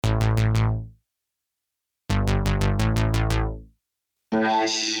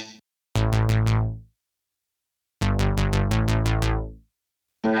Fresh.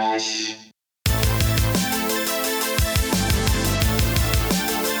 Fresh.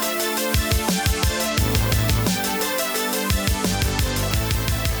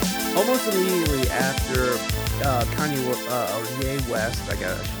 Almost immediately after Kanye or Ye West, I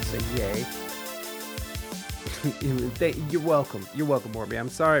should say Ye. You're welcome. You're welcome, Morby. I'm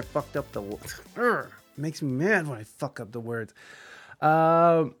sorry I fucked up the. Makes me mad when I fuck up the words.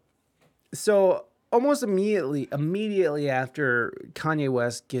 So almost immediately after Kanye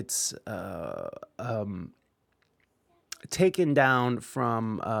West gets taken down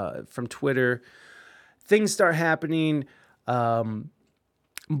from Twitter, things start happening.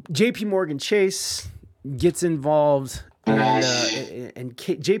 JP Morgan Chase gets involved, and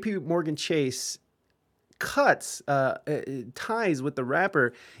JP Morgan Chase cuts ties with the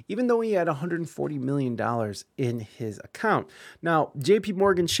rapper, even though he had $140 million in his account. Now, JP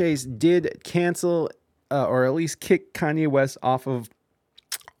Morgan Chase did cancel or at least kick Kanye West off of.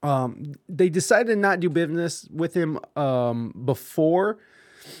 They decided to not do business with him before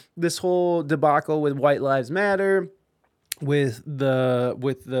this whole debacle with White Lives Matter, with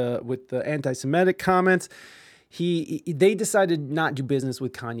the anti-Semitic comments. They decided not to do business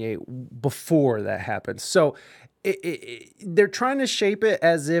with Kanye before that happened. So they're trying to shape it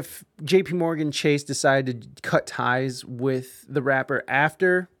as if JP Morgan Chase decided to cut ties with the rapper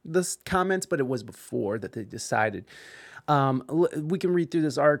after the comments, but it was before that they decided. We can read through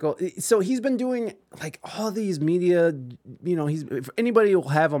this article. So he's been doing like all these media, if anybody will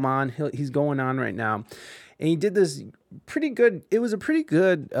have him on, he's going on right now. And he did this pretty good. It was a pretty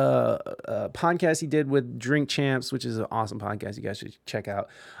good podcast he did with Drink Champs, which is an awesome podcast you guys should check out.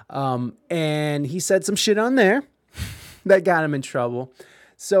 And he said some shit on there that got him in trouble.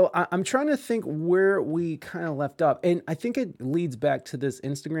 So I'm trying to think where we kind of left up. And I think it leads back to this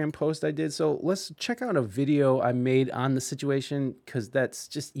Instagram post I did. So let's check out a video I made on the situation, because that's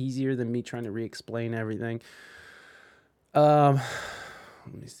just easier than me trying to re-explain everything. Let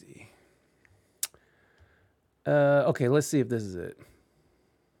me see. Okay, let's see if this is it.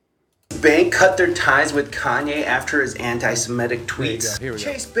 Bank cut their ties with Kanye after his anti-Semitic tweets. Here we go.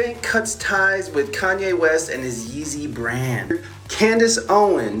 Chase Bank cuts ties with Kanye West and his Yeezy brand. Candace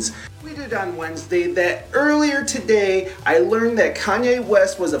Owens tweeted on Wednesday that earlier today, I learned that Kanye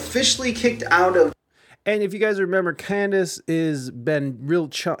West was officially kicked out of. And if you guys remember, Candace has been real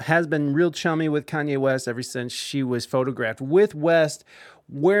chummy with Kanye West ever since she was photographed with West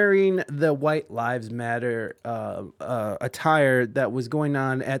wearing the White Lives Matter attire that was going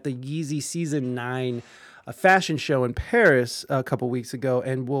on at the Yeezy Season 9 fashion show in Paris a couple weeks ago.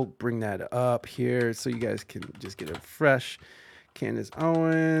 And we'll bring that up here so you guys can just get a fresh Candace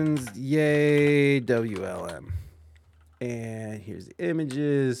Owens, yay, WLM. And here's the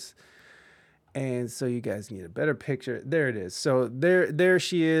images. And so you guys need a better picture. There it is. So there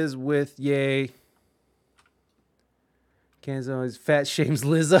she is with Ye. Candace Owens, fat shames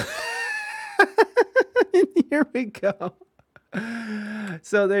Lizzo. Here we go.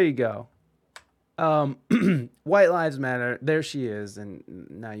 So there you go. White Lives Matter. There she is. And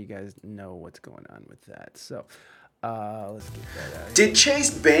now you guys know what's going on with that. So let's get that out of here. Did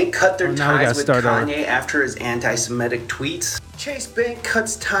Chase Bank cut their ties with Kanye after his anti-Semitic tweets? Chase Bank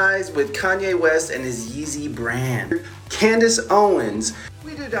cuts ties with Kanye West and his Yeezy brand. Candace Owens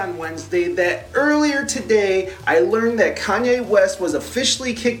tweeted on Wednesday that earlier today, I learned that Kanye West was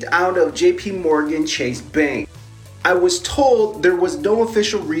officially kicked out of JP Morgan Chase Bank. I was told there was no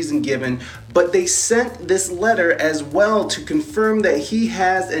official reason given, but they sent this letter as well to confirm that he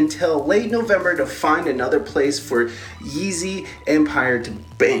has until late November to find another place for Yeezy Empire to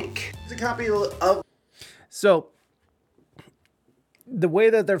bank. There's a copy of. So the way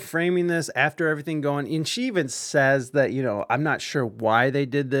that they're framing this after everything going, and she even says that, I'm not sure why they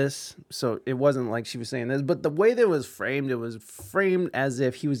did this. So it wasn't like she was saying this, but the way that it was framed as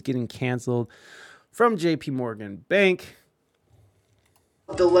if he was getting canceled from JP Morgan Bank.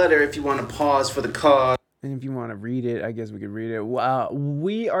 The letter, if you want to pause for the cause. And if you want to read it, I guess we could read it.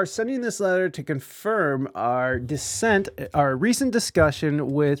 We are sending this letter to confirm our recent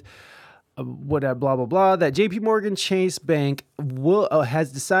discussion with blah, blah, blah, that JP Morgan Chase Bank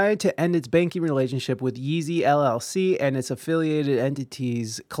has decided to end its banking relationship with Yeezy LLC and its affiliated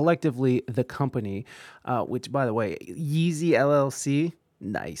entities, collectively the company, which, by the way, Yeezy LLC,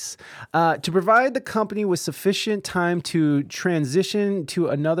 Nice. To provide the company with sufficient time to transition to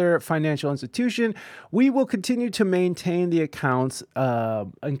another financial institution, we will continue to maintain the accounts,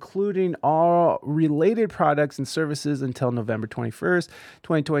 including all related products and services until November 21st,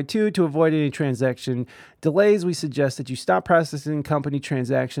 2022. To avoid any transaction delays, we suggest that you stop processing company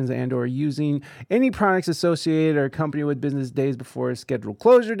transactions and or using any products associated or accompanied with business days before a scheduled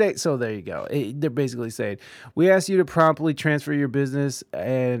closure date. So there you go. They're basically saying, we ask you to promptly transfer your business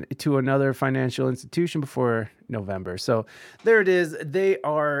and to another financial institution before November. So there it is.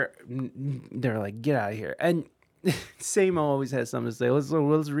 They're like, get out of here. And Samo always has something to say.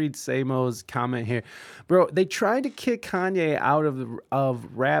 Let's read Samo's comment here. Bro, they tried to kick Kanye out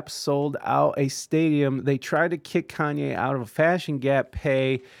of Rap Sold Out, a stadium. They tried to kick Kanye out of a Fashion Gap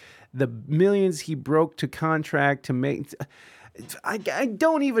pay, the millions he broke to contract to make. I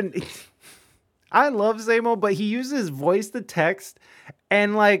don't even. I love Samo, but he uses voice to text,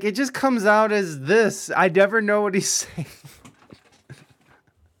 and like it just comes out as this. I never know what he's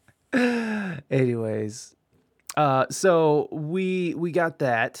saying. Anyways, so we got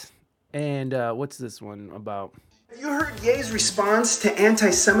that, and what's this one about? Have you heard Ye's response to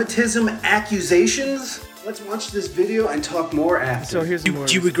anti-Semitism accusations? Let's watch this video and talk more after. So here's more.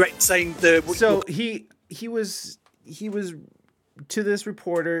 Do you regret saying the? So he was to this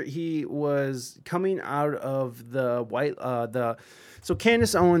reporter. He was coming out of the white So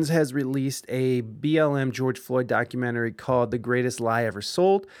Candace Owens has released a BLM George Floyd documentary called The Greatest Lie Ever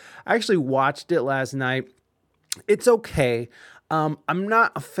Sold. I actually watched it last night. It's okay. I'm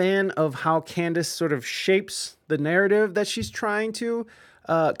not a fan of how Candace sort of shapes the narrative that she's trying to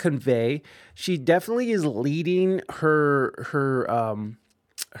convey. She definitely is leading her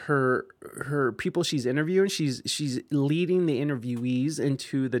people she's interviewing. She's leading the interviewees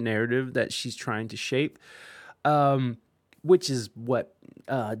into the narrative that she's trying to shape, which is what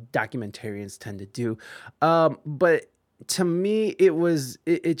documentarians tend to do. But to me,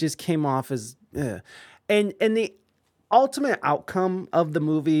 it just came off as, and the ultimate outcome of the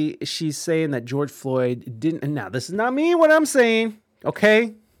movie, she's saying that George Floyd didn't. Now, this is not me. What I'm saying,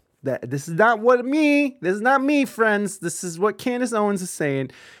 okay? This is not me, friends. This is what Candace Owens is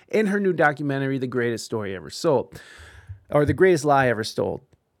saying in her new documentary, The Greatest Story Ever Sold, or The Greatest Lie Ever Told.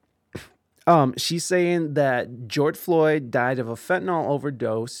 She's saying that George Floyd died of a fentanyl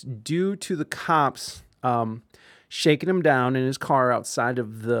overdose due to the cops shaking him down in his car outside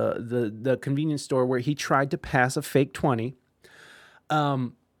of the convenience store where he tried to pass a fake 20.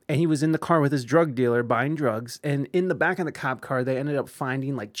 And he was in the car with his drug dealer buying drugs. And in the back of the cop car, they ended up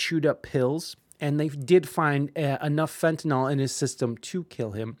finding like chewed up pills. And they did find enough fentanyl in his system to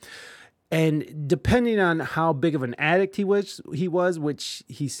kill him. And depending on how big of an addict he was, which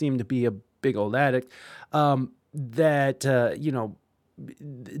he seemed to be a big old addict, the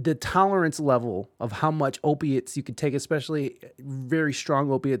tolerance level of how much opiates you could take, especially very strong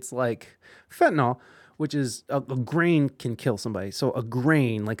opiates like fentanyl, which is a grain can kill somebody. So a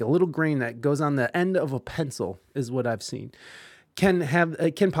grain, like a little grain that goes on the end of a pencil is what I've seen, can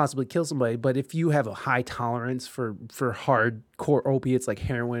possibly kill somebody. But if you have a high tolerance for hardcore opiates like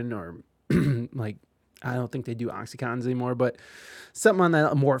heroin or like, I don't think they do Oxycontins anymore, but something on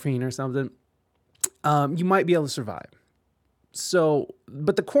that, morphine or something, you might be able to survive. So,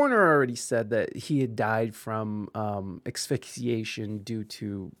 but the coroner already said that he had died from asphyxiation due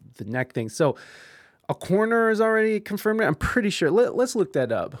to the neck thing. So a coroner has already confirmed it. I'm pretty sure. Let's look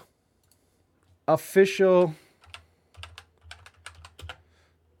that up. Official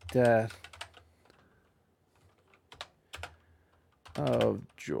death of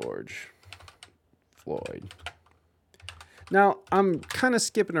George Floyd. Now, I'm kind of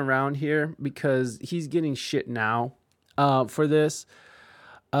skipping around here because he's getting shit now for this.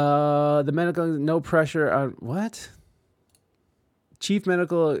 The medical, no pressure on what? Chief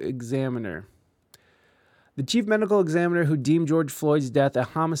medical examiner. The chief medical examiner who deemed George Floyd's death a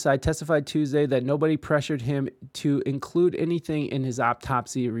homicide testified Tuesday that nobody pressured him to include anything in his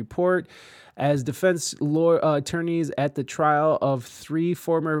autopsy report. As defense attorneys at the trial of 3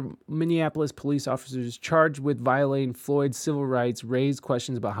 former Minneapolis police officers charged with violating Floyd's civil rights raised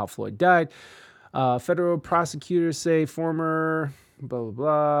questions about how Floyd died. Federal prosecutors say former blah, blah,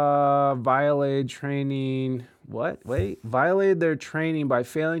 blah, violated training. What? Wait. Violated their training by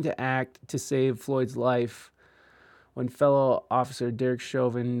failing to act to save Floyd's life when fellow officer Derek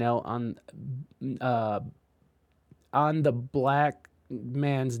Chauvin knelt on the black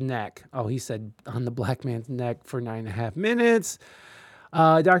man's neck. Oh, he said on the black man's neck for 9.5 minutes.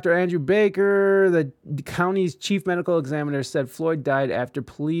 Dr. Andrew Baker, the county's chief medical examiner, said Floyd died after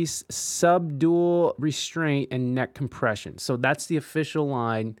police subdual restraint and neck compression. So that's the official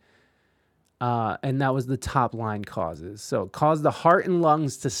line. And that was the top line causes. So it caused the heart and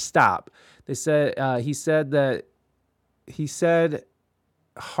lungs to stop. They said, he said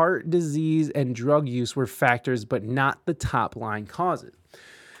heart disease and drug use were factors, but not the top line causes.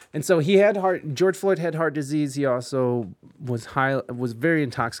 And so George Floyd had heart disease. He also was very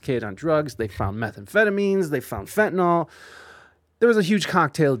intoxicated on drugs. They found methamphetamines. They found fentanyl. There was a huge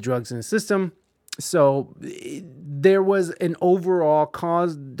cocktail of drugs in the system. So there was an overall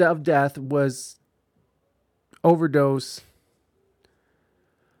cause of death was overdose.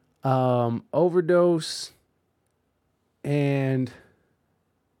 And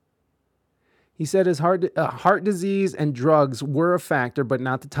he said his heart disease and drugs were a factor, but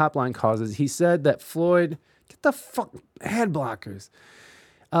not the top line causes. He said that Floyd, get the fuck head blockers.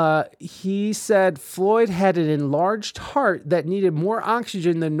 He said Floyd had an enlarged heart that needed more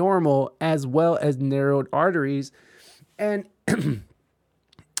oxygen than normal, as well as narrowed arteries. And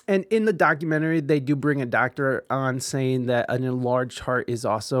and in the documentary, they do bring a doctor on saying that an enlarged heart is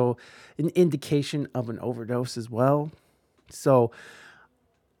also an indication of an overdose as well. So,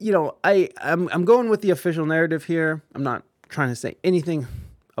 you know, I'm going with the official narrative here. I'm not trying to say anything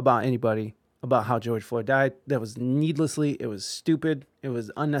about anybody about how George Floyd died. That was needlessly. It was stupid. It was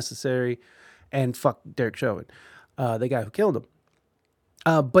unnecessary. And fuck Derek Chauvin, the guy who killed him.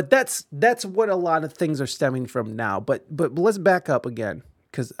 But that's what a lot of things are stemming from now. But let's back up again,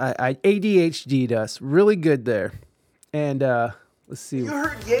 because I ADHD'd us really good there. And let's see. You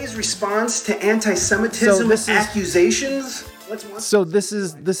heard Ye's response to anti-Semitism accusations? So this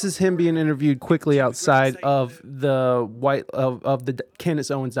is him being interviewed quickly outside of the the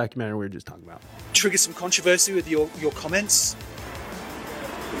Candace Owens documentary we were just talking about. Trigger some controversy with your comments.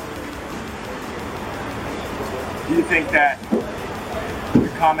 Do you think that your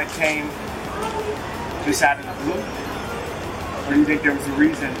comment came just out of the blue, or do you think there was a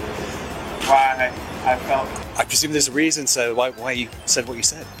reason why I felt? I presume there's a reason. So why you said what you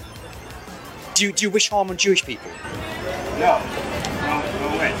said? Do you wish harm on Jewish people? No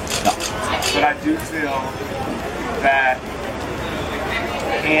way. No. But I do feel that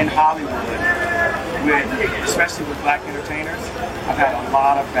in Hollywood, especially with black entertainers, I've had a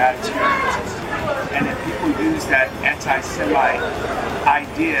lot of bad experiences. And if people use that anti-Semite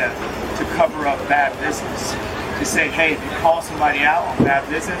idea to cover up bad business, to say, hey, if you call somebody out on bad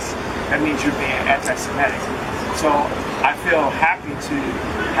business, that means you're being anti-Semitic. So I feel happy to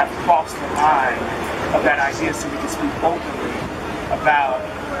have crossed the line of that idea so we can speak openly about,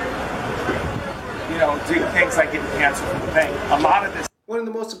 doing things like getting canceled from the bank. A lot of this. One of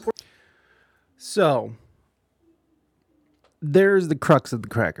the most important. So there's the crux of the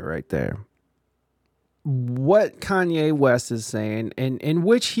cracker right there. What Kanye West is saying, and in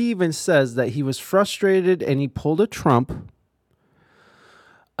which he even says that he was frustrated and he pulled a Trump,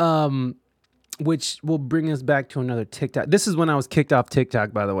 which will bring us back to another TikTok. This is when I was kicked off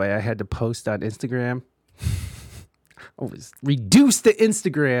TikTok, by the way. I had to post on Instagram. I was reduced to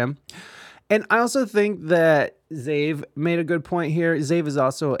Instagram. And I also think that Zave made a good point here. Zave is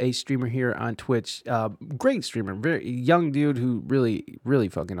also a streamer here on Twitch. Great streamer. Very young dude who really, really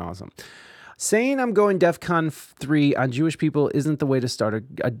fucking awesome. Saying I'm going DEFCON 3 on Jewish people isn't the way to start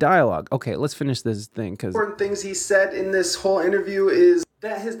a dialogue. Okay, let's finish this thing. Important things he said in this whole interview is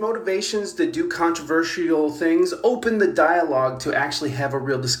that his motivations to do controversial things open the dialogue to actually have a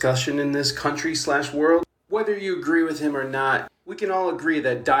real discussion in this country/world. Whether you agree with him or not, we can all agree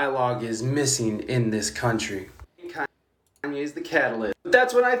that dialogue is missing in this country. Kanye is the catalyst.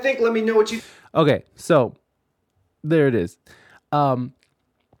 That's what I think. Let me know what you... Okay, so there it is.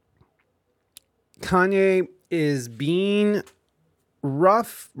 Kanye is being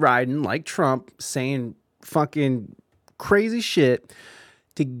rough riding like Trump, saying fucking crazy shit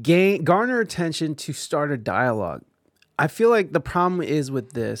to garner attention to start a dialogue. I feel like the problem is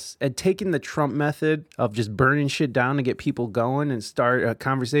with this and taking the Trump method of just burning shit down to get people going and start a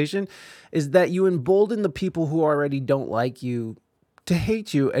conversation is that you embolden the people who already don't like you to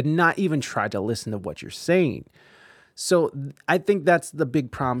hate you and not even try to listen to what you're saying. So I think that's the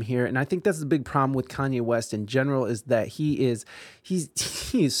big problem here. And I think that's the big problem with Kanye West in general is that he is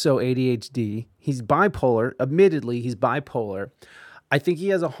so ADHD. He's bipolar. Admittedly, he's bipolar. I think he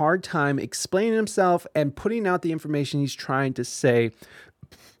has a hard time explaining himself and putting out the information he's trying to say.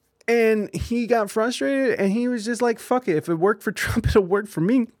 And he got frustrated and he was just like, fuck it. If it worked for Trump, it'll work for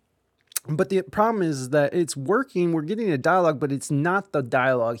me. But the problem is that it's working. We're getting a dialogue, but it's not the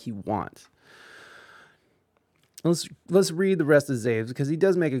dialogue he wants. Let's read the rest of Zaves because he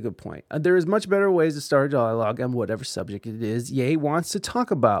does make a good point. There is much better ways to start a dialogue on whatever subject it is Ye wants to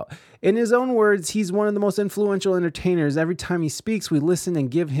talk about. In his own words, he's one of the most influential entertainers. Every time he speaks, we listen and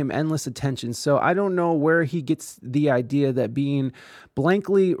give him endless attention. So I don't know where he gets the idea that being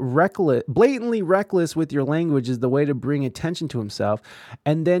blatantly reckless with your language is the way to bring attention to himself.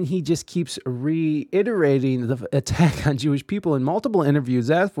 And then he just keeps reiterating the attack on Jewish people in multiple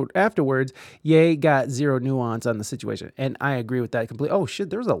interviews afterwards. Ye got zero nuance on the situation. And I agree with that completely. Oh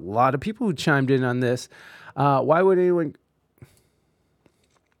shit, there's a lot of people who chimed in on this. Why would anyone...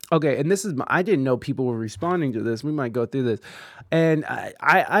 Okay, and this is... I didn't know people were responding to this. We might go through this. And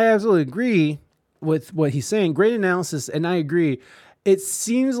I absolutely agree with what he's saying. Great analysis, and I agree. It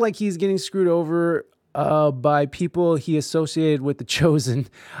seems like he's getting screwed over by people he associated with The Chosen.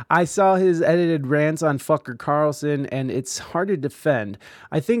 I saw his edited rants on Fucker Carlson, and it's hard to defend.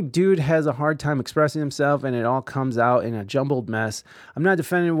 I think dude has a hard time expressing himself, and it all comes out in a jumbled mess. I'm not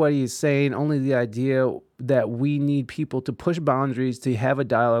defending what he's saying, only the idea that we need people to push boundaries to have a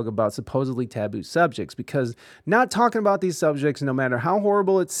dialogue about supposedly taboo subjects, because not talking about these subjects, no matter how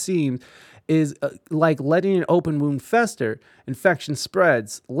horrible it seems, is like letting an open wound fester. Infection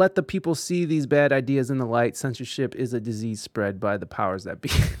spreads. Let the people see these bad ideas in the light. Censorship is a disease spread by the powers that be.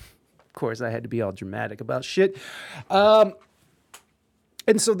 Of course, I had to be all dramatic about shit. And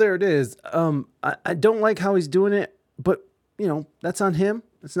so there it is. I don't like how he's doing it, but, you know, that's on him.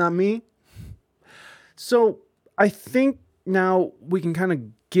 It's not me. So I think now we can kind of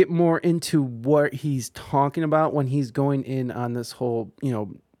get more into what he's talking about when he's going in on this whole, you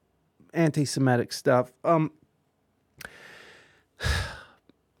know, anti-Semitic stuff.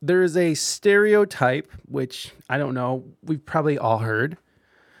 There is a stereotype, which I don't know, we've probably all heard,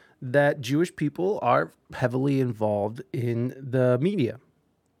 that Jewish people are heavily involved in the media.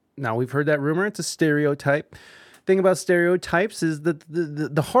 Now, we've heard that rumor. It's a stereotype. Thing about stereotypes is that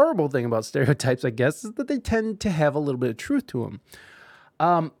the horrible thing about stereotypes, I guess, is that they tend to have a little bit of truth to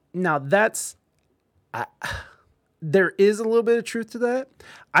them. Now, that's... there is a little bit of truth to that.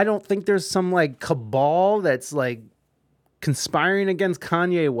 I don't think there's some like cabal that's like conspiring against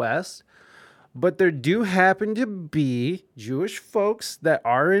Kanye West, but there do happen to be Jewish folks that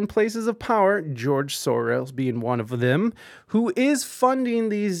are in places of power, George Soros being one of them, who is funding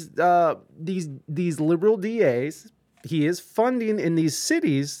these liberal DAs. He is funding in these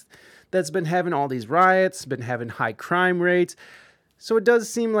cities that's been having all these riots, been having high crime rates. So it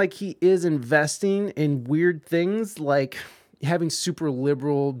does seem like he is investing in weird things like having super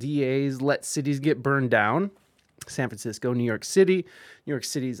liberal DAs let cities get burned down. San Francisco, New York City. New York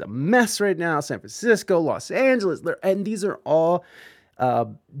City is a mess right now. San Francisco, Los Angeles. And these are all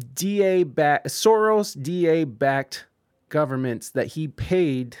Soros DA-backed governments that he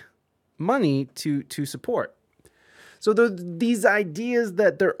paid money to support. So these ideas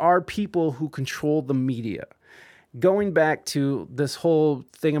that there are people who control the media. Going back to this whole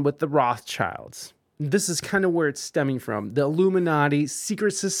thing with the Rothschilds, this is kind of where it's stemming from. The Illuminati,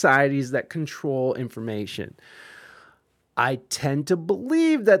 secret societies that control information. I tend to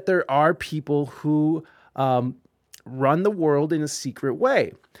believe that there are people who run the world in a secret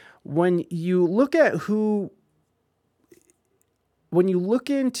way. When you look into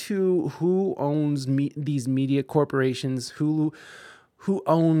who owns these media corporations, who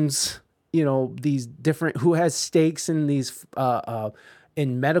owns, you know, these different, who has stakes in these,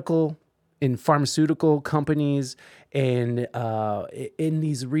 in pharmaceutical companies, and in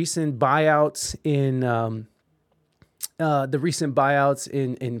these recent buyouts, in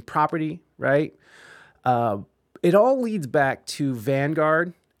property, right? It all leads back to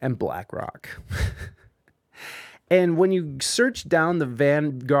Vanguard and BlackRock. And when you search down the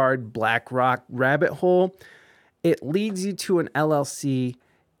Vanguard BlackRock rabbit hole, it leads you to an LLC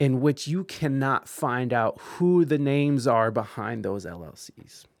in which you cannot find out who the names are behind those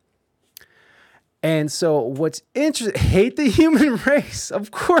LLCs. And so what's interesting, hate the human race, of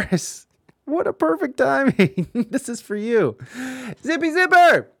course. What a perfect timing. This is for you. Zippy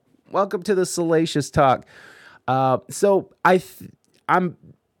Zipper, welcome to the Salacious Talk. So I'm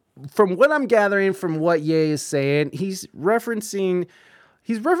from what I'm gathering from what Ye is saying, he's referencing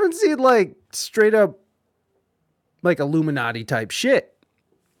like straight up like Illuminati type shit.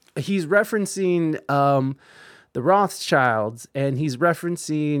 He's referencing the Rothschilds, and he's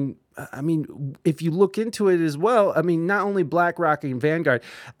referencing, I mean, if you look into it as well, I mean, not only BlackRock and Vanguard.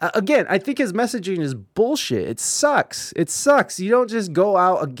 Again, I think his messaging is bullshit. It sucks. It sucks. You don't just go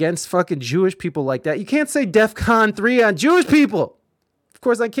out against fucking Jewish people like that. You can't say DEFCON 3 on Jewish people. Of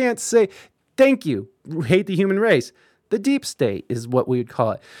course, I can't say, thank you, hate the human race. The deep state is what we would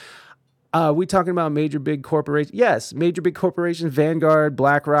call it. We talking about major big corporations? Yes, major big corporations, Vanguard,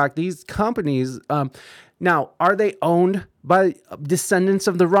 BlackRock, these companies. Now, are they owned by descendants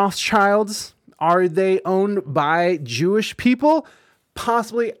of the Rothschilds? Are they owned by Jewish people?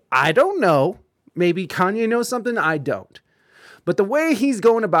 Possibly. I don't know. Maybe Kanye knows something I don't. But the way he's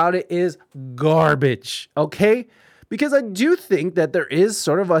going about it is garbage, okay? Because I do think that there is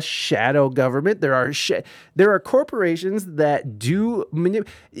sort of a shadow government. There are corporations that do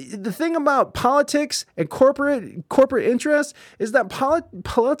the thing about politics and corporate interests is that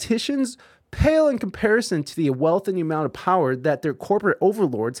politicians pale in comparison to the wealth and the amount of power that their corporate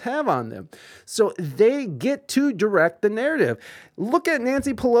overlords have on them. So they get to direct the narrative. Look at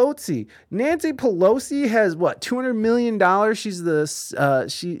Nancy Pelosi. Nancy Pelosi has what, $200 million. She's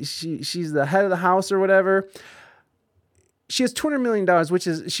the head of the House or whatever. She has $200 million, which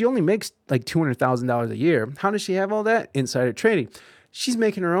is, she only makes like $200,000 a year. How does she have all that? Insider trading. She's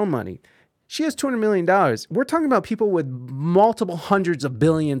making her own money. She has $200 million. We're talking about people with multiple hundreds of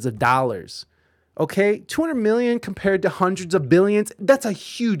billions of dollars. Okay? 200 million compared to hundreds of billions. That's a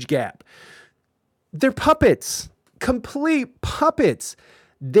huge gap. They're puppets. Complete puppets.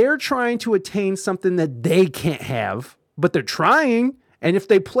 They're trying to attain something that they can't have, but they're trying. And if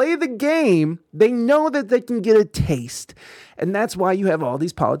they play the game, they know that they can get a taste. And that's why you have all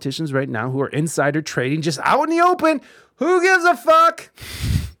these politicians right now who are insider trading just out in the open. Who gives a fuck?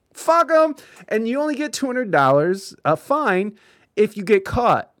 Fuck them. And you only get $200 a fine if you get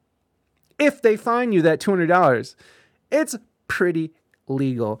caught. If they fine you that $200, it's pretty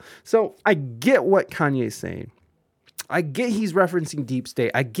legal. So I get what Kanye's saying. I get he's referencing deep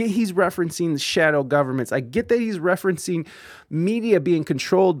state. I get he's referencing the shadow governments. I get that he's referencing media being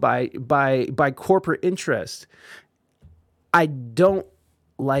controlled by corporate interest. I don't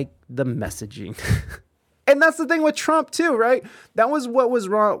like the messaging. And that's the thing with Trump too, right? That was what was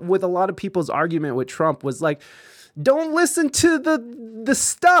wrong with a lot of people's argument with Trump was like, don't listen to the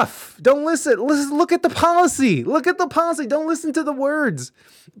stuff. Don't listen. Look at the policy. Look at the policy. Don't listen to the words.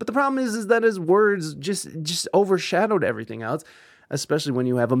 But the problem is that his words just overshadowed everything else, especially when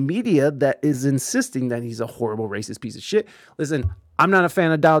you have a media that is insisting that he's a horrible racist piece of shit. Listen, I'm not a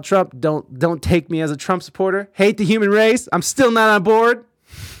fan of Donald Trump. Don't take me as a Trump supporter. Hate the human race. I'm still not on board.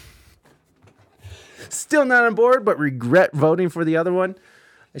 Still not on board, but regret voting for the other one.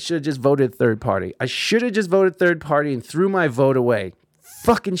 I should have just voted third party. I should have just voted third party and threw my vote away.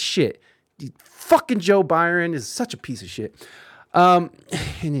 Fucking shit. Fucking Joe Biden is such a piece of shit. In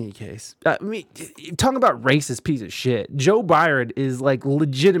any case, talking about racist piece of shit. Joe Biden is like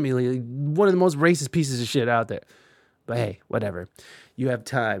legitimately one of the most racist pieces of shit out there. But hey, whatever. You have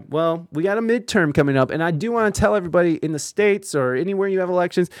time. Well, we got a midterm coming up, and I do want to tell everybody in the States or anywhere you have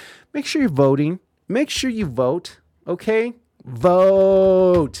elections, make sure you're voting. Make sure you vote, okay?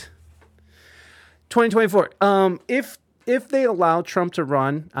 Vote. 2024. If they allow Trump to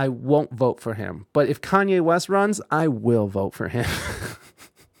run, I won't vote for him. But if Kanye West runs, I will vote for him.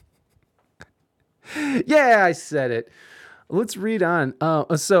 Yeah, I said it. Let's read on.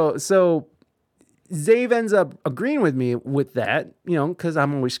 So Zave ends up agreeing with me with that, because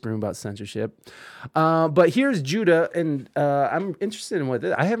I'm always screaming about censorship. But here's Judah, and I'm interested in what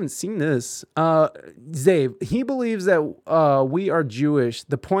I haven't seen this. Zave, he believes that we are Jewish.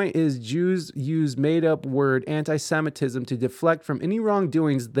 The point is Jews use made-up word anti-Semitism to deflect from any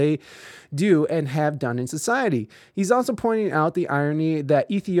wrongdoings they do and have done in society. He's also pointing out the irony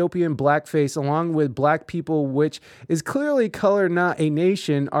that Ethiopian blackface, along with black people, which is clearly color, not a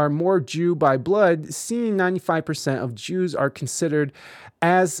nation, are more Jew by blood. Seeing 95% of Jews are considered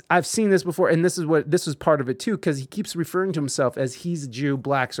as, I've seen this before, and this was part of it too, because he keeps referring to himself as he's a Jew,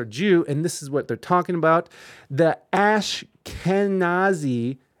 blacks are Jew, and this is what they're talking about. The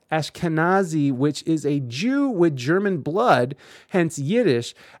Ashkenazi, which is a Jew with German blood, hence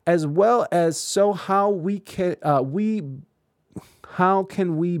Yiddish, as well as how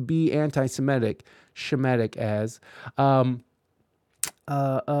can we be anti-Semitic? Shemitic as.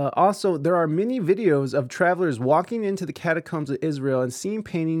 Also, there are many videos of travelers walking into the catacombs of Israel and seeing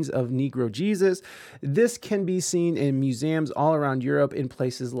paintings of Negro Jesus. This can be seen in museums all around Europe in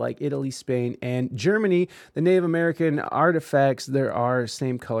places like Italy, Spain, and Germany. The Native American artifacts, there are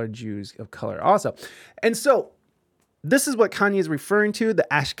same-colored Jews of color also. And so this is what Kanye is referring to, the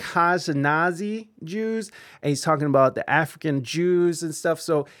Ashkenazi Jews, and he's talking about the African Jews and stuff.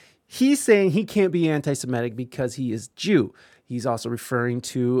 So he's saying he can't be anti-Semitic because he is Jew. He's also referring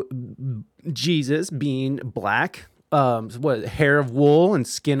to Jesus being black, hair of wool and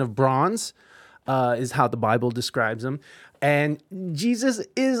skin of bronze, is how the Bible describes him. And Jesus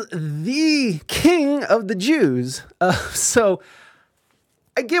is the king of the Jews. So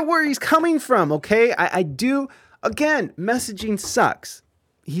I get where he's coming from, okay? I do. Again, messaging sucks.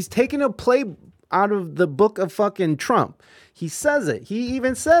 He's taking a play out of the book of fucking Trump. He says it. He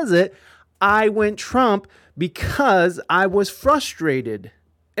even says it. I went Trump because I was frustrated.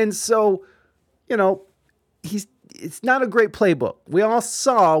 And so, you know, it's not a great playbook. We all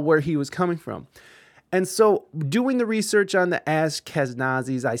saw where he was coming from. And so doing the research on the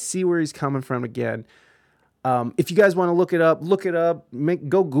Ashkenazis, I see where he's coming from again. If you guys want to look it up,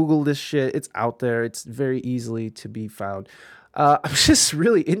 go Google this shit. It's out there. It's very easily to be found. I'm just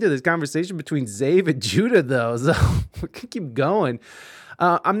really into this conversation between Zave and Judah, though. So we can keep going.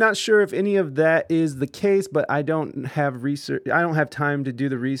 I'm not sure if any of that is the case, but I don't have research. I don't have time to do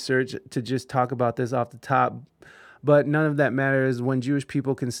the research to just talk about this off the top. But none of that matters when Jewish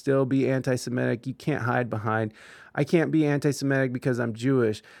people can still be anti-Semitic. You can't hide behind, I can't be anti-Semitic because I'm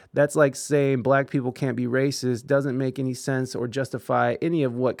Jewish. That's like saying black people can't be racist. Doesn't make any sense or justify any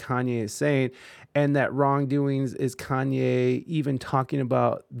of what Kanye is saying. And that wrongdoings is Kanye even talking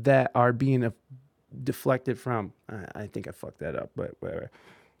about that are being deflected from. I think I fucked that up, but whatever.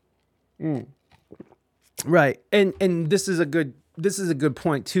 Right. And this is a good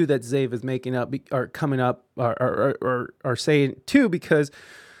point too that Zave is making up or coming up or saying too, because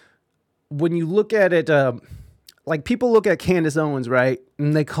when you look at it, like people look at Candace Owens, right?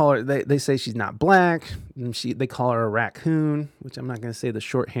 And they call her, they say she's not black. And they call her a raccoon, which I'm not going to say the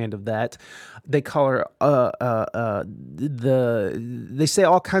shorthand of that. They call her, they say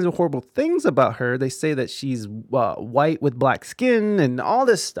all kinds of horrible things about her. They say that she's white with black skin and all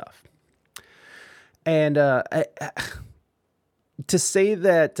this stuff. And, to say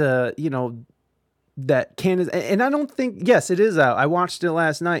that, you know, that Candace, and I don't think, yes, it is out. I watched it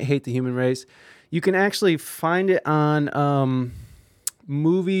last night, Hate the Human Race. You can actually find it on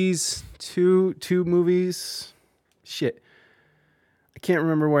movies, two movies. Shit. I can't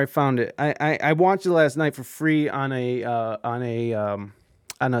remember where I found it. I watched it last night for free on a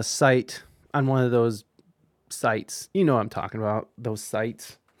site, on one of those sites. You know what I'm talking about, those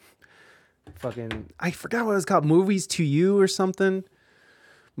sites. Fucking, I forgot what it was called. Movies to You or something.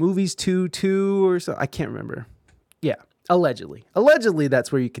 Movies to or so. I can't remember. Yeah, allegedly. Allegedly,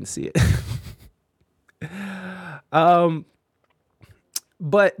 that's where you can see it.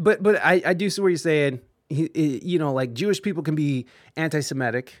 But I do see what you're saying. You know, like Jewish people can be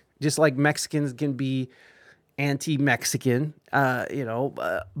anti-Semitic, just like Mexicans can be anti-Mexican. You know,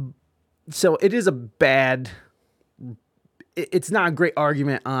 so it is a bad. It's not a great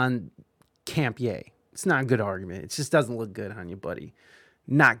argument on Camp Ye. It's not a good argument. It just doesn't look good on you, buddy.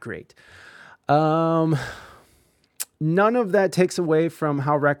 Not great. None of that takes away from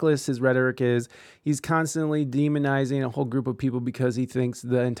how reckless his rhetoric is. He's constantly demonizing a whole group of people because he thinks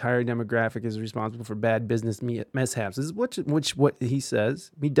the entire demographic is responsible for bad business mishaps. This is what he says.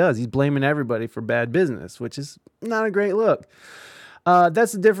 He does. He's blaming everybody for bad business, which is not a great look.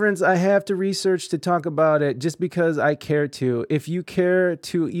 That's the difference. I have to research to talk about it just because I care to. If you care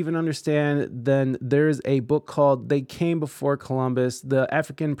to even understand, then there's a book called They Came Before Columbus, The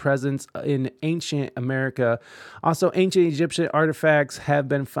African Presence in Ancient America. Also, ancient Egyptian artifacts have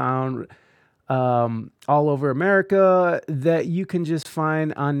been found all over America that you can just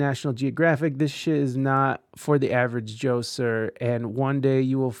find on National Geographic. This shit is not for the average Joe, sir. And one day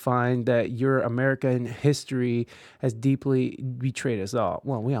you will find that your American history has deeply betrayed us all.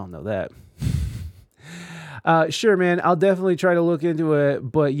 Well, we all know that. Sure, man. I'll definitely try to look into it.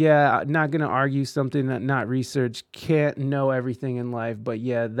 But yeah, not going to argue something that not researched. Can't know everything in life. But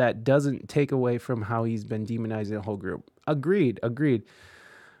yeah, that doesn't take away from how he's been demonizing a whole group. Agreed.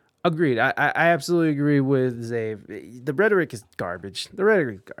 I absolutely agree with Zave. The rhetoric is garbage.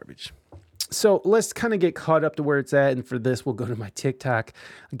 So let's kind of get caught up to where it's at. And for this, we'll go to my TikTok.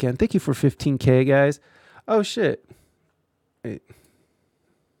 Again, thank you for 15K, guys. Oh, shit. Wait.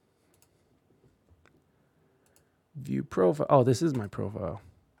 View profile. Oh, this is my profile.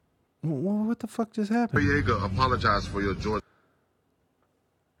 What the fuck just happened? Noriega apologize for your Georgia.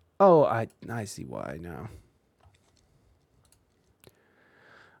 Oh, I see why now.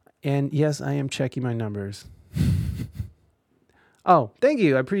 And yes, I am checking my numbers. Oh, thank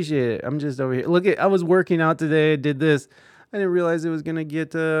you. I appreciate it. I'm just over here. I was working out today. I did this. I didn't realize it was going to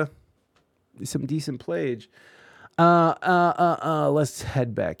get some decent playage. Let's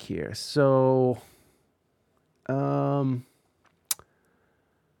head back here. So,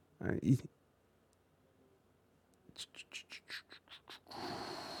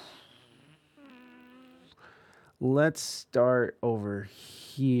 let's start over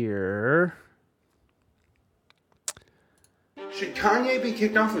here. Should Kanye be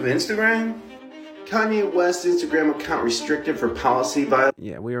kicked off of Instagram? Kanye West's Instagram account restricted for policy violation.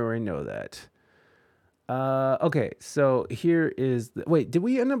 Yeah, we already know that. Okay, so here is wait, did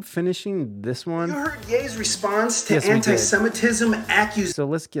we end up finishing this one? You heard Ye's response to Yes, we did. anti-Semitism accusations. So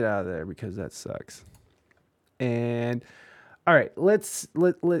let's get out of there because that sucks. And all right, let's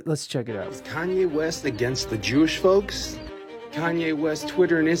check it out. Kanye West against the Jewish folks? Kanye West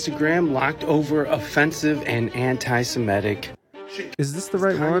Twitter and Instagram locked over offensive and anti-Semitic. Is this the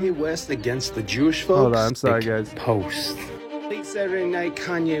right one? Kanye West against the Jewish folks? Hold on, I'm sorry, guys. Post. Late Saturday night,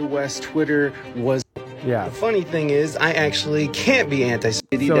 Kanye West Twitter was. Yeah. The funny thing is, I actually can't be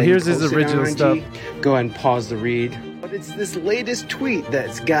anti-Semitic. So here's his original stuff. Go ahead and pause the read. But it's this latest tweet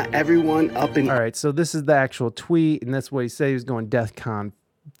that's got everyone up in. All right, so this is the actual tweet, and that's what he said. He was going DEFCON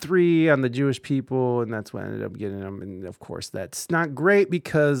 3 on the Jewish people, and that's what ended up getting him. And of course, that's not great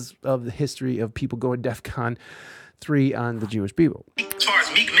because of the history of people going DEFCON 3 on the Jewish people. As far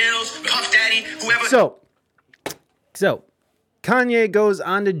as Meek Mills, Puff Daddy, whoever. So Kanye goes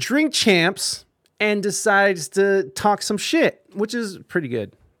on to Drink Champs and decides to talk some shit, which is pretty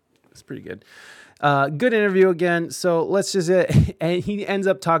good. It's pretty good. Good interview again. So let's just, and he ends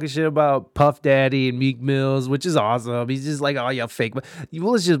up talking shit about Puff Daddy and Meek Mills, which is awesome. He's just like, oh, y'all fake. But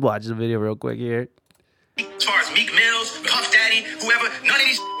let's just watch the video real quick here. As far as Meek Mills, Puff Daddy, whoever, none of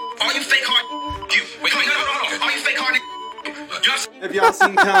these, all you fake hard, you, wait, no, all you fake hard, Have y'all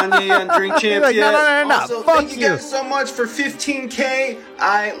seen Kanye on Drink Champs like, yet? No. Also, Fuck thank you guys so much for 15K.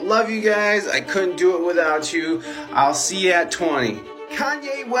 I love you guys. I couldn't do it without you. I'll see you at 20.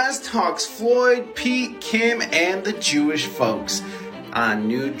 Kanye West talks Floyd, Pete, Kim, and the Jewish folks on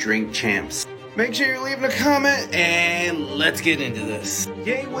new Drink Champs. Make sure you're leaving a comment, and let's get into this.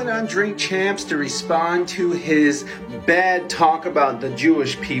 Ye went on Drink Champs to respond to his bad talk about the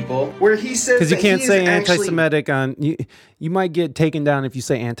Jewish people, where he says because you that can't he say is actually anti-Semitic on you might get taken down if you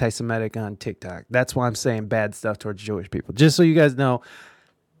say anti-Semitic on TikTok. That's why I'm saying bad stuff towards Jewish people. Just so you guys know,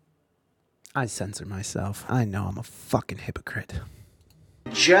 I censor myself. I know I'm a fucking hypocrite.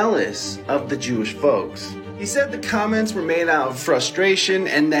 jealous of the Jewish folks. He said the comments were made out of frustration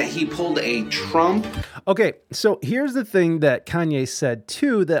and that he pulled a Trump. Okay, so here's the thing that Kanye said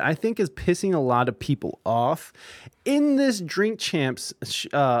too that I think is pissing a lot of people off. In this Drink Champs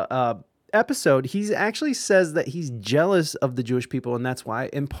episode, he actually says that he's jealous of the Jewish people, and that's why,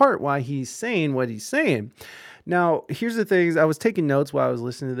 in part, why he's saying what he's saying. Now, here's the things. I was taking notes while I was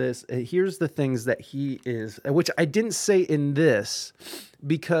listening to this. Here's the things that he is, which I didn't say in this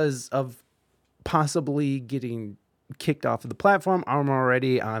because of possibly getting kicked off of the platform. I'm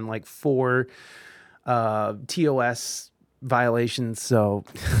already on like 4 TOS violations, so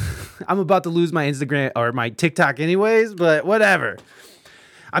I'm about to lose my Instagram or my TikTok anyways, but whatever.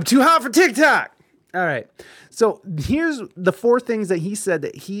 I'm too hot for TikTok. All right. So here's the 4 things that he said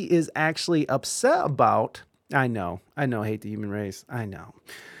that he is actually upset about. I know, hate the human race. I know.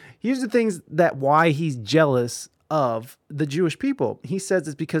 Here's the things that why he's jealous of the Jewish people. He says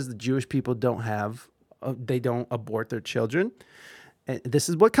it's because the Jewish people they don't abort their children. And this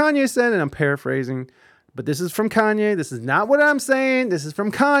is what Kanye said, and I'm paraphrasing, but this is from Kanye. This is not what I'm saying. This is from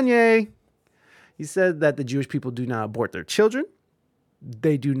Kanye. He said that the Jewish people do not abort their children.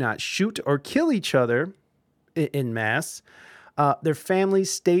 They do not shoot or kill each other in mass. Their families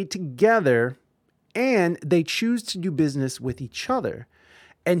stay together, and they choose to do business with each other.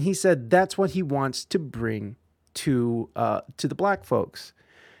 And he said that's what he wants to bring to the black folks.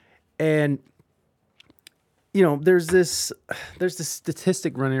 And you know, there's this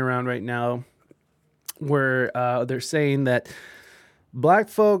statistic running around right now where they're saying that black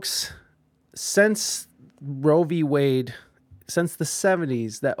folks, since Roe v. Wade, since the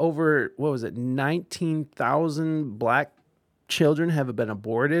 70s, that over 19,000 black children have been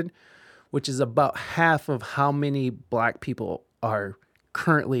aborted, which is about half of how many black people are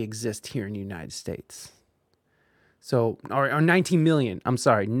currently exist here in the United States. So, or 19 million, I'm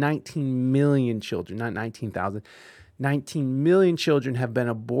sorry, 19 million children, not 19,000. 19 million children have been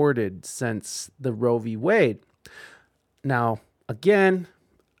aborted since the Roe v. Wade. Now, again,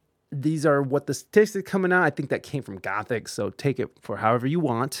 these are what the statistics coming out. I think that came from Gothics, so take it for however you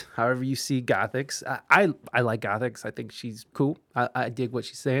want, however you see Gothics. I like Gothics. I think she's cool. I dig what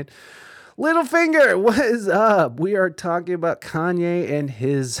she's saying. Littlefinger, what is up? We are talking about Kanye and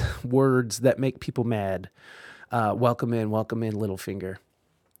his words that make people mad. Welcome in, Littlefinger.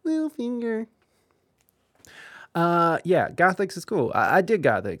 Littlefinger. Yeah, Gothics is cool. I dig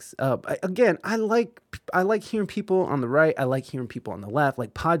Gothics. Again, I like hearing people on the right. I like hearing people on the left.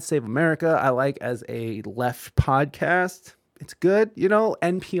 Like Pod Save America, I like as a left podcast. It's good, you know.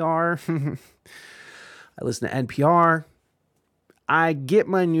 NPR. I listen to NPR. I get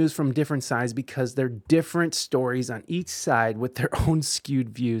my news from different sides because they're different stories on each side with their own skewed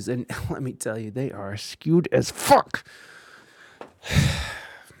views. And let me tell you, they are skewed as fuck.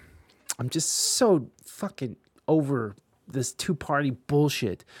 I'm just so fucking over this two-party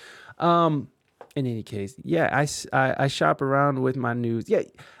bullshit. In any case, yeah, I shop around with my news. Yeah,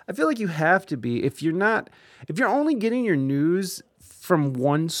 I feel like you have to be. If you're only getting your news from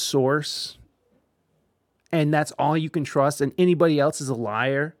one source, and that's all you can trust, and anybody else is a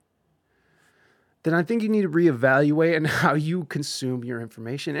liar, then I think you need to reevaluate on how you consume your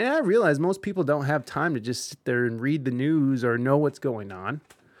information. And I realize most people don't have time to just sit there and read the news or know what's going on.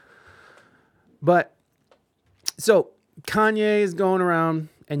 But, so, Kanye is going around,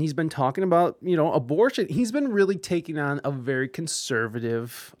 and he's been talking about, abortion. He's been really taking on a very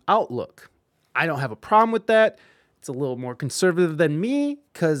conservative outlook. I don't have a problem with that. It's a little more conservative than me,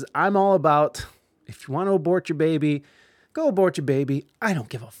 because I'm all about... If you want to abort your baby, go abort your baby. I don't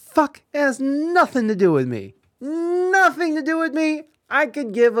give a fuck. It has nothing to do with me. Nothing to do with me. I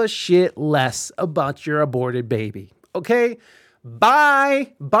could give a shit less about your aborted baby. Okay?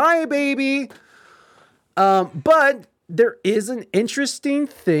 Bye. Bye, baby. But there is an interesting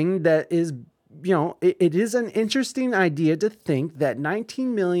thing that is, it is an interesting idea to think that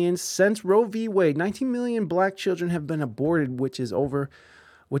 19 million since Roe v. Wade, 19 million black children have been aborted, which is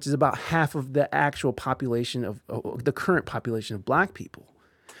about half of the actual population of the current population of black people.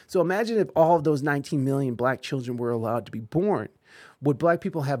 So imagine if all of those 19 million black children were allowed to be born. Would black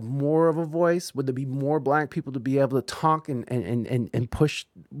people have more of a voice? Would there be more black people to be able to talk and push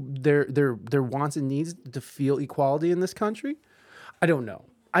their wants and needs to feel equality in this country? I don't know.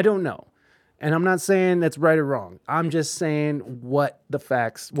 And I'm not saying that's right or wrong. I'm just saying what the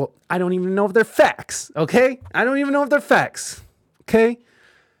facts. Well, I don't even know if they're facts. Okay? I don't even know if they're facts. Okay?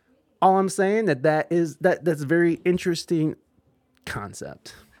 All I'm saying that's a very interesting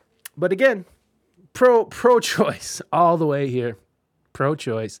concept. But again, pro-choice all the way here.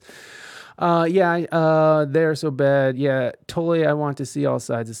 Pro-choice. They're so bad. Yeah, totally. I want to see all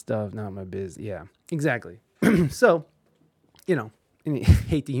sides of stuff. Not my biz. Yeah, exactly. So,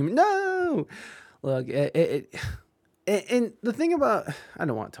 hate the human. No, look, and the thing about, I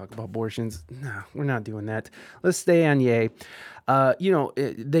don't want to talk about abortions. No, we're not doing that. Let's stay on Ye.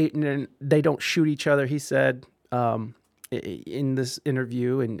 They don't shoot each other, he said, in this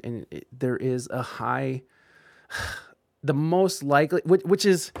interview, and there is a high, the most likely, which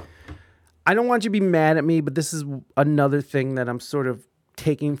is, I don't want you to be mad at me, but this is another thing that I'm sort of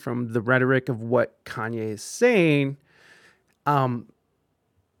taking from the rhetoric of what Kanye is saying.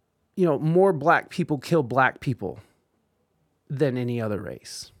 More black people kill black people than any other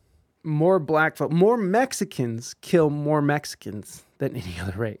race. More Mexicans kill more Mexicans than any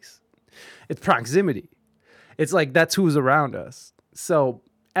other race. It's proximity. It's like that's who's around us. So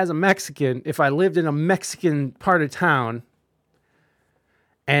as a Mexican, if I lived in a Mexican part of town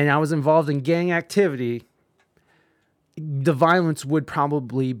and I was involved in gang activity, the violence would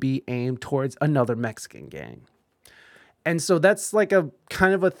probably be aimed towards another Mexican gang. And so that's like a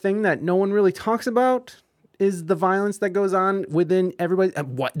kind of a thing that no one really talks about. Is the violence that goes on within everybody.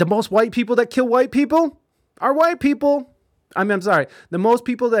 What the most white people that kill white people are white people. I'm sorry. The most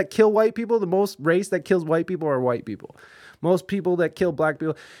people that kill white people, the most race that kills white people are white people. Most people that kill black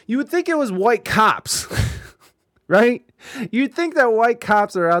people. You would think it was white cops, right? You'd think that white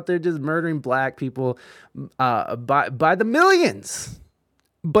cops are out there just murdering black people by the millions.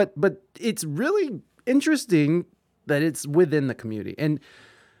 But it's really interesting that it's within the community. And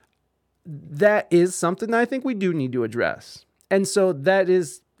that is something that I think we do need to address. And so that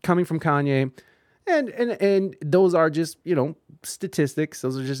is coming from Kanye. And those are just, statistics.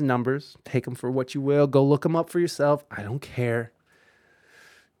 Those are just numbers. Take them for what you will. Go look them up for yourself. I don't care.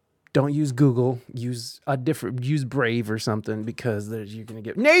 Don't use Google. Use Brave or something, because you're going to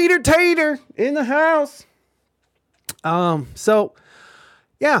get Nader Tater in the house. So,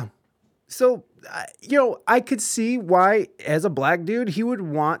 yeah. So, I could see why, as a black dude, he would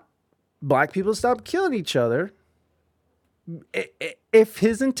want black people to stop killing each other if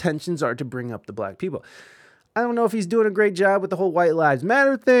his intentions are to bring up the black people. I don't know if he's doing a great job with the whole White Lives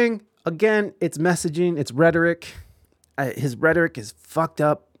Matter thing. Again, it's messaging, it's rhetoric. His rhetoric is fucked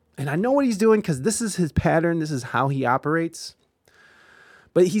up. And I know what he's doing because this is his pattern. This is how he operates.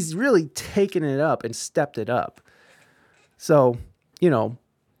 But he's really taken it up and stepped it up. So,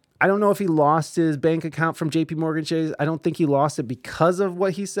 I don't know if he lost his bank account from JP Morgan Chase. I don't think he lost it because of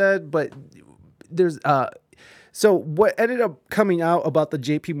what he said, but there's so what ended up coming out about the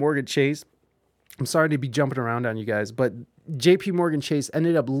JP Morgan Chase, I'm sorry to be jumping around on you guys, but JP Morgan Chase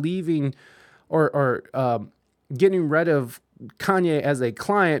ended up leaving or getting rid of Kanye as a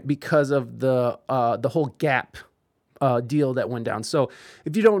client because of the whole Gap deal that went down. So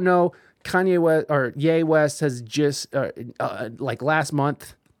if you don't know, Kanye West or Ye West has just like last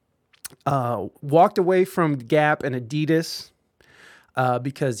month walked away from Gap and Adidas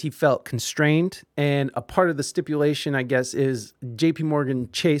because he felt constrained. And a part of the stipulation, I guess, is JP Morgan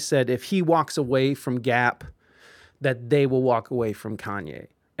Chase said if he walks away from Gap, that they will walk away from Kanye.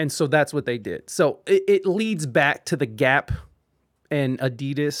 And so that's what they did. So it leads back to the Gap and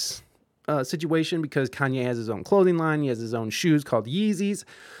Adidas situation, because Kanye has his own clothing line. He has his own shoes called Yeezys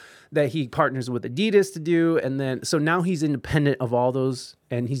that he partners with Adidas to do. And then, so now he's independent of all those,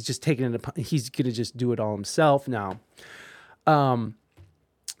 and he's just taking it, he's going to just do it all himself now.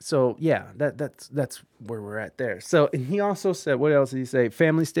 So yeah, that's where we're at there. So, and he also said, what else did he say?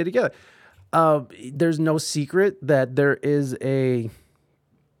 Families stay together. There's no secret that there is in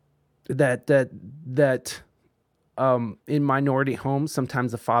minority homes,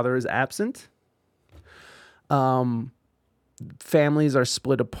 sometimes the father is absent. Families are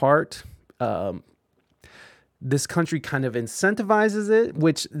split apart. This country kind of incentivizes it,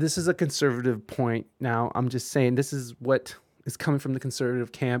 which this is a conservative point. Now, I'm just saying this is what is coming from the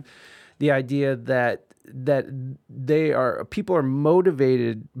conservative camp. The idea that people are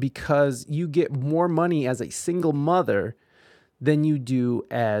motivated because you get more money as a single mother than you do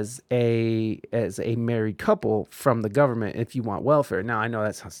as a married couple from the government if you want welfare. Now, I know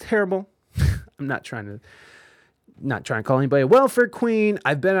that sounds terrible. I'm not trying to call anybody a welfare queen.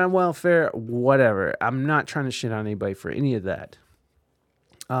 I've been on welfare, whatever. I'm not trying to shit on anybody for any of that.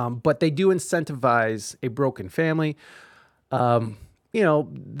 But they do incentivize a broken family.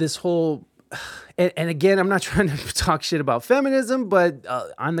 This whole, and again, I'm not trying to talk shit about feminism, but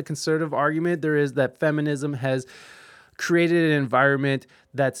on the conservative argument, there is that feminism has created an environment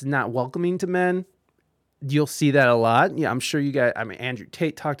that's not welcoming to men. You'll see that a lot. Yeah, I'm sure you guys, Andrew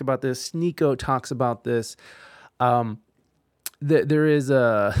Tate talked about this. Sneeko talks about this. There is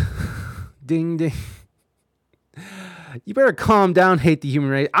a ding ding. You better calm down, hate the human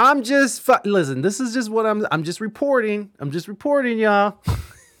race. I'm just, listen, this is just what I'm just reporting. I'm just reporting, y'all.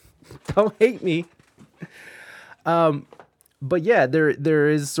 Don't hate me. But yeah, there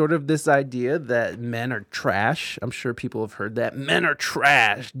is sort of this idea that men are trash. I'm sure people have heard that. Men are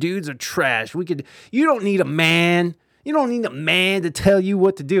trash. Dudes are trash. You don't need a man. You don't need a man to tell you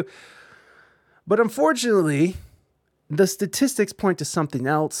what to do. But unfortunately, the statistics point to something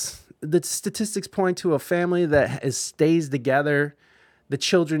else. The statistics point to a family that stays together. The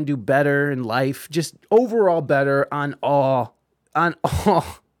children do better in life, just overall better on all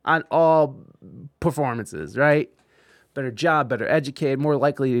performances, right? Better job, better educated, more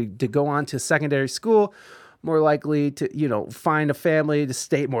likely to go on to secondary school, more likely to, find a family to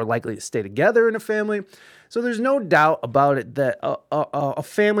stay, more likely to stay together in a family. So there's no doubt about it that a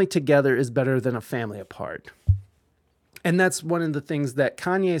family together is better than a family apart. And that's one of the things that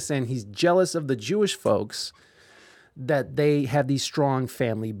Kanye is saying. He's jealous of the Jewish folks that they have these strong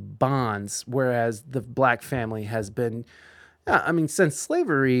family bonds, whereas the black family has been, since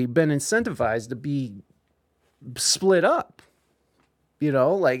slavery, been incentivized to be split up,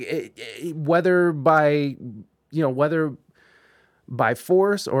 whether by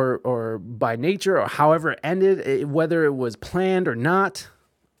force or by nature or however it ended, whether it was planned or not.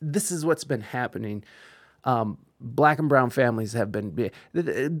 This is what's been happening. Black and brown families have been.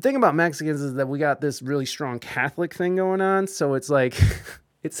 The thing about Mexicans is that we got this really strong Catholic thing going on. So it's like,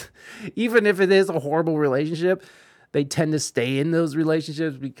 even if it is a horrible relationship, they tend to stay in those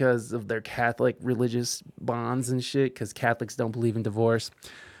relationships because of their Catholic religious bonds and shit, because Catholics don't believe in divorce.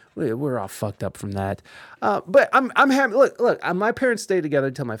 We're all fucked up from that. But I'm happy. Look, my parents stayed together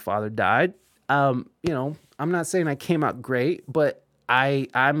until my father died. I'm not saying I came out great, but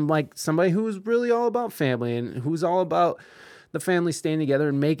I'm like somebody who's really all about family and who's all about the family staying together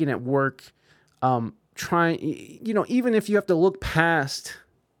and making it work. Even if you have to look past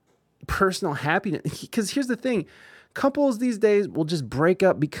personal happiness, because here's the thing. Couples these days will just break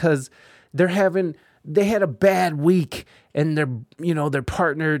up because they had a bad week and their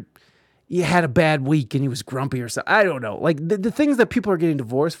partner, he had a bad week and he was grumpy or something. I don't know. Like the things that people are getting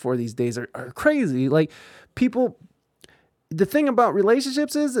divorced for these days are crazy. Like the thing about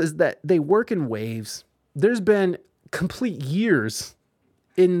relationships is that they work in waves. There's been complete years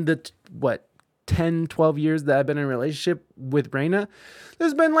in the 10, 12 years that I've been in a relationship with Raina.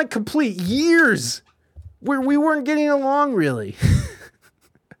 There's been like complete years where we weren't getting along really.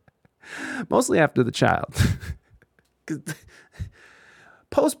 Mostly after the child.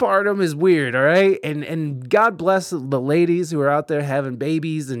 Postpartum is weird, all right? And God bless the ladies who are out there having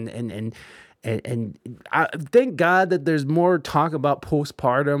babies and And I thank God that there's more talk about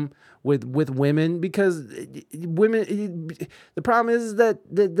postpartum with women, because women, the problem is that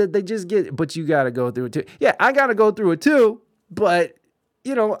they just get, but you got to go through it too. Yeah, I got to go through it too, but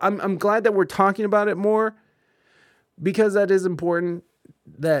you know, I'm glad that we're talking about it more, because that is important,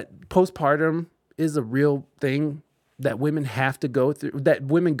 that postpartum is a real thing that women have to go through, that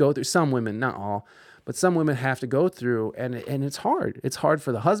women go through, some women, not all, but some women have to go through, and it's hard. It's hard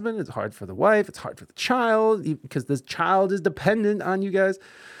for the husband, it's hard for the wife, it's hard for the child, because this child is dependent on you guys.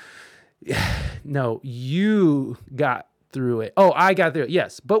 No, you got through it. Oh, I got through it.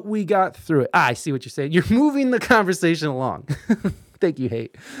 Yes, but we got through it. I see what you're saying. You're moving the conversation along. Thank you,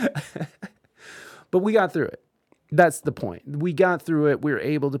 Hate. But we got through it. That's the point. We got through it. We were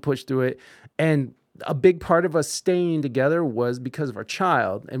able to push through it. And a big part of us staying together was because of our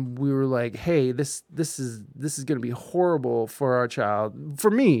child. And we were like, hey, this is going to be horrible for our child. For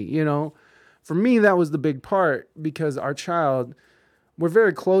me, you know, for me, that was the big part, because our child, we're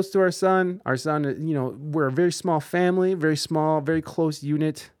very close to our son. Our son, you know, we're a very small family, very small, very close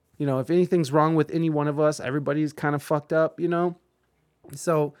unit. You know, if anything's wrong with any one of us, everybody's kind of fucked up, you know?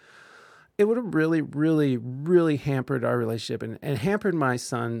 So it would have really, really, really hampered our relationship and hampered my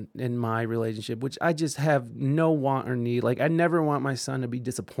son and my relationship, which I just have no want or need. Like, I never want my son to be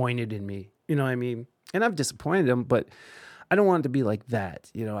disappointed in me. You know what I mean? And I've disappointed him, but I don't want it to be like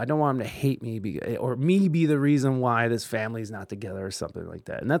that. You know, I don't want him to hate me or me be the reason why this family's not together or something like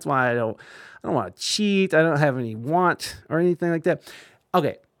that. And that's why I don't want to cheat. I don't have any want or anything like that.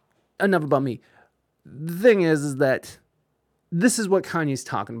 Okay, enough about me. The thing is that this is what Kanye's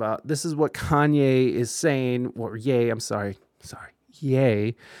talking about. This is what Kanye is saying, or Ye.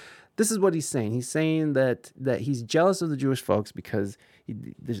 This is what he's saying. He's saying that he's jealous of the Jewish folks because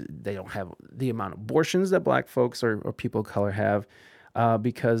they don't have the amount of abortions that black folks or people of color have,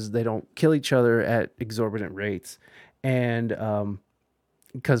 because they don't kill each other at exorbitant rates, and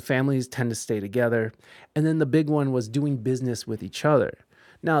because families tend to stay together. And then the big one was doing business with each other.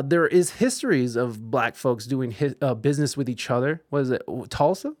 Now, there is histories of black folks doing business with each other. What is it?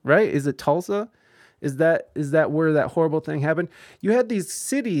 Tulsa, right? Is it Tulsa? Is that where that horrible thing happened? You had these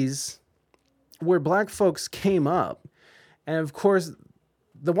cities where black folks came up, and of course,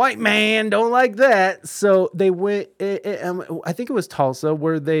 the white man don't like that. So they went, I think it was Tulsa,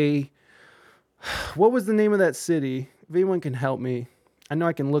 where what was the name of that city? If anyone can help me. I know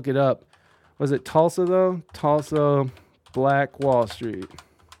I can look it up. Was it Tulsa, though? Tulsa, Black Wall Street.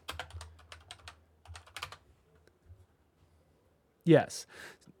 Yes,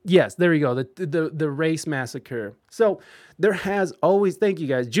 there you go. The race massacre. So there has always, thank you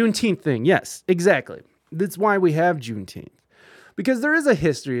guys, Juneteenth thing. Yes, exactly. That's why we have Juneteenth. Because there is a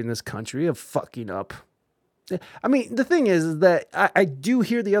history in this country of fucking up. I mean, the thing is that I do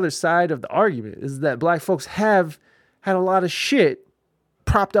hear the other side of the argument, is that black folks have had a lot of shit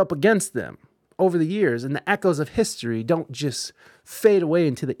propped up against them over the years, and the echoes of history don't just fade away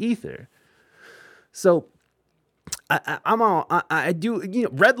into the ether. So I do, you know,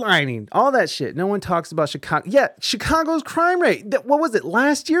 redlining, all that shit. No one talks about Chicago. Yeah, Chicago's crime rate. What was it?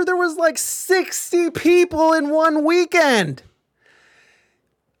 Last year, there was like 60 people in one weekend.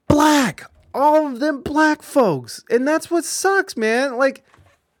 Black. All of them black folks. And that's what sucks, man. Like,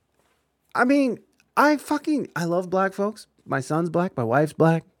 I mean, I love black folks. My son's black. My wife's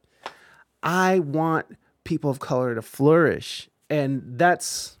black. I want people of color to flourish. And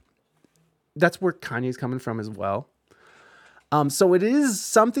that's where Kanye's coming from as well. So it is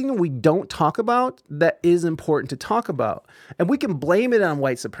something we don't talk about that is important to talk about. And we can blame it on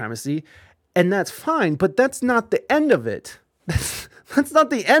white supremacy, and that's fine, but that's not the end of it. That's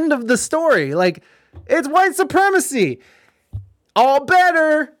not the end of the story. Like, it's white supremacy. All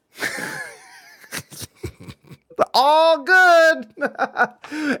better. All good.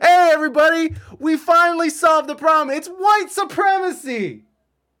 Hey, everybody, we finally solved the problem. It's white supremacy.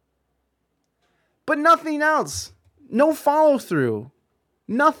 But nothing else. No follow through.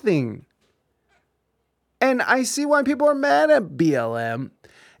 Nothing. And I see why people are mad at BLM.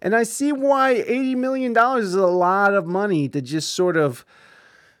 And I see why $80 million is a lot of money to just sort of,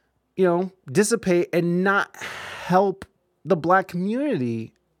 you know, dissipate and not help the black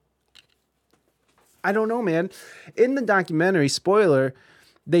community. I don't know, man. In the documentary, spoiler,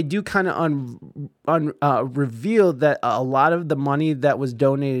 they do kind of reveal that a lot of the money that was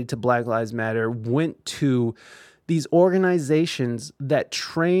donated to Black Lives Matter went to these organizations that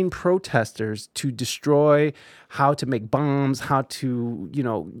train protesters to destroy, how to make bombs, how to, you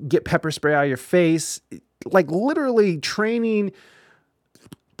know, get pepper spray out of your face, like literally training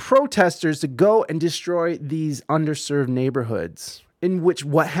protesters to go and destroy these underserved neighborhoods in which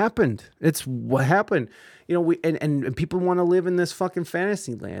what happened. It's what happened. You know, we and people want to live in this fucking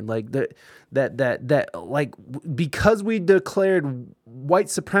fantasy land, like that like because we declared white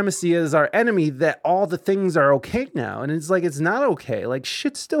supremacy as our enemy, that all the things are okay now. And it's like, it's not okay. Like,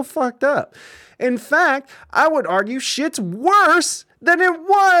 shit's still fucked up. In fact, I would argue shit's worse than it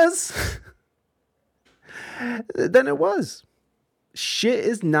was. Shit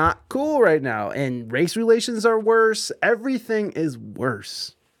is not cool right now, and race relations are worse. Everything is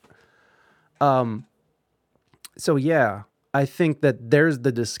worse. So yeah, I think that there's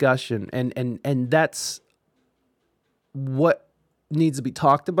the discussion, and that's what needs to be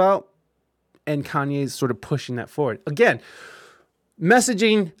talked about, and Kanye is sort of pushing that forward. Again,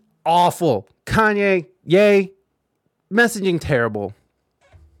 messaging awful. Kanye, yay. Messaging terrible.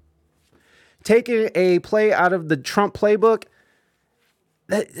 Taking a play out of the Trump playbook,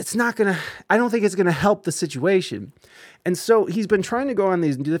 it's not gonna, I don't think it's gonna help the situation. And so he's been trying to go on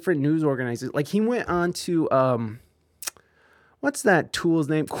these different news organizations. Like, he went on to what's that tool's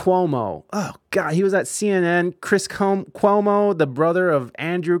name? Cuomo. Oh God, he was at CNN. Chris Cuomo, the brother of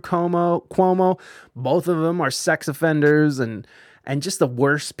Andrew Cuomo. Both of them are sex offenders and just the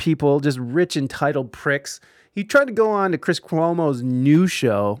worst people, just rich entitled pricks. He tried to go on to Chris Cuomo's new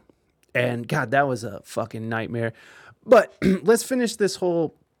show, and God, that was a fucking nightmare. But let's finish this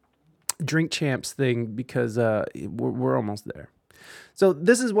whole Drink Champs thing, because we're almost there. So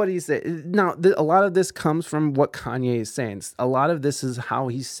this is what he said. Now, a lot of this comes from what Kanye is saying. A lot of this is how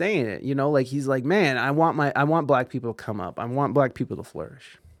he's saying it. You know, like, he's like, man, I want black people to come up. I want black people to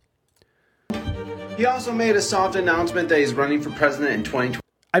flourish. He also made a soft announcement that he's running for president in 2020.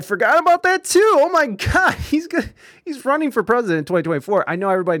 I forgot about that too. Oh my God, he's running for president in 2024. I know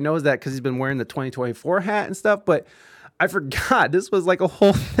everybody knows that because he's been wearing the 2024 hat and stuff, but I forgot this was like a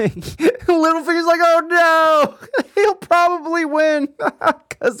whole thing. Littlefinger's like, oh no, he'll probably win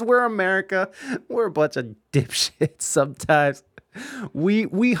because we're America. We're a bunch of dipshits sometimes.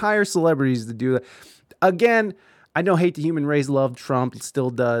 We hire celebrities to do that. Again, I know Hate the Human Race loved Trump, it still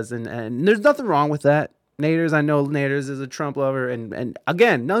does, and there's nothing wrong with that. Naders, I know Naders is a Trump lover, and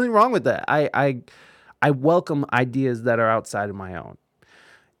again, nothing wrong with that. I welcome ideas that are outside of my own.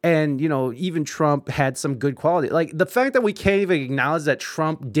 And, you know, even Trump had some good quality. Like, the fact that we can't even acknowledge that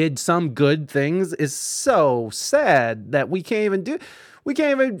Trump did some good things is so sad that we can't even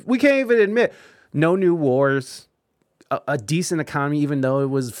admit no new wars, a decent economy, even though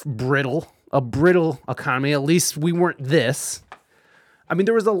it was a brittle economy. At least we weren't this. I mean,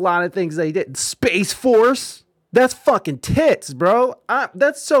 there was a lot of things that he did. Space Force, that's fucking tits, bro.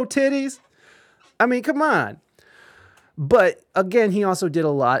 That's so titties. I mean, come on. But again, he also did a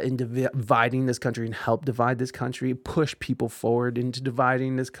lot in dividing this country and helped divide this country, push people forward into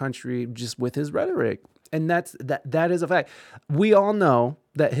dividing this country just with his rhetoric. And that is a fact. We all know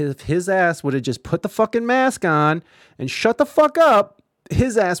that if his ass would have just put the fucking mask on and shut the fuck up,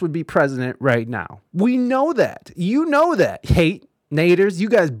 his ass would be president right now. We know that. You know that. Hate. Naders, you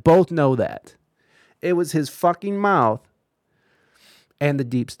guys both know that. It was his fucking mouth and the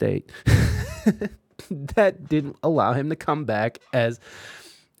deep state that didn't allow him to come back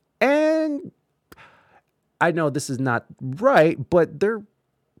and I know this is not right, but there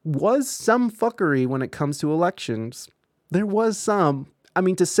was some fuckery when it comes to elections. There was some. I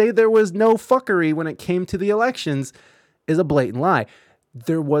mean, to say there was no fuckery when it came to the elections is a blatant lie.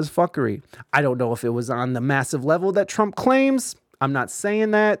 There was fuckery. I don't know if it was on the massive level that Trump claims. I'm not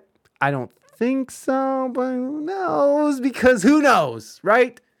saying that. I don't think so, but who knows? Because who knows,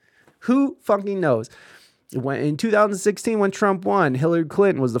 right? Who fucking knows? In 2016, when Trump won, Hillary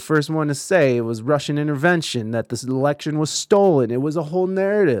Clinton was the first one to say it was Russian intervention, that this election was stolen. It was a whole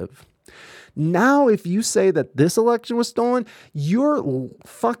narrative. Now, if you say that this election was stolen, you're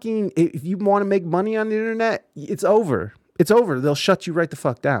fucking, if you want to make money on the internet, it's over. It's over. They'll shut you right the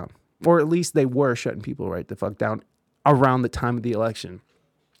fuck down. Or at least they were shutting people right the fuck down around the time of the election.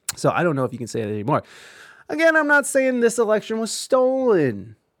 So I don't know if you can say that anymore. Again, I'm not saying this election was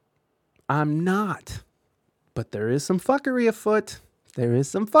stolen. I'm not. But there is some fuckery afoot. There is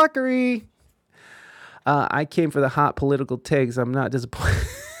some fuckery. I came for the hot political takes. I'm not disappointed.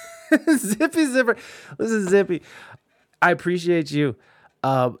 Zippy Zipper. Listen, Zippy. I appreciate you.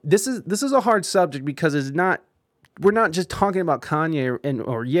 This is a hard subject because we're not just talking about Kanye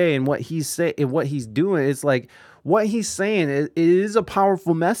or Ye and what he's saying and what he's doing. It's like what he's saying it is a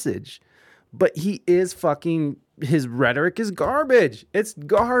powerful message, but he is fucking, his rhetoric is garbage. It's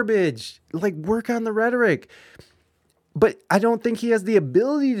garbage. Like, work on the rhetoric. But I don't think he has the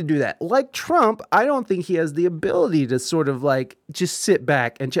ability to do that. Like Trump, I don't think he has the ability to sort of like just sit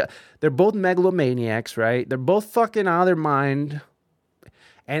back and they're both megalomaniacs, right? They're both fucking out of their mind.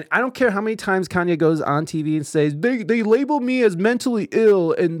 And I don't care how many times Kanye goes on TV and says, they label me as mentally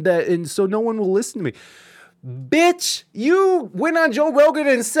ill and so no one will listen to me. Bitch, you went on Joe Rogan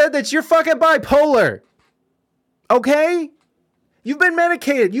and said that you're fucking bipolar. Okay? You've been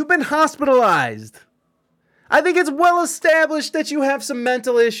medicated. You've been hospitalized. I think it's well established that you have some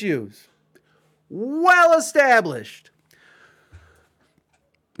mental issues. Well established.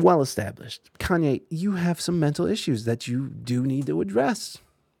 Well established. Kanye, you have some mental issues that you do need to address.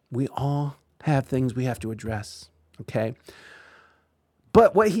 We all have things we have to address, okay?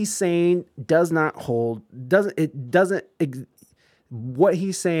 But what he's saying does not hold, what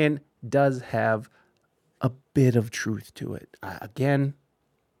he's saying does have a bit of truth to it. Again,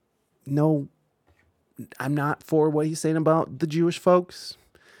 no, I'm not for what he's saying about the Jewish folks.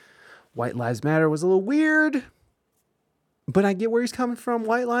 White Lives Matter was a little weird, but I get where he's coming from.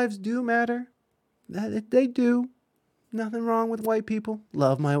 White lives do matter. They do. Nothing wrong with white people.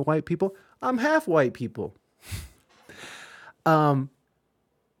 Love my white people. I'm half white people. So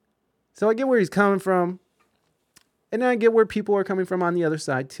I get where he's coming from. And I get where people are coming from on the other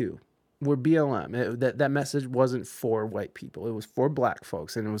side too. Where BLM, that message wasn't for white people. It was for black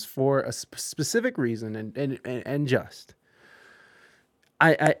folks. And it was for a specific reason and just.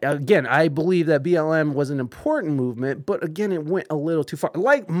 I believe that BLM was an important movement, but again, it went a little too far.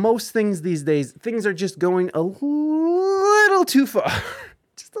 Like most things these days, things are just going a little too far.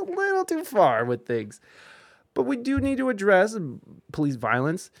 Just a little too far with things. But we do need to address police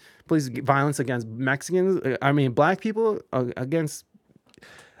violence against Mexicans. Black people against...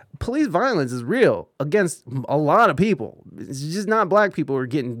 Police violence is real against a lot of people. It's just not black people who are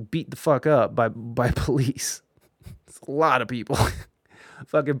getting beat the fuck up by police. It's a lot of people.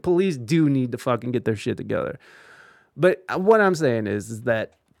 Fucking police do need to fucking get their shit together. But what I'm saying is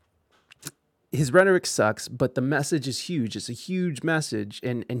that his rhetoric sucks, but the message is huge. It's a huge message,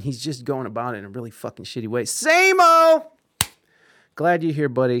 and he's just going about it in a really fucking shitty way. Same-o! Glad you're here,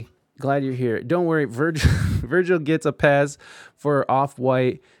 buddy. Glad you're here. Don't worry, Virgil gets a pass for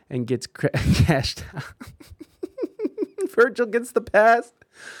Off-White and gets cashed out. Virgil gets the pass.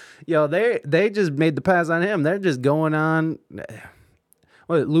 Yo, they just made the pass on him. They're just going on...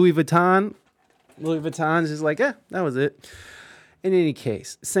 What, Louis Vuitton? Louis Vuitton's just like, that was it. In any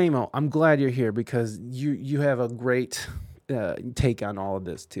case, same-o, I'm glad you're here because you have a great take on all of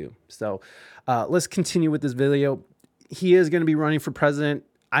this too. So let's continue with this video. He is going to be running for president.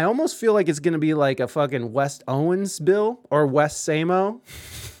 I almost feel like it's going to be like a fucking West Owens bill or West Samo.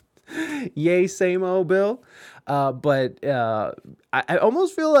 Yay, Samo bill. But I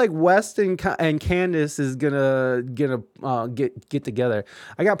almost feel like West and Candace is gonna get together.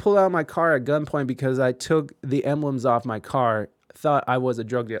 I got pulled out of my car at gunpoint because I took the emblems off my car. Thought I was a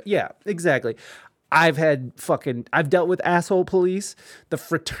drug dealer. Yeah, exactly. I've dealt with asshole police. The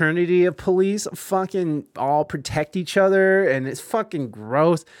fraternity of police fucking all protect each other, and it's fucking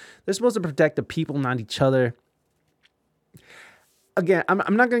gross. They're supposed to protect the people, not each other. Again,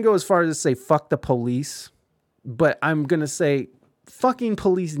 I'm not gonna go as far as to say fuck the police. But I'm going to say fucking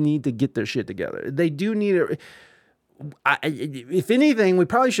police need to get their shit together. They do need it. If anything, we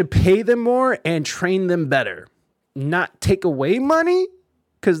probably should pay them more and train them better. Not take away money,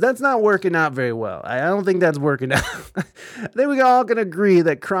 because that's not working out very well. I don't think that's working out. I think we all can agree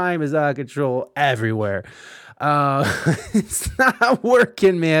that crime is out of control everywhere. It's not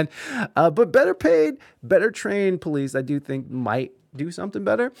working, man. But better paid, better trained police, I do think might do something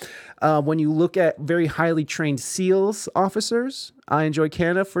better. When you look at very highly trained SEALs officers, I enjoy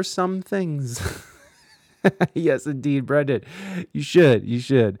Canada for some things. Yes, indeed, Brendan. You should.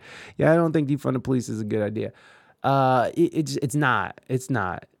 Yeah, I don't think defund the police is a good idea. It's not.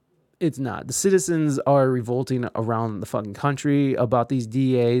 The citizens are revolting around the fucking country about these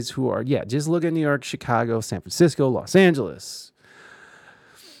DAs who are, just look at New York, Chicago, San Francisco, Los Angeles.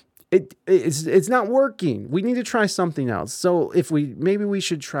 It's not working. We need to try something else. So maybe we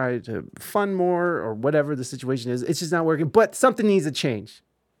should try to fund more or whatever the situation is. It's just not working. But something needs to change.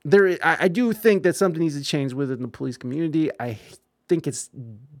 I do think that something needs to change within the police community. I think it's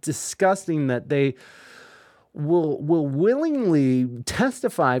disgusting that they will willingly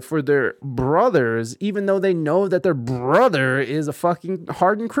testify for their brothers, even though they know that their brother is a fucking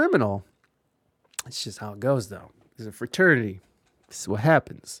hardened criminal. It's just how it goes, though. It's a fraternity. This is what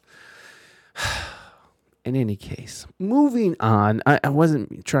happens. In any case, moving on. I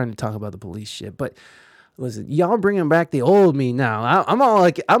wasn't trying to talk about the police shit, but listen, y'all bringing back the old me now. I'm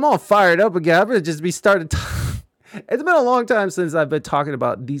all fired up again. I'm gonna just be started. It's been a long time since I've been talking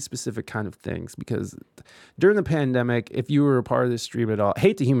about these specific kind of things because during the pandemic, if you were a part of this stream at all,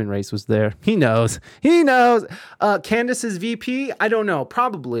 Hate the Human Race was there. He knows. Candace's VP? I don't know.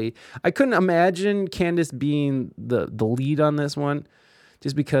 Probably. I couldn't imagine Candace being the lead on this one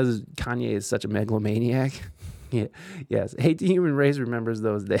just because Kanye is such a megalomaniac. Yeah. Yes. Hate the Human Race remembers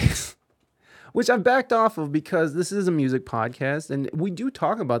those days. Which I've backed off of because this is a music podcast and we do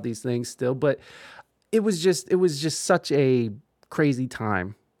talk about these things still, but it was just such a crazy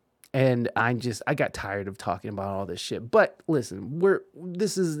time. And I got tired of talking about all this shit. But listen,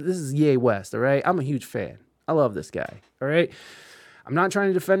 this is Ye West, all right? I'm a huge fan. I love this guy, all right? I'm not trying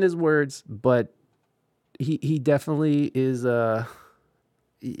to defend his words, but he definitely is I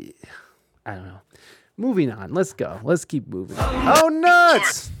don't know. Moving on. Let's go. Let's keep moving. Oh,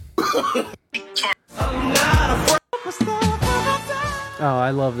 nuts! Oh,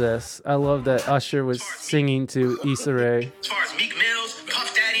 I love this. I love that Usher was singing to Issa Rae. As far as Meek Mills,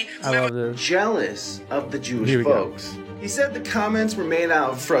 Puff Daddy, I love this. Jealous of the Jewish Here we go. folks. He said the comments were made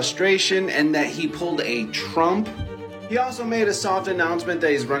out of frustration and that he pulled a Trump. He also made a soft announcement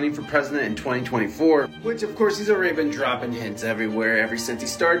that he's running for president in 2024, which of course he's already been dropping hints everywhere ever since he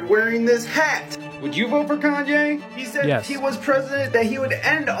started wearing this hat. Would you vote for Kanye? He said Yes. if he was president that he would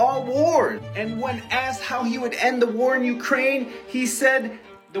end all wars. And when asked how he would end the war in Ukraine, he said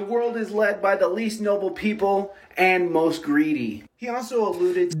the world is led by the least noble people and most greedy. He also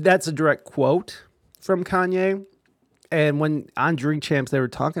alluded That's a direct quote from Kanye. And when on Drink Champs, they were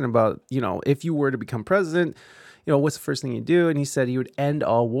talking about, if you were to become president, what's the first thing you do? And he said he would end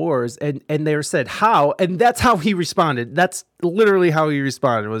all wars. And they said, how? And that's how he responded. That's literally how he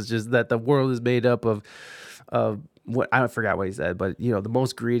responded, was just that the world is made up of what, I forgot what he said, but, the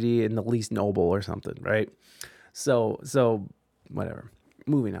most greedy and the least noble or something, right? So whatever.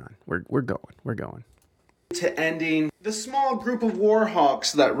 Moving on. We're going. to ending the small group of war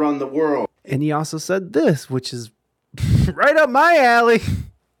hawks that run the world. And he also said this, which is right up my alley.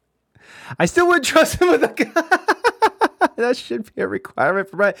 I still wouldn't trust him with a gun. That should be a requirement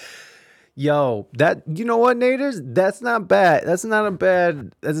for my... Yo, you know what, Naders? That's not bad. That's not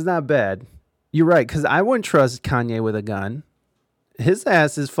bad. You're right, because I wouldn't trust Kanye with a gun. His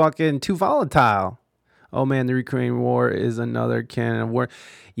ass is fucking too volatile. Oh man, the Ukraine war is another can of war.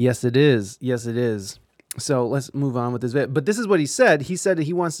 Yes, it is. So let's move on with this bit. But this is what he said. He said that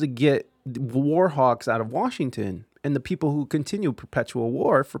he wants to get war hawks out of Washington and the people who continue perpetual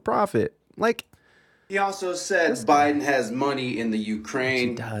war for profit. He also said Biden has money in the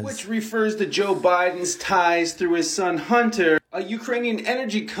Ukraine, which refers to Joe Biden's ties through his son Hunter, a Ukrainian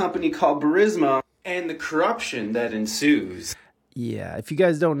energy company called Burisma, and the corruption that ensues. Yeah, if you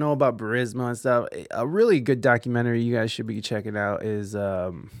guys don't know about Burisma and stuff, a really good documentary you guys should be checking out is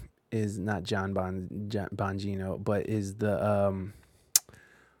not John Bongino, but is the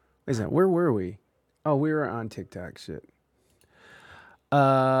where were we? Oh, we were on TikTok. Shit.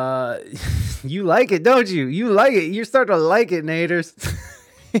 You like it, don't you? You like it. You're starting to like it, Naders.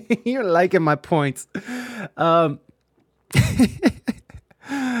 You're liking my points.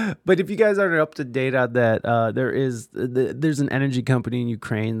 But if you guys aren't up to date on that, there's an energy company in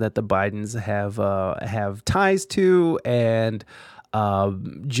Ukraine that the Bidens have ties to, and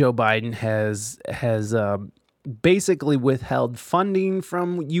Joe Biden has basically withheld funding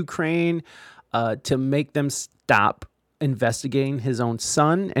from Ukraine to make them stop investigating his own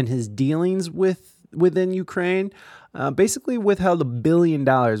son and his dealings within Ukraine. Basically withheld $1 billion,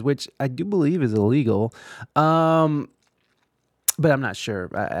 which I do believe is illegal. But I'm not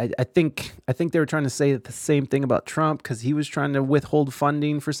sure. I think they were trying to say the same thing about Trump because he was trying to withhold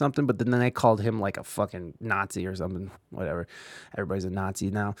funding for something, but then they called him like a fucking Nazi or something. Whatever. Everybody's a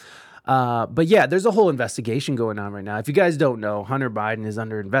Nazi now. But yeah, there's a whole investigation going on right now. If you guys don't know, Hunter Biden is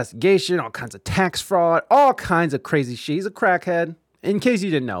under investigation, all kinds of tax fraud, all kinds of crazy shit. He's a crackhead, in case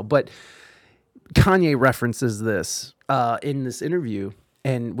you didn't know. But Kanye references this in this interview,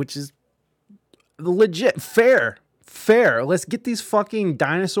 and which is legit fair. Let's get these fucking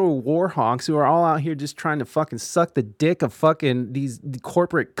dinosaur war hawks who are all out here just trying to fucking suck the dick of fucking the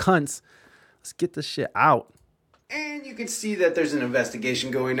corporate cunts. Let's get this shit out. And you can see that there's an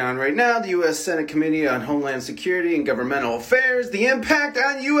investigation going on right now. The U.S. Senate Committee on Homeland Security and Governmental Affairs, the impact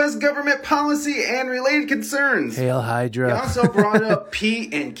on U.S. government policy and related concerns. Hail Hydra. He also brought up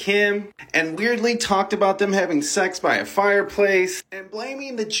Pete and Kim and weirdly talked about them having sex by a fireplace and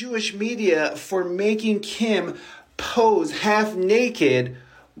blaming the Jewish media for making Kim pose half naked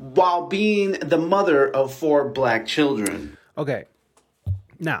while being the mother of 4 black children. Okay.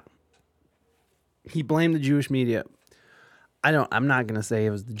 Now, he blamed the Jewish media. I'm not going to say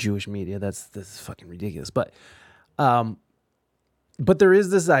it was the Jewish media. This is fucking ridiculous. But But there is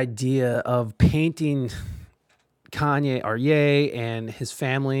this idea of painting Kanye or Ye and his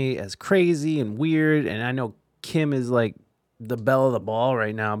family as crazy and weird. And I know Kim is like the belle of the ball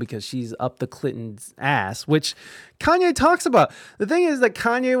right now because she's up the Clintons' ass, which Kanye talks about. The thing is that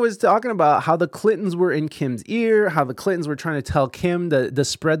Kanye was talking about how the Clintons were in Kim's ear, how the Clintons were trying to tell Kim to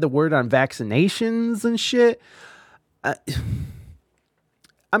spread the word on vaccinations and shit.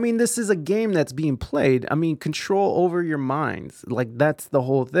 I mean, this is a game that's being played. I mean, control over your minds. Like, that's the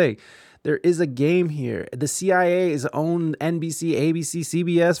whole thing. There is a game here. The CIA has owned NBC, ABC,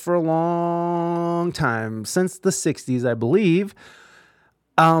 CBS for a long time, since the 60s, I believe.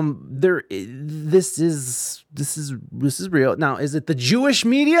 This is real. Now, is it the Jewish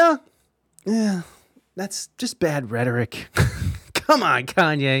media? Yeah, that's just bad rhetoric. Come on,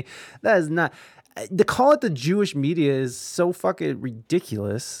 Kanye. That is not... To call it the Jewish media is so fucking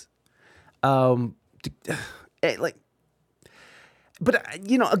ridiculous. But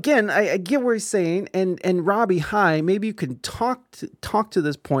you know, again, I get what he's saying, and Robbie, hi, maybe you can talk to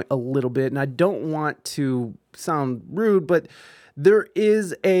this point a little bit, and I don't want to sound rude, but there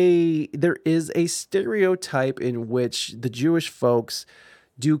is a stereotype in which the Jewish folks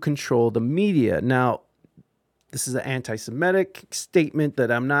do control the media. Now, this is an anti-Semitic statement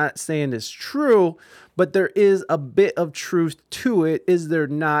that I'm not saying is true, but there is a bit of truth to it, is there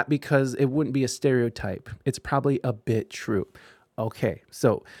not? Because it wouldn't be a stereotype. It's probably a bit true. Okay,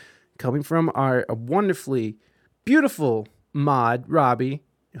 so coming from our wonderfully beautiful mod, Robbie,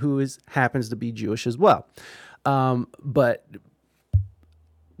 who happens to be Jewish as well. But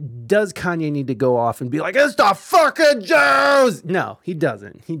does Kanye need to go off and be like, it's the fucking Jews? No, he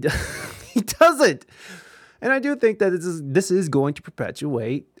doesn't. He doesn't. And I do think that this is going to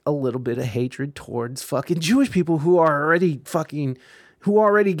perpetuate a little bit of hatred towards fucking Jewish people who already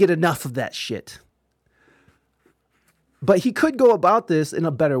get enough of that shit. But he could go about this in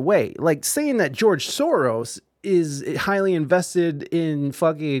a better way. Like saying that George Soros is highly invested in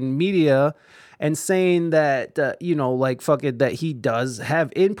fucking media and saying that, that he does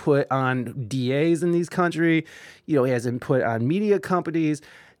have input on DAs in these countries. You know, he has input on media companies.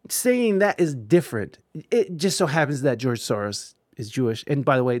 Saying that is different. It just so happens that George Soros is Jewish. And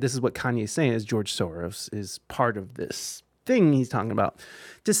by the way, this is what Kanye is saying, is George Soros is part of this thing he's talking about.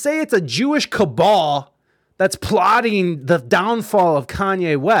 To say it's a Jewish cabal that's plotting the downfall of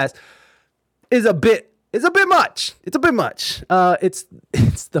Kanye West is a bit much. It's a bit much. It's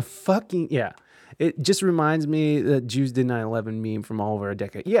the fucking, yeah. It just reminds me that Jews did 9/11 meme from over a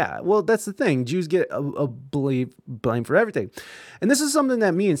decade. Yeah, well, that's the thing. Jews get a blame for everything. And this is something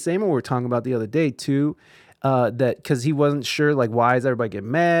that me and Samuel were talking about the other day too, that because he wasn't sure, like, why is everybody getting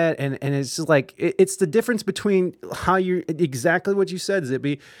mad? And it's just like, it's the difference between how you, exactly what you said,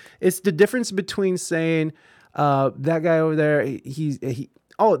 Zippy. It's the difference between saying that guy over there,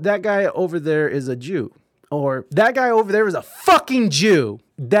 that guy over there is a Jew. Or that guy over there is a fucking Jew.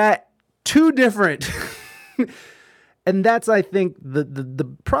 That two different. And that's, I think, the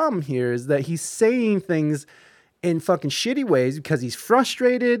problem here is that he's saying things in fucking shitty ways because he's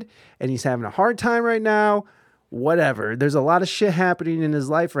frustrated and he's having a hard time right now. Whatever. There's a lot of shit happening in his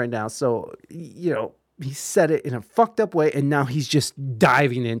life right now. So, you know, he said it in a fucked up way and now he's just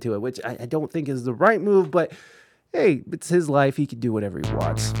diving into it, which I don't think is the right move, but hey, it's his life. He can do whatever he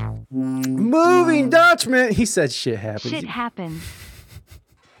wants. Moving Dutchman. He said shit happens. Shit happens.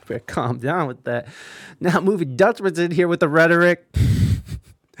 Better calm down with that. Now, Moving Dutchman's in here with the rhetoric.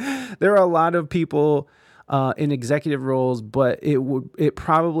 There are a lot of people in executive roles, but it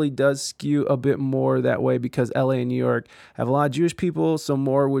probably does skew a bit more that way because LA and New York have a lot of Jewish people, so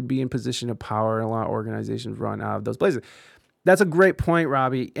more would be in position of power, and a lot of organizations run out of those places. That's a great point,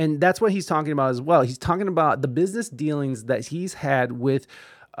 Robbie, and that's what he's talking about as well. He's talking about the business dealings that he's had with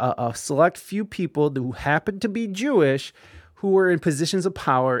a select few people who happen to be Jewish, who were in positions of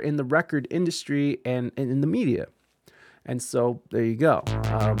power in the record industry and in the media. And so there you go.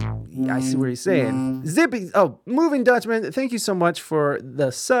 I see what he's saying. Zippy, Moving Dutchman, thank you so much for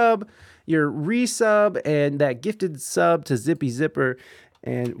the sub, your resub, and that gifted sub to Zippy Zipper.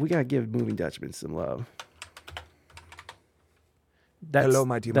 And we got to give Moving Dutchman some love. Hello,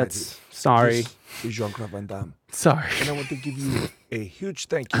 mighty. Sorry. This is Jean-Claude Van Damme. Sorry. And I want to give you a huge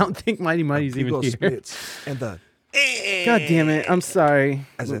thank you. I don't think Mighty Mighty's even here. Splits and the God damn it. I'm sorry.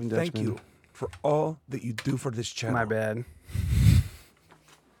 As a thank you for all that you do for this channel. My bad.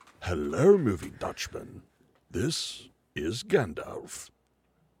 Hello, Moving Dutchman. This is Gandalf.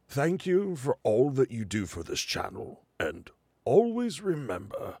 Thank you for all that you do for this channel. And always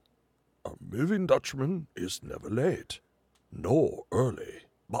remember, a Moving Dutchman is never late, nor early,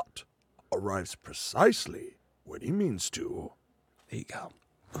 but arrives precisely when he means to. There you go.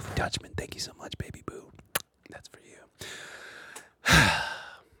 Dutchman, thank you so much, baby boo. That's for you.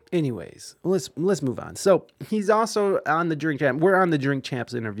 Anyways, let's move on. So he's also on the Drink Champ. We're on the Drink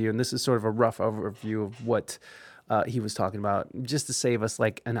Champs interview, and this is sort of a rough overview of what he was talking about, just to save us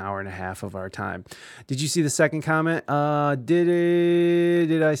like an hour and a half of our time. Did you see the second comment?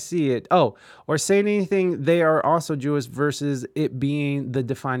 Did I see it? Oh, or saying anything, they are also Jewish versus it being the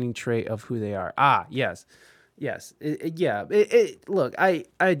defining trait of who they are. Ah, yes. Yes. Look, I'm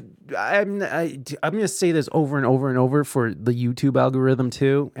gonna say this over and over and over for the YouTube algorithm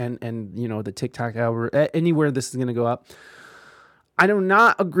too, and the TikTok algorithm. Anywhere this is gonna go up, I do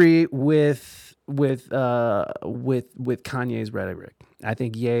not agree with Kanye's rhetoric. I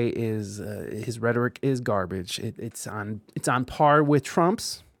think Ye is his rhetoric is garbage. It's on par with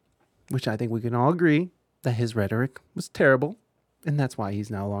Trump's, which I think we can all agree that his rhetoric was terrible, and that's why he's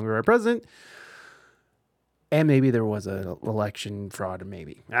no longer our president. And maybe there was an election fraud,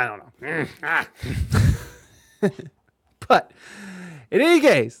 maybe. I don't know. But in any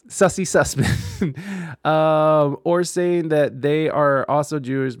case, sussy suspect. Or saying that they are also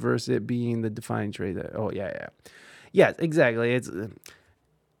Jewish versus it being the defining trait. Yes, exactly.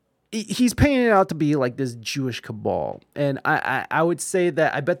 He's painting it out to be like this Jewish cabal. And I would say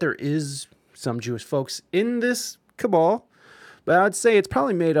that I bet there is some Jewish folks in this cabal. But I would say it's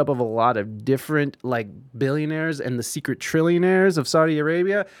probably made up of a lot of different like billionaires and the secret trillionaires of Saudi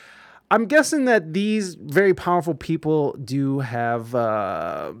Arabia. I'm guessing that these very powerful people do have,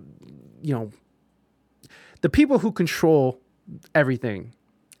 the people who control everything.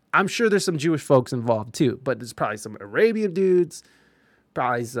 I'm sure there's some Jewish folks involved too, but there's probably some Arabian dudes,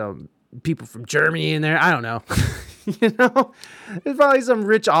 probably some people from Germany in there. I don't know. There's probably some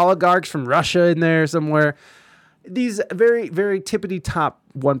rich oligarchs from Russia in there somewhere. These very, very tippity top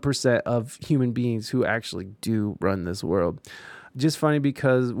 1% of human beings who actually do run this world. Just funny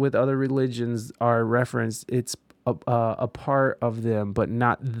because with other religions are referenced, it's a part of them, but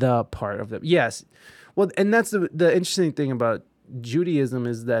not the part of them. Yes. Well, and that's the interesting thing about Judaism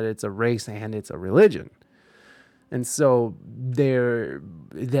is that it's a race and it's a religion. And so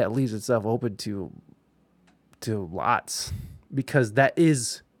that leaves itself open to lots because that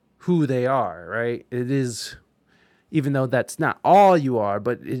is who they are, right? It is. Even though that's not all you are,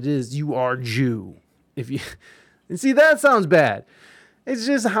 but it is, you are Jew. And see, that sounds bad. It's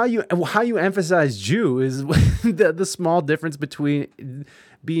just how you emphasize Jew is the small difference between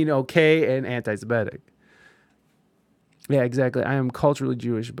being okay and anti-Semitic. Yeah, exactly. I am culturally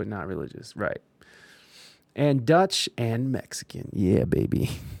Jewish, but not religious. Right. And Dutch and Mexican. Yeah, baby.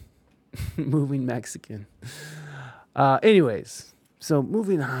 Moving Mexican. Anyways, so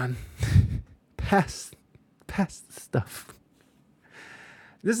moving on past the stuff.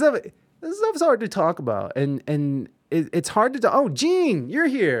 This stuff's hard to talk about, and it's hard to. Oh, Gene, you're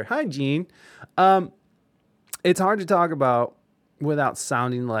here. Hi, Gene. It's hard to talk about without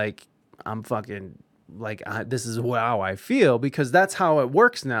sounding like I'm fucking like this is how I feel, because that's how it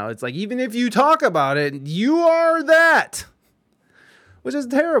works now. It's like even if you talk about it, you are that, which is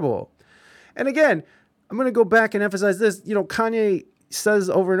terrible. And again, I'm gonna go back and emphasize this. Kanye says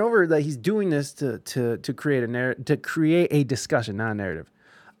over and over that he's doing this to create to create a discussion, not a narrative,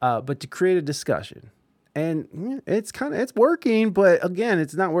 but to create a discussion. And it's working, but again,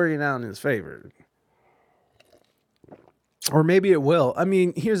 it's not working out in his favor. Or maybe it will. I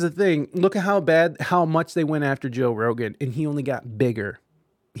mean, here's the thing. Look at how much they went after Joe Rogan, and he only got bigger.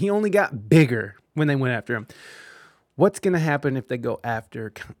 He only got bigger when they went after him. What's going to happen if they go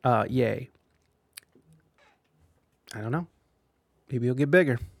after Ye? I don't know. Maybe he'll get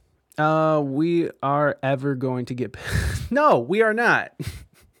bigger. We are ever going to get... No, we are not.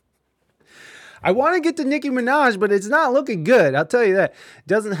 I want to get to Nicki Minaj, but it's not looking good. I'll tell you that. It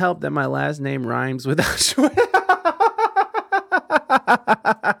doesn't help that my last name rhymes with...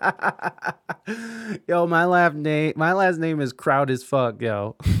 Yo, my last name is Kraut as fuck,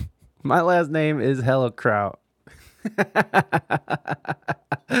 yo. My last name is hella Kraut. That's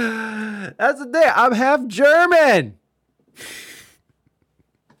the thing. I'm half German.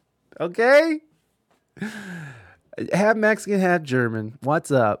 Okay? Half Mexican, half German.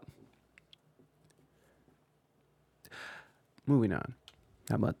 What's up? Moving on.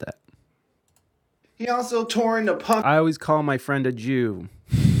 How about that? He also tore into Puff. I always call my friend a Jew.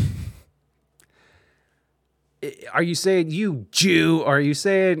 Are you saying you Jew? Or are you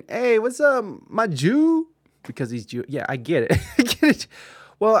saying, hey, what's up, my Jew? Because he's Jew. Yeah, I get it. I get it.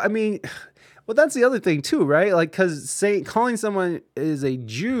 Well, I mean, that's the other thing too, right? Like, because calling someone is a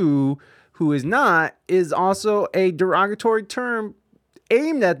Jew who is not is also a derogatory term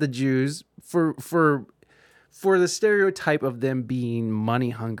aimed at the Jews for for the stereotype of them being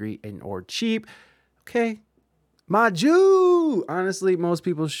money hungry and or cheap. Okay. My Jew. Honestly, most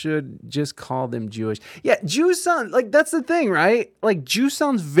people should just call them Jewish. Yeah, Jew sound like that's the thing, right? Like Jew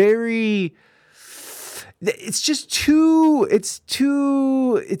sounds very. It's just too. It's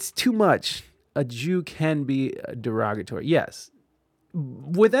too much. A Jew can be derogatory. Yes,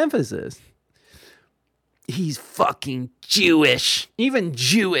 with emphasis. He's fucking Jewish. Even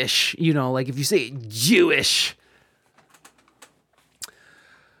Jewish, you know, like if you say Jewish.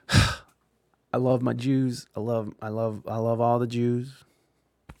 I love my Jews. I love all the Jews.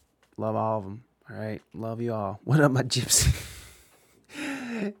 Love all of them. All right. Love you all. What up, my gypsy?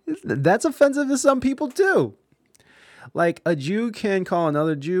 That's offensive to some people too. Like a Jew can call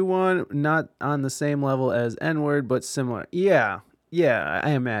another Jew one, not on the same level as N-word, but similar. Yeah. Yeah,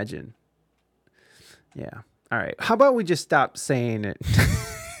 I imagine. Yeah. All right. How about we just stop saying it?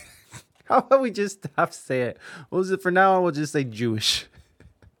 How about we just stop saying it? For now on, we'll just say Jewish.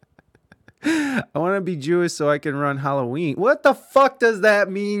 I want to be Jewish so I can run Halloween. What the fuck does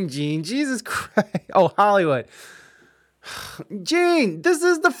that mean, Gene? Jesus Christ. Oh, Hollywood. Gene, this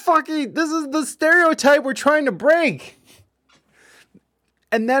is the stereotype we're trying to break.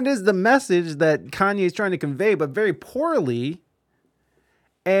 And that is the message that Kanye is trying to convey, but very poorly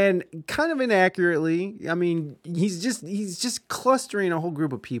and kind of inaccurately. I mean, he's just clustering a whole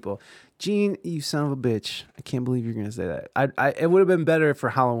group of people. Gene, you son of a bitch. I can't believe you're going to say that. It would have been better for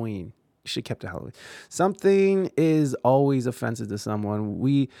Halloween. You should have kept it Halloween. Something is always offensive to someone.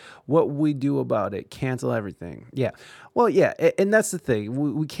 What we do about it, cancel everything. Yeah. Well, yeah. And that's the thing.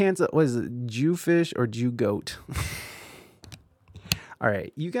 We cancel, what is it? Jewfish or Jew goat? All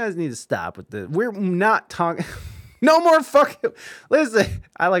right. You guys need to stop with this. We're not talking. No more fucking. Listen,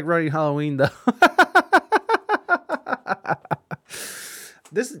 I like running Halloween though.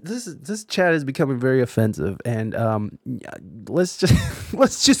 This chat is becoming very offensive, and let's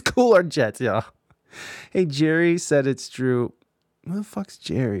just cool our jets, y'all. Hey, Jerry said it's true. Who the fuck's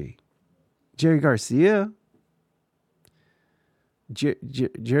Jerry? Jerry Garcia?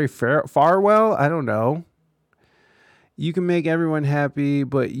 Jerry Farwell? I don't know. You can make everyone happy,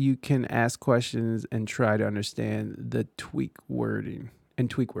 but you can ask questions and try to understand the tweak wording.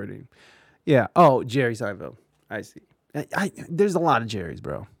 Yeah. Oh, Jerry Seinfeld. I see. There's a lot of Jerrys,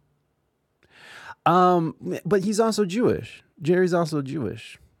 bro. But he's also Jewish. Jerry's also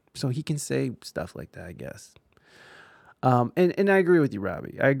Jewish, so he can say stuff like that, I guess. And I agree with you,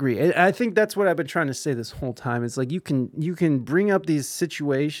 Robbie. I agree. And I think that's what I've been trying to say this whole time. It's like you can bring up these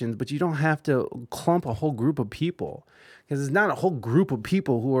situations, but you don't have to clump a whole group of people, because it's not a whole group of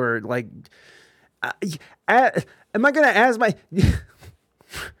people who are like. Am I gonna ask my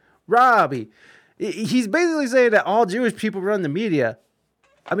Robbie? He's basically saying that all Jewish people run the media.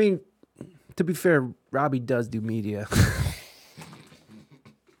 I mean, to be fair, Robbie does do media.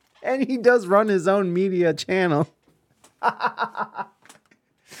 And he does run his own media channel. I'm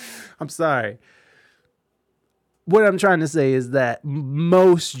sorry. What I'm trying to say is that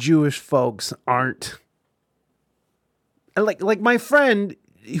most Jewish folks aren't. Like my friend,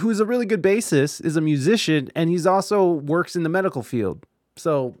 who's a really good bassist, is a musician, and he's also works in the medical field.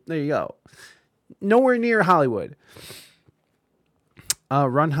 So there you go. Nowhere near Hollywood.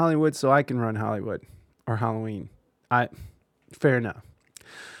 Run Hollywood so I can run Hollywood or Halloween. Fair enough.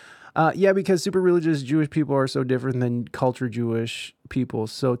 Yeah, because super religious Jewish people are so different than culture Jewish people.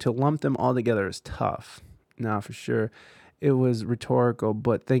 So to lump them all together is tough. Nah, for sure. It was rhetorical,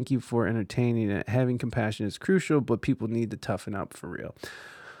 but thank you for entertaining it. Having compassion is crucial, but people need to toughen up for real.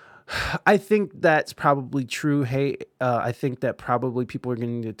 I think that's probably true. Hey, I think that probably people are going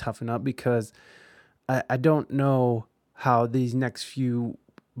to need to toughen up, because I don't know how these next few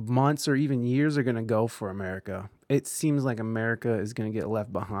months or even years are going to go for America. It seems like America is going to get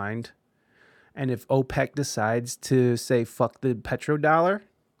left behind. And if OPEC decides to say fuck the petrodollar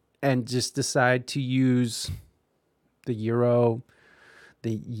and just decide to use the euro,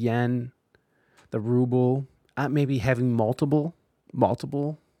 the yen, the ruble, maybe having multiple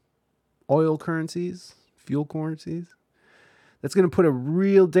oil currencies, fuel currencies, that's going to put a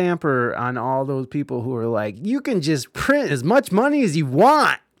real damper on all those people who are like, you can just print as much money as you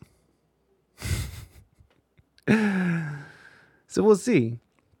want. So we'll see.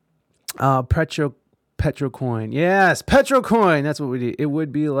 Petrocoin. Yes, Petrocoin. That's what we do. It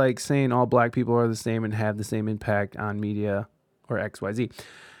would be like saying all black people are the same and have the same impact on media or XYZ.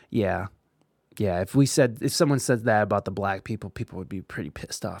 Yeah. Yeah, if someone says that about the black people, people would be pretty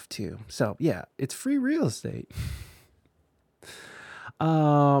pissed off too. So yeah, it's free real estate.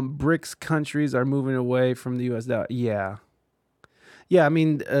 BRICS countries are moving away from the US dollar. Yeah. Yeah, I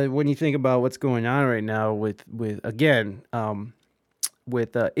mean, when you think about what's going on right now with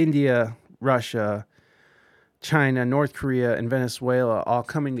India, Russia, China, North Korea, and Venezuela all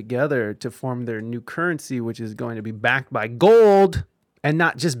coming together to form their new currency, which is going to be backed by gold and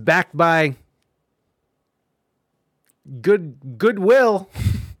not just backed by goodwill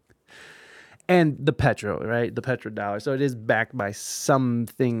and the petro, right? The petrodollar. So it is backed by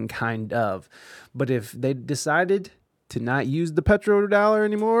something kind of. But if they decided to not use the petrodollar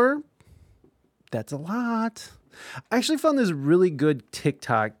anymore, that's a lot. I actually found this really good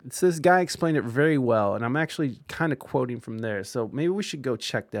TikTok. So this guy explained it very well, and I'm actually kind of quoting from there. So maybe we should go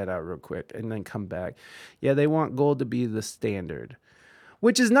check that out real quick and then come back. Yeah, they want gold to be the standard,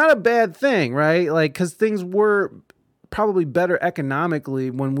 which is not a bad thing, right? Like, because things were probably better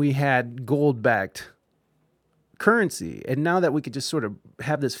economically when we had gold-backed currency. And now that we could just sort of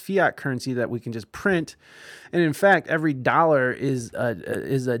have this fiat currency that we can just print, and in fact, every dollar is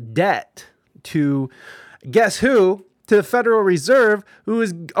a debt to guess who? To the Federal Reserve, who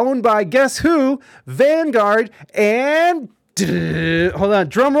is owned by guess who? Vanguard and hold on,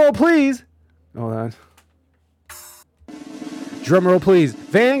 drum roll please. Hold on. Drum roll please.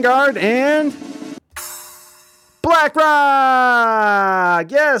 Vanguard and BlackRock!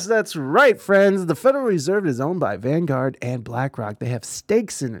 Yes, that's right, friends. The Federal Reserve is owned by Vanguard and BlackRock. They have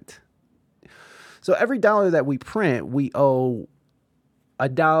stakes in it. So every dollar that we print, we owe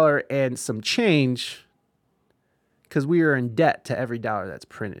 $1 and some change because we are in debt to every dollar that's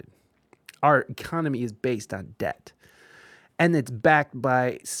printed. Our economy is based on debt. And it's backed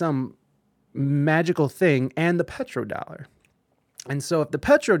by some magical thing and the petrodollar. And so if the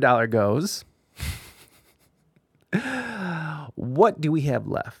petrodollar goes, what do we have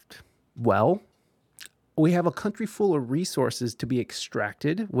left? Well, we have a country full of resources to be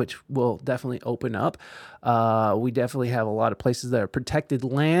extracted, which will definitely open up. We definitely have a lot of places that are protected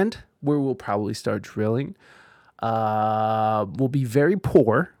land where we'll probably start drilling. We'll be very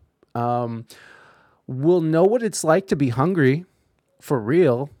poor. We'll know what it's like to be hungry for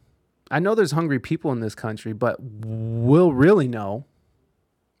real. I know there's hungry people in this country, but we'll really know.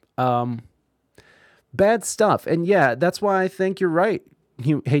 Bad stuff. And yeah, that's why I think you're right.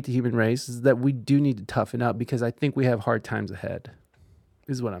 Hate the human race is that we do need to toughen up because I think we have hard times ahead,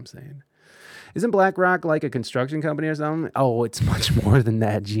 is what I'm saying. Isn't BlackRock like a construction company or something? Oh, it's much more than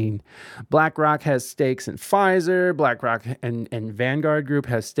that, Gene. BlackRock has stakes in Pfizer. BlackRock and Vanguard Group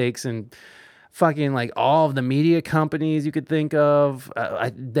has stakes in fucking like all of the media companies you could think of.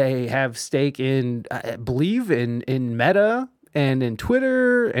 They have stake in, I believe, in Meta and in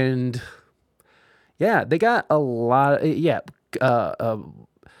Twitter. And yeah, they got a lot of,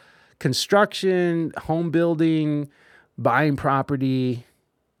 construction, home building, buying property,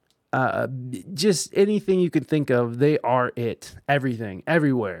 just anything you could think of. They are it. Everything,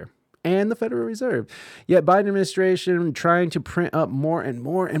 everywhere. And the Federal Reserve. Yet Biden administration trying to print up more and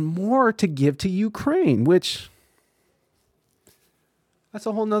more and more to give to Ukraine, which that's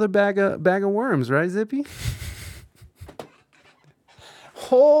a whole nother bag of worms, right, Zippy?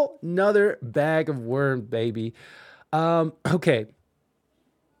 Whole nother bag of worms, baby. Okay.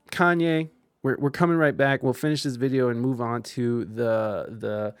 Kanye, we're coming right back. We'll finish this video and move on to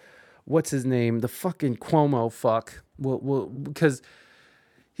the what's his name? The fucking Cuomo fuck. We'll because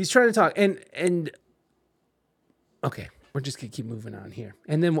he's trying to talk and okay, we're just gonna keep moving on here.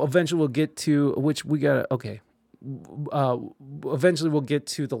 And then eventually we'll get to which we gotta eventually we'll get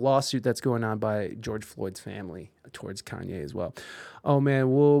to the lawsuit that's going on by George Floyd's family towards Kanye as well. Oh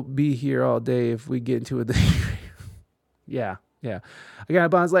man, we'll be here all day if we get into it. Yeah. I got a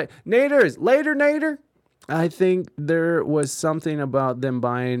bonds like Naders later, Nader. I think there was something about them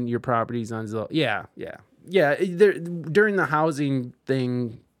buying your properties on Zillow. Yeah. During the housing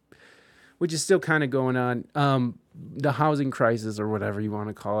thing, which is still kind of going on, the housing crisis or whatever you want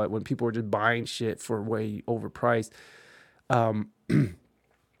to call it, when people were just buying shit for way overpriced,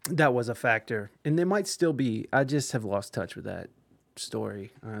 that was a factor. And they might still be. I just have lost touch with that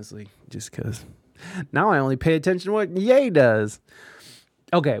story, honestly, just because now I only pay attention to what Ye does.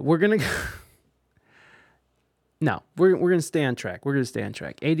 Okay, we're going to... No, we're going to stay on track. We're going to stay on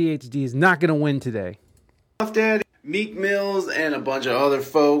track. ADHD is not going to win today. Puff Daddy, Meek Mills, and a bunch of other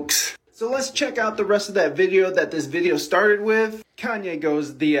folks. So let's check out the rest of that video that this video started with. Kanye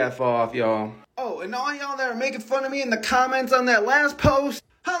goes the F off, y'all. Oh, and all y'all that are making fun of me in the comments on that last post,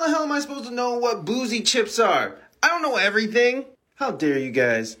 how the hell am I supposed to know what boozy chips are? I don't know everything. How dare you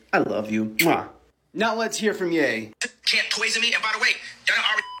guys? I love you. Mwah. Now let's hear from Ye. Can't poison me. And by the way, y'all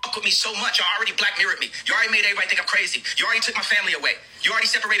already fuck with me so much. You already Black Mirrored me. You already made everybody think I'm crazy. You already took my family away. You already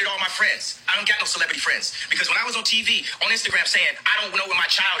separated all my friends. I don't got no celebrity friends. Because when I was on TV, on Instagram saying, I don't know where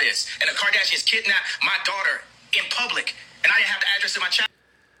my child is, and the Kardashians kidnapped my daughter in public, and I didn't have the address of my child.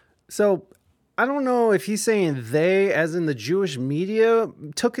 So I don't know if he's saying they, as in the Jewish media,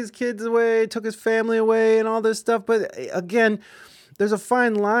 took his kids away, took his family away, and all this stuff. But again, there's a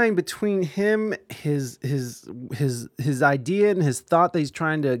fine line between him, his idea and his thought that he's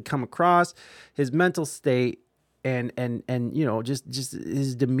trying to come across, his mental state, and you know, just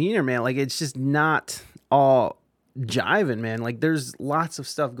his demeanor, man. Like, it's just not all jiving, man. Like, there's lots of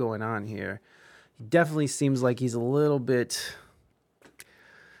stuff going on here. He definitely seems like he's a little bit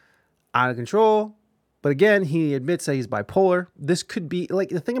out of control. But again, he admits that he's bipolar. This could be, like,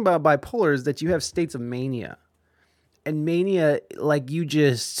 the thing about bipolar is that you have states of mania. And mania, like,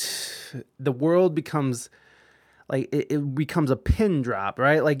 the world becomes, like, it becomes a pin drop,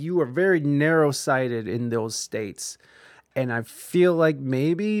 right? Like, you are very narrow-sighted in those states. And I feel like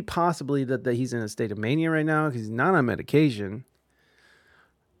maybe, possibly, that he's in a state of mania right now because he's not on medication.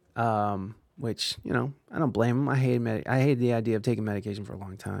 Which, you know, I don't blame him. I hate the idea of taking medication for a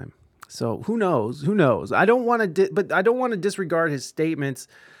long time. So who knows? Who knows? I don't want to disregard his statements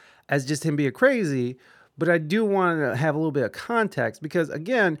as just him being crazy. But I do want to have a little bit of context because,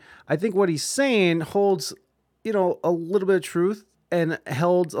 again, I think what he's saying holds, you know, a little bit of truth and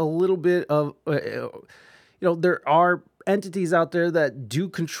holds a little bit of, you know, there are entities out there that do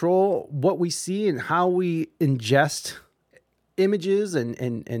control what we see and how we ingest images and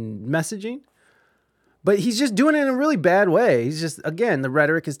messaging. But he's just doing it in a really bad way. He's just, again, the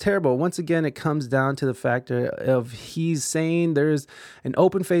rhetoric is terrible. Once again, it comes down to the factor of he's saying there's an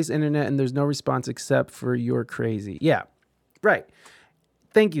open-faced internet and there's no response except for you're crazy. Yeah, right.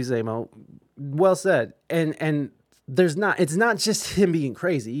 Thank you, Zamo. Well said. And it's not just him being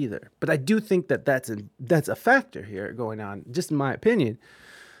crazy either. But I do think that that's a factor here going on, just in my opinion.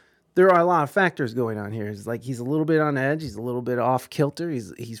 There are a lot of factors going on here. It's like he's a little bit on edge. He's a little bit off kilter.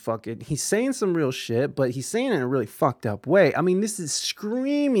 He's saying some real shit, but he's saying it in a really fucked up way. I mean, this is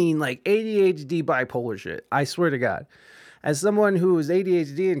screaming like ADHD bipolar shit. I swear to God. As someone who is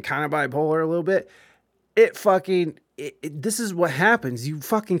ADHD and kind of bipolar a little bit, this is what happens. You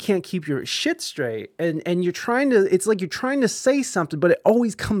fucking can't keep your shit straight. And it's like you're trying to say something, but it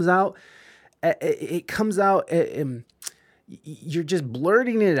always comes out. You're just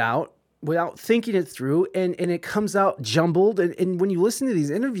blurting it out without thinking it through, and it comes out jumbled. And when you listen to these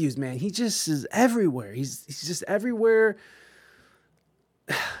interviews, man, he just is everywhere. He's just everywhere.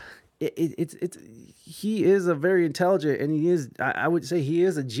 He is a very intelligent, and I would say he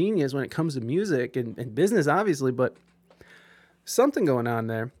is a genius when it comes to music and business, obviously, but something going on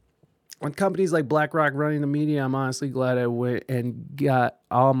there. With companies like BlackRock running the media, I'm honestly glad I went and got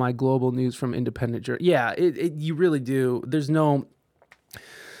all my global news from independent journals. Yeah, you really do. There's no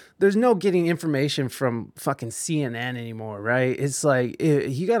getting information from fucking CNN anymore, right? It's like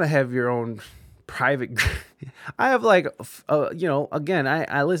you got to have your own private. I have like, you know, again,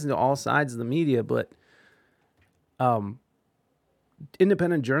 I listen to all sides of the media, but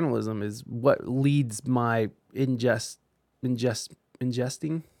independent journalism is what leads my ingestment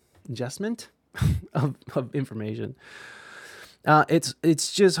of information.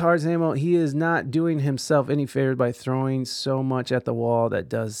 It's just hard, Samuel. He is not doing himself any favors by throwing so much at the wall that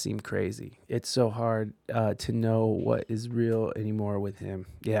does seem crazy. It's so hard to know what is real anymore with him.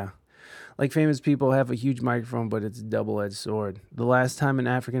 Yeah. Like, famous people have a huge microphone, but it's a double-edged sword. The last time an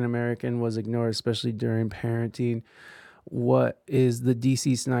African American was ignored, especially during parenting, what is the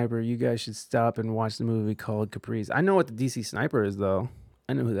DC Sniper? You guys should stop and watch the movie called Caprice. I know what the DC Sniper is, though.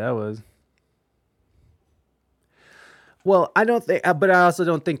 I know who that was. Well, I don't think, but I also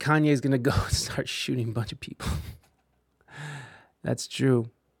don't think Kanye is going to go and start shooting a bunch of people. That's true.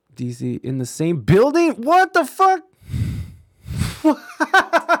 DC in the same building? What the fuck?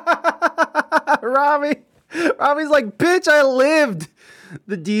 Robbie's like, bitch, I lived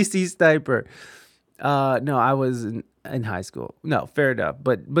the DC Sniper. No, I was in high school. No, fair enough.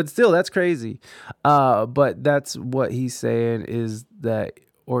 But still, that's crazy. But that's what he's saying is that,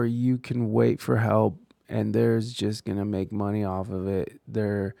 or you can wait for help and they're just going to make money off of it.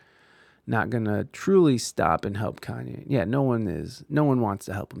 They're not going to truly stop and help Kanye. Yeah, no one is. No one wants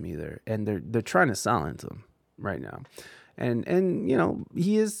to help him either. And they're trying to silence him right now. And you know,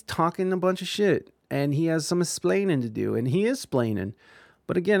 he is talking a bunch of shit and he has some explaining to do, and he is explaining.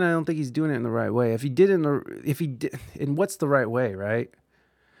 But again, I don't think he's doing it in the right way. If he did, and what's the right way, right?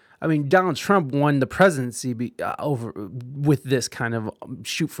 I mean, Donald Trump won the presidency over with this kind of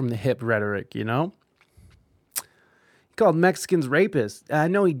shoot from the hip rhetoric, you know? called Mexicans rapists. I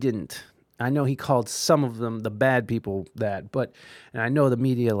know he didn't. I know he called some of them, the bad people, that, but, and I know the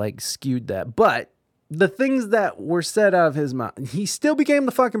media like skewed that, but the things that were said out of his mouth, he still became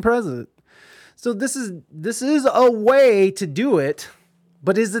the fucking president. So this is a way to do it,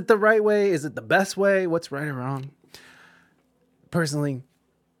 but is it the right way? Is it the best way? What's right or wrong? Personally,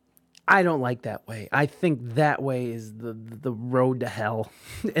 I don't like that way. I think that way is the road to hell,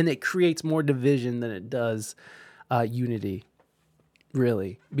 and it creates more division than it does unity.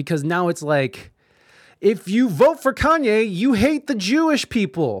 Really, because now it's like, if you vote for Kanye, you hate the Jewish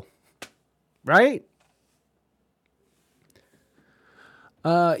people, right?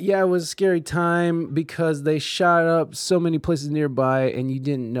 Yeah, it was a scary time because they shot up so many places nearby and you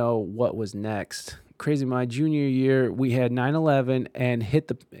didn't know what was next. Crazy. My junior year, we had 9/11 and hit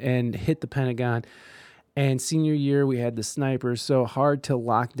the Pentagon, and senior year we had the snipers. So hard to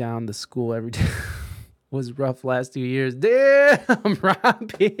lock down the school every day. Was rough last 2 years. Damn,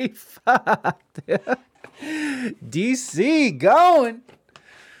 Robbie, fucked. DC going.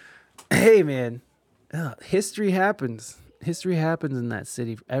 Hey, man, history happens. History happens in that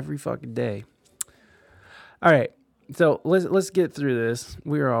city every fucking day. All right, so let's get through this.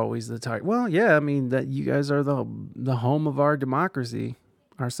 We are always the target. Well, yeah, I mean that you guys are the home of our democracy,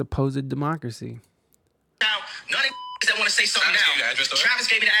 our supposed democracy. Now, none of that want to say something now. Travis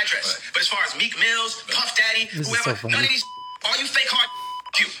gave me the address, but as far as Meek Mills, Puff Daddy, whoever, none of these, all you fake hard,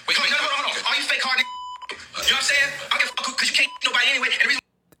 you. Wait, hold on. All you fake hard, you know what I'm saying? I don't give a fuck because you can't nobody anyway. And the reason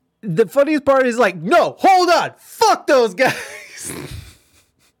the funniest part is like, no, hold on, fuck those guys.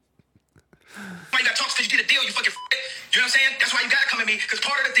 why you got talks because you did a deal, you fucking. You know what I'm saying? That's why you gotta come at me, because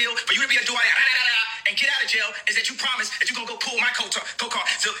part of the deal for you to be able to do all that and get out of jail is that you promise that you gonna go pull my go car.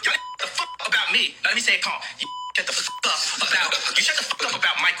 So y'all the fuck about me. Now, let me say it calm. You shut the fuck up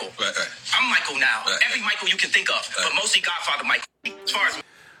about Michael. Right. I'm Michael now. Right. Every Michael you can think of, but mostly Godfather Michael. As far as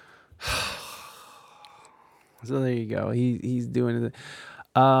so there you go. He's doing it.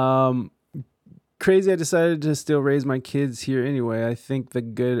 Crazy. I decided to still raise my kids here anyway. I think the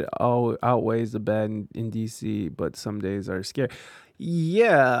good outweighs the bad in DC, but some days are scary.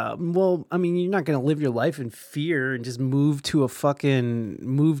 Yeah, well, I mean, you're not going to live your life in fear and just move to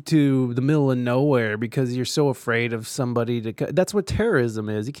the middle of nowhere because you're so afraid of somebody to... That's what terrorism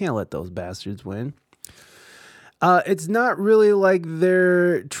is. You can't let those bastards win. It's not really like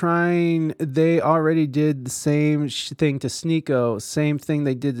they're trying... They already did the same thing to Sneeko, same thing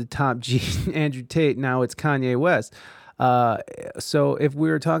they did to Top G, Andrew Tate. Now it's Kanye West. So if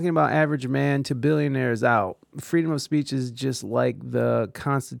we were talking about average man to billionaires out, freedom of speech is just like the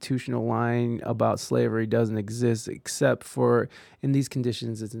constitutional line about slavery doesn't exist, except for in these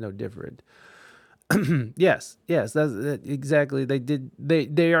conditions, it's no different. Yes, that's exactly.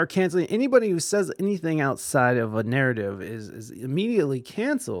 They are canceling anybody who says anything outside of a narrative is immediately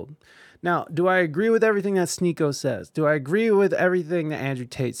canceled. Now, do I agree with everything that Sneeko says? Do I agree with everything that Andrew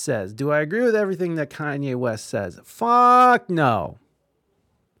Tate says? Do I agree with everything that Kanye West says? Fuck no.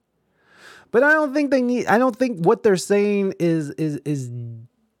 But I don't think what they're saying is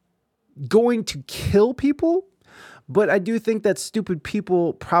going to kill people. But I do think that stupid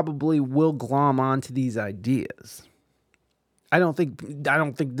people probably will glom onto these ideas. I don't think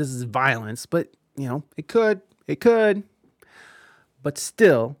this is violence, but it could. But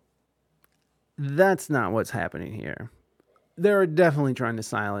still, that's not what's happening here. They're definitely trying to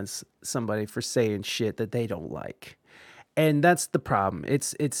silence somebody for saying shit that they don't like. And that's the problem.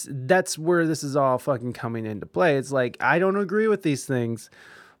 That's where this is all fucking coming into play. It's like, I don't agree with these things,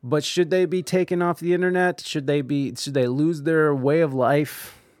 but should they be taken off the internet? Should they lose their way of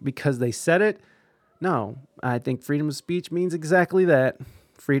life because they said it? No, I think freedom of speech means exactly that.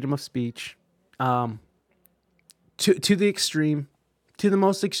 Freedom of speech. To the extreme, to the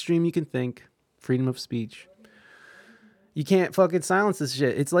most extreme you can think. Freedom of speech. You can't fucking silence this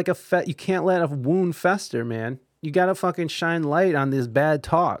shit. It's like you can't let a wound fester, man. You gotta fucking shine light on this bad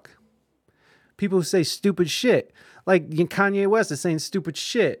talk. People who say stupid shit. Like Kanye West is saying stupid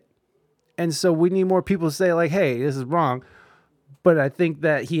shit. And so we need more people to say like, hey, this is wrong. But I think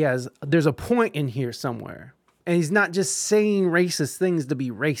that there's a point in here somewhere. And he's not just saying racist things to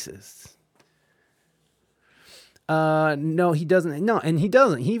be racist. No, he doesn't. No, and he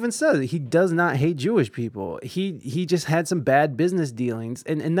doesn't. He even says it. He does not hate Jewish people. He just had some bad business dealings.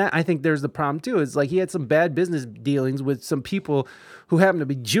 And that, I think there's the problem too. It's like he had some bad business dealings with some people who happen to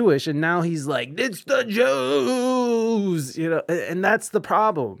be Jewish. And now he's like, it's the Jews, and that's the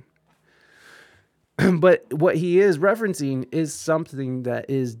problem. But what he is referencing is something that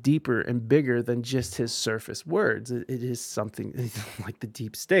is deeper and bigger than just his surface words. It is something like the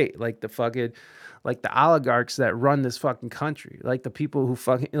deep state, like the oligarchs that run this fucking country, like the people who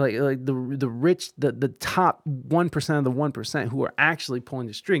fucking like the rich, the top 1% of the 1% who are actually pulling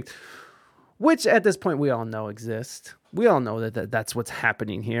the strings, which at this point we all know exist. We all know that's what's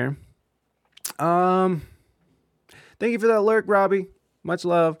happening here. Thank you for that lurk, Robbie. Much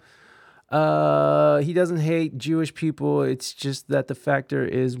love. He doesn't hate Jewish people. It's just that the factor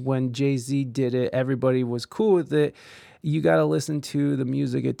is when Jay-Z did it, everybody was cool with it. You got to listen to the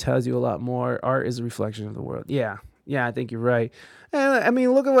music. It tells you a lot more. Art is a reflection of the world. Yeah, I think you're right. And I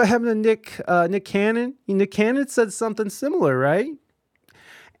mean, look at what happened to Nick Cannon. Nick Cannon said something similar, right?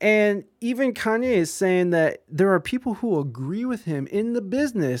 And even Kanye is saying that there are people who agree with him in the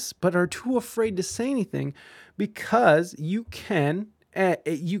business, but are too afraid to say anything because you can,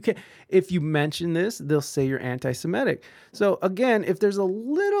 if you mention this, they'll say you're anti-Semitic. So again, if there's a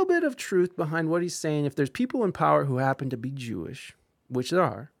little bit of truth behind what he's saying, if there's people in power who happen to be Jewish, which there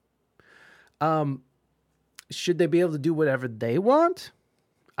are, should they be able to do whatever they want?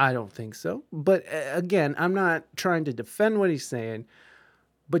 I don't think so. But again, I'm not trying to defend what he's saying,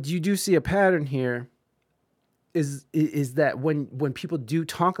 but you do see a pattern here is that when people do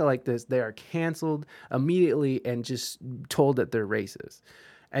talk like this, they are canceled immediately and just told that they're racist.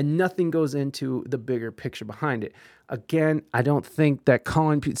 And nothing goes into the bigger picture behind it. Again, I don't think that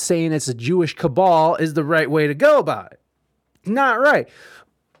saying it's a Jewish cabal is the right way to go about it. Not right.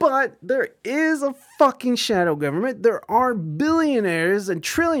 But there is a fucking shadow government. There are billionaires and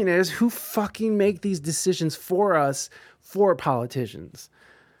trillionaires who fucking make these decisions for us, for politicians.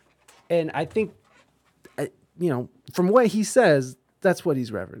 And I think, from what he says, that's what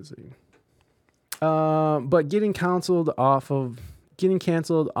he's referencing. But getting canceled off of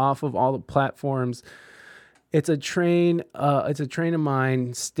all the platforms, it's a train of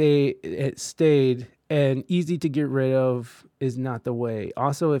mine. It stayed, and easy to get rid of is not the way.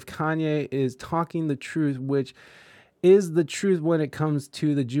 Also, if Kanye is talking the truth, which is the truth when it comes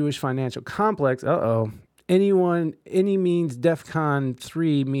to the Jewish financial complex, any means DEFCON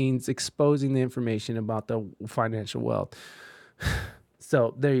 3 means exposing the information about the financial wealth.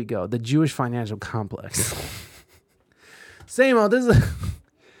 So there you go. The Jewish financial complex. Same old. This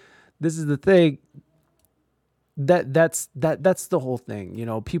is the thing. That's the whole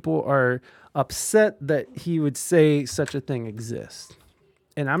thing. People are upset that he would say such a thing exists.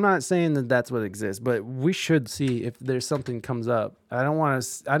 And I'm not saying that that's what exists, but we should see if there's something comes up. I don't want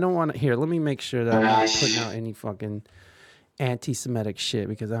to. Here, let me make sure that I'm not putting out any fucking anti-Semitic shit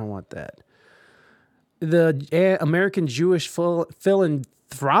because I don't want that. The American Jewish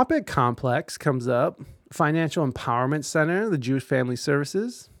Philanthropic Complex comes up. Financial Empowerment Center, the Jewish Family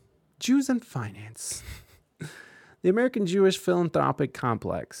Services, Jews and Finance. The American Jewish Philanthropic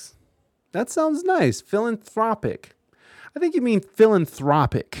Complex. That sounds nice. Philanthropic. I think you mean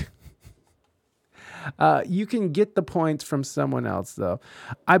philanthropic. You can get the points from someone else, though.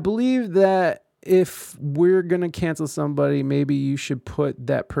 I believe that if we're going to cancel somebody, maybe you should put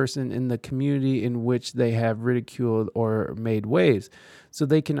that person in the community in which they have ridiculed or made waves so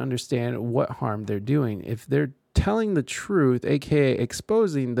they can understand what harm they're doing. If they're telling the truth, aka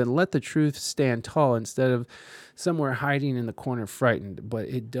exposing, then let the truth stand tall instead of somewhere hiding in the corner frightened. But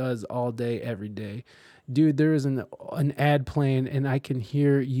it does all day, every day. Dude, there is an ad playing and I can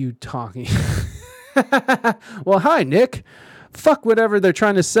hear you talking. Well, hi, Nick. Fuck whatever they're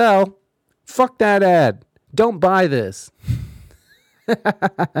trying to sell. Fuck that ad. Don't buy this.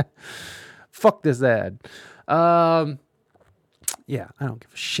 Fuck this ad. Yeah, I don't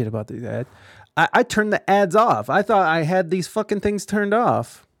give a shit about these ads. I turned the ads off. I thought I had these fucking things turned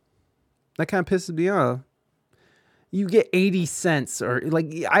off. That kind of pisses me off. You get 80 cents or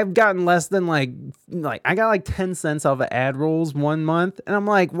I've gotten less than I got 10 cents off of ad rolls 1 month. And I'm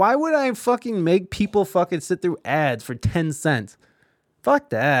like, why would I fucking make people fucking sit through ads for 10 cents?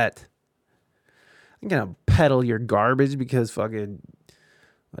 Fuck that. I'm going to peddle your garbage because fucking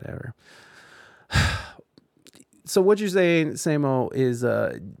whatever. So what you're saying, Samo, is,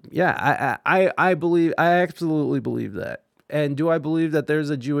 I absolutely believe that. And do I believe that there's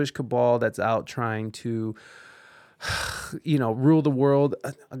a Jewish cabal that's out trying to, rule the world?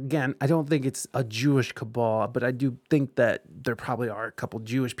 Again, I don't think it's a Jewish cabal, but I do think that there probably are a couple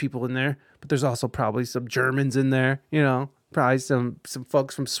Jewish people in there, but there's also probably some Germans in there, probably some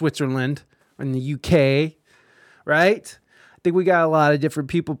folks from Switzerland and the UK, right? I think we got a lot of different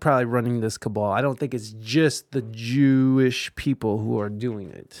people probably running this cabal. I don't think it's just the Jewish people who are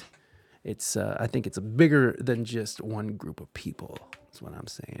doing it. I think it's bigger than just one group of people. That's what I'm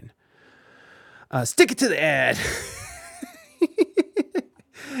saying. Stick it to the ad.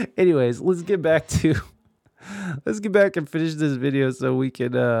 Anyways, let's get back and finish this video so we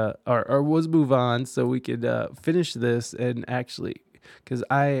can or let's move on so we can finish this and actually, because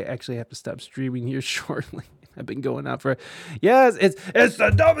I actually have to stop streaming here shortly. I've been going on for, yes, it's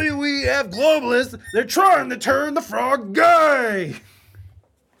the WEF globalists. They're trying to turn the frog gay.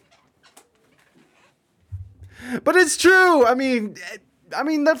 But it's true. I mean,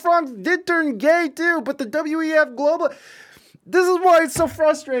 the frog did turn gay too, but the WEF global, this is why it's so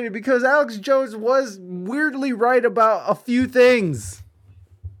frustrating, because Alex Jones was weirdly right about a few things.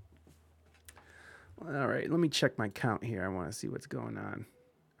 All right, let me check my count here. I want to see what's going on.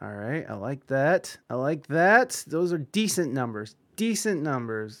 All right, I like that. Those are decent numbers. These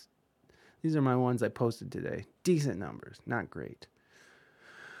are my ones I posted today. Decent numbers, not great.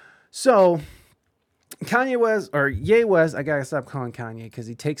 So, Kanye West, or Ye West, I gotta stop calling Kanye because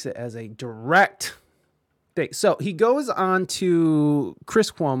he takes it as a direct thing. So he goes on to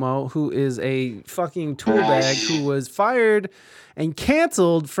Chris Cuomo, who is a fucking tool bag, who was fired and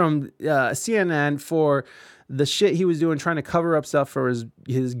canceled from CNN for the shit he was doing, trying to cover up stuff for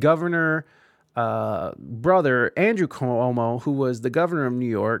his governor brother, Andrew Cuomo, who was the governor of New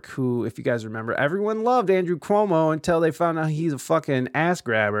York, who, if you guys remember, everyone loved Andrew Cuomo until they found out he's a fucking ass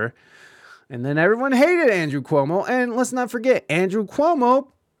grabber. And then everyone hated Andrew Cuomo. And let's not forget, Andrew Cuomo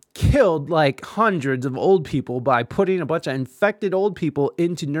killed like hundreds of old people by putting a bunch of infected old people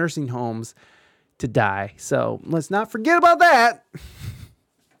into nursing homes to die. So let's not forget about that.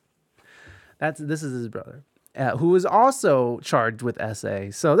 This is his brother, who was also charged with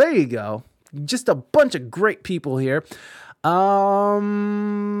SA. So there you go. Just a bunch of great people here. Yeah,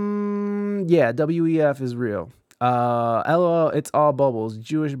 WEF is real. LOL, it's all bubbles.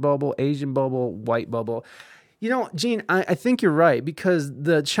 Jewish bubble, Asian bubble, white bubble. You know, Gene, I think you're right, because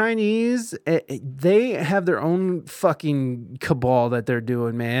the Chinese, they have their own fucking cabal that they're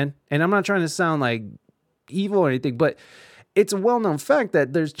doing, man. And I'm not trying to sound like evil or anything, but it's a well-known fact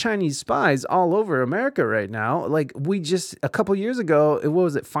that there's Chinese spies all over America right now. Like, we just, a couple years ago, what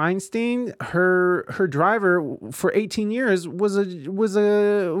was it, Feinstein? Her driver for 18 years was a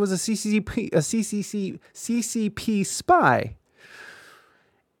CCP spy.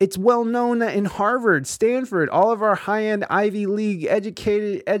 It's well known that in Harvard, Stanford, all of our high-end Ivy League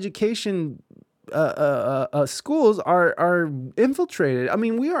education schools are infiltrated. I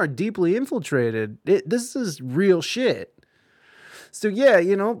mean, we are deeply infiltrated. This is real shit. So yeah,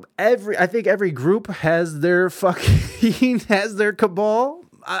 you know, I think every group has their cabal.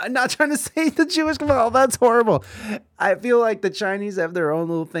 I'm not trying to say the Jewish cabal. That's horrible. I feel like the Chinese have their own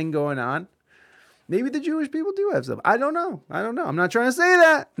little thing going on. Maybe the Jewish people do have some. I don't know. I'm not trying to say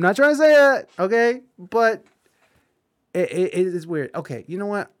that. Okay, but it is weird. Okay, you know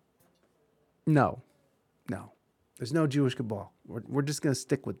what? No. There's no Jewish cabal. We're just gonna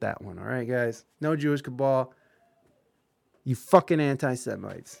stick with that one. All right, guys. No Jewish cabal. You fucking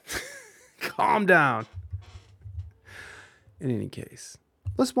anti-Semites. Calm down. In any case,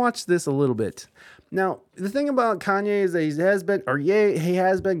 let's watch this a little bit. Now, the thing about Kanye is that he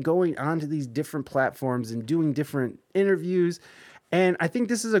has been going onto these different platforms and doing different interviews. And I think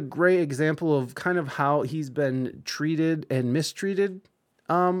this is a great example of kind of how he's been treated and mistreated.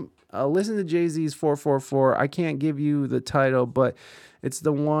 Listen to Jay-Z's 444. I can't give you the title, but it's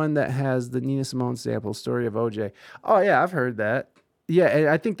the one that has the Nina Simone sample, Story of OJ. Oh, yeah, I've heard that. Yeah, and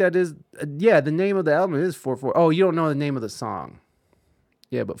I think that is, the name of the album is 444. Oh, you don't know the name of the song.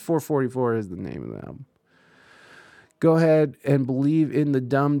 Yeah, but 444 is the name of the album. Go ahead and believe in the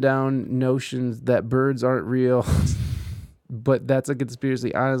dumbed down notions that birds aren't real. But that's a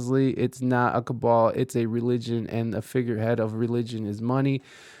conspiracy. Honestly, it's not a cabal. It's a religion, and the figurehead of religion is money.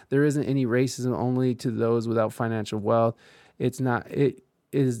 There isn't any racism, only to those without financial wealth. It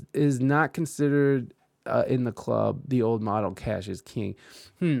is not considered in the club. The old model, cash is king.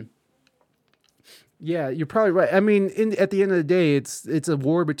 Yeah, you're probably right. I mean, at the end of the day, it's a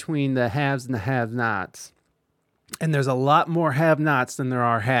war between the haves and the have-nots. And there's a lot more have-nots than there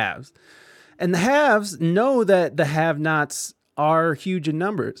are haves. And the haves know that the have-nots are huge in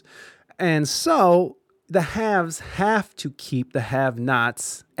numbers. And so the haves have to keep the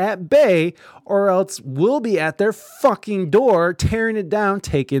have-nots at bay, or else we'll be at their fucking door, tearing it down,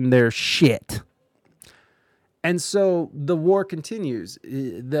 taking their shit. And so the war continues.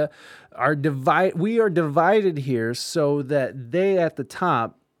 We are divided here so that they at the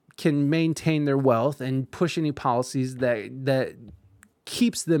top can maintain their wealth and push any policies that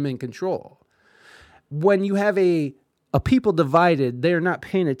keeps them in control. When you have a a people divided, they're not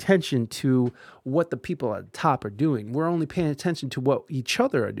paying attention to what the people at the top are doing. We're only paying attention to what each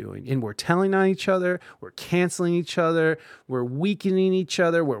other are doing. And we're telling on each other. We're canceling each other. We're weakening each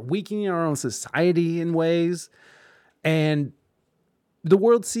other. We're weakening our own society in ways. And the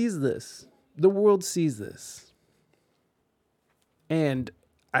world sees this. The world sees this. And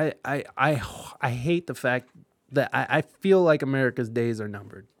I hate the fact that I feel like America's days are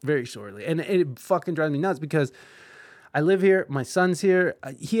numbered very shortly. And it fucking drives me nuts because I live here. My son's here.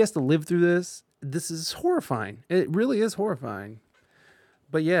 He has to live through this. This is horrifying. It really is horrifying.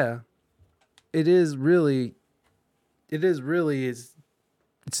 But yeah, it's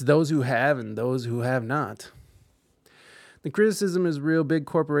those who have and those who have not. The criticism is real. Big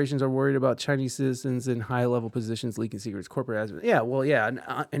corporations are worried about Chinese citizens in high-level positions leaking secrets. Corporate, yeah, well, yeah,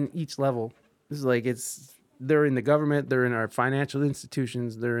 and each level. This is like they're in the government, they're in our financial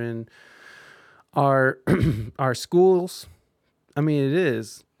institutions, they're in our schools. I mean, it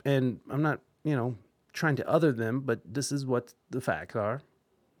is. And I'm not, trying to other them, but this is what the facts are.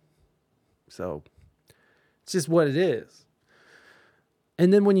 So it's just what it is.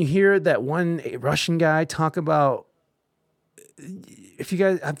 And then when you hear that one Russian guy talk about, if you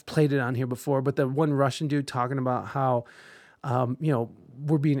guys, I've played it on here before, but the one Russian dude talking about how,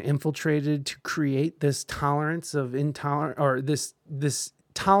 we're being infiltrated to create this tolerance of intolerance, or this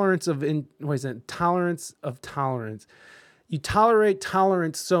tolerance of tolerance of tolerance. You tolerate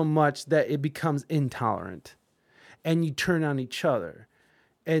tolerance so much that it becomes intolerant, and you turn on each other,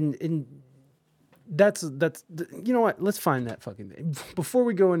 and that's you know what? Let's find that fucking thing before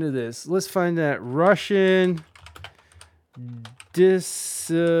we go into this. Let's find that Russian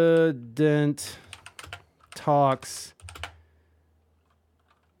dissident talks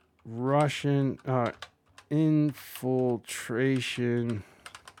Russian infiltration.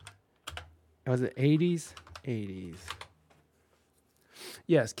 Was it 80s? 80s.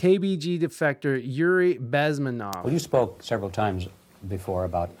 Yes, KGB defector Yuri Bezmenov. Well, you spoke several times before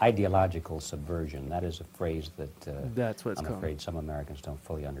about ideological subversion. That is a phrase that that's what it's I'm called. Afraid some Americans don't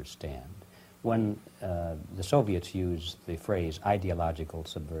fully understand. When the Soviets used the phrase ideological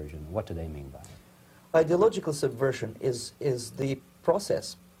subversion, what do they mean by it? Ideological subversion is the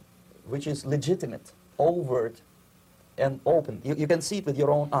process which is legitimate, overt, and open. You can see it with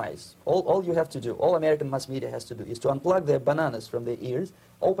your own eyes. All you have to do, all American mass media has to do, is to unplug their bananas from their ears,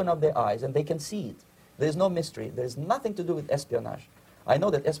 open up their eyes, and they can see it. There's no mystery. There's nothing to do with espionage. I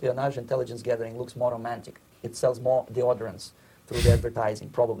know that espionage, intelligence gathering, looks more romantic. It sells more deodorants through the advertising,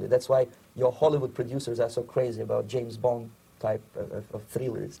 probably. That's why your Hollywood producers are so crazy about James Bond type of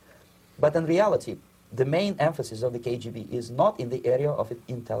thrillers. But in reality, the main emphasis of the KGB is not in the area of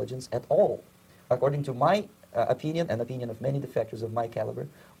intelligence at all. According to my opinion, and opinion of many defectors of my caliber,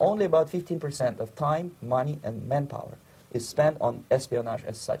 only about 15% of time, money, and manpower is spent on espionage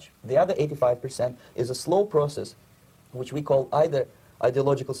as such. The other 85% is a slow process, which we call either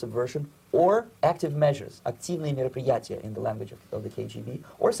ideological subversion or active measures, активные мероприятия in the language of the KGB,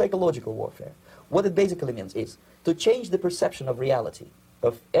 or psychological warfare. What it basically means is to change the perception of reality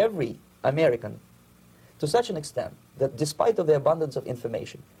of every American to such an extent that despite of the abundance of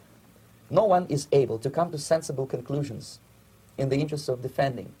information, no one is able to come to sensible conclusions in the interests of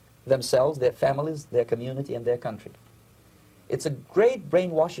defending themselves, their families, their community, and their country. It's a great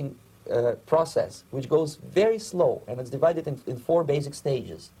brainwashing process which goes very slow, and it's divided in 4 basic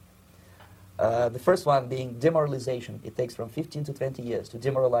stages. The first one being demoralization. It takes from 15 to 20 years to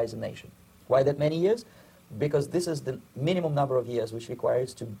demoralize a nation. Why that many years? Because this is the minimum number of years which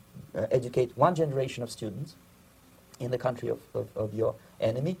requires to educate one generation of students in the country of your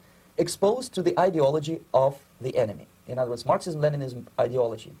enemy, exposed to the ideology of the enemy. In other words, Marxism-Leninism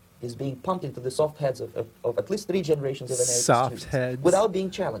ideology is being pumped into the soft heads of at least 3 generations of American students heads. Without being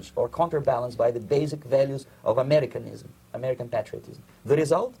challenged or counterbalanced by the basic values of Americanism, American patriotism. The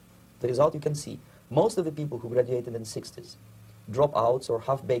result you can see. Most of the people who graduated in the 60s, dropouts or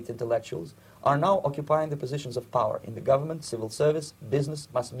half-baked intellectuals, are now occupying the positions of power in the government, civil service, business,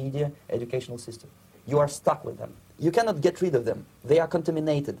 mass media, educational system. You are stuck with them. You cannot get rid of them. They are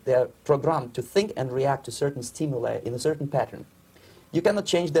contaminated. They are programmed to think and react to certain stimuli in a certain pattern. You cannot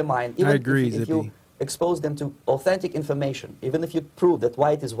change their mind. Even if you expose them to authentic information, even if you prove that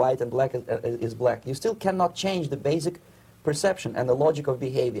white is white and black is black, you still cannot change the basic perception and the logic of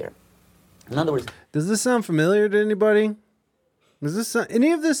behavior. In other words... Does this sound familiar to anybody? Does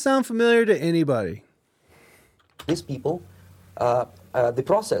any of this sound familiar to anybody? These people, the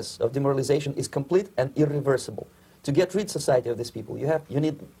process of demoralization is complete and irreversible. To get rid society of these people, you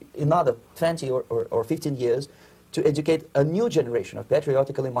need another 20 or 15 years to educate a new generation of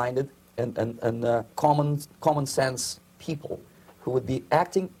patriotically minded and common sense people who would be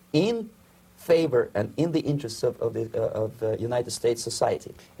acting in favor and in the interests of the United States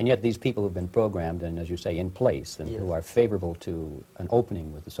society. And yet these people who've been programmed and, as you say, in place and who are favorable to an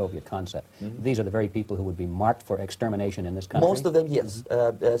opening with the Soviet concept, these are the very people who would be marked for extermination in this country? Most of them, yes.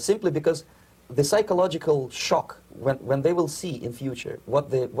 Simply because the psychological shock when they will see in future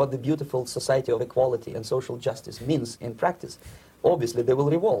what the beautiful society of equality and social justice means in practice, obviously they will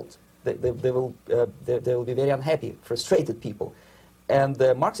revolt. They will be very unhappy, frustrated people. And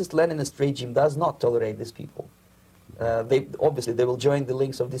the Marxist-Leninist regime does not tolerate these people. Obviously, they will join the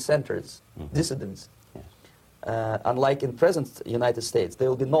links of dissenters, dissidents. Yes. Unlike in present United States, there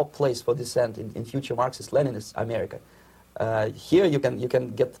will be no place for dissent in future Marxist-Leninist America. Here you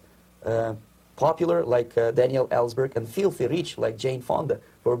can get popular like Daniel Ellsberg and filthy rich like Jane Fonda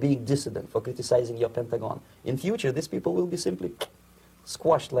for being dissident, for criticizing your Pentagon. In future, these people will be simply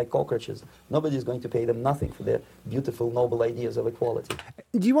squashed like cockroaches. Nobody's going to pay them nothing for their beautiful, noble ideas of equality.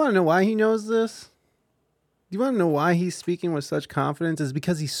 Do you want to know why he knows this? Do you want to know why he's speaking with such confidence? It's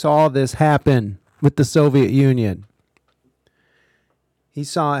because he saw this happen with the Soviet Union. He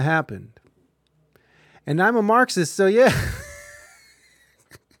saw it happen. And I'm a Marxist, so yeah.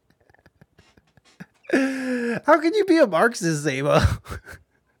 How can you be a Marxist, Zabo?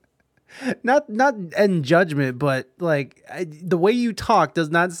 Not in judgment, but like the way you talk does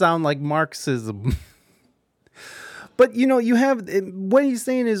not sound like Marxism. But you have what he's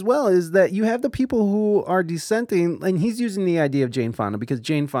saying as well is that you have the people who are dissenting, and he's using the idea of Jane Fonda because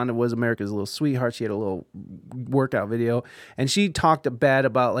Jane Fonda was America's little sweetheart. She had a little workout video, and she talked bad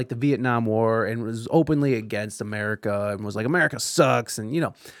about like the Vietnam War and was openly against America and was like America sucks,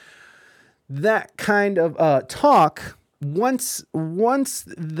 and that kind of talk. Once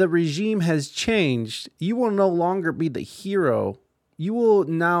the regime has changed, you will no longer be the hero. You will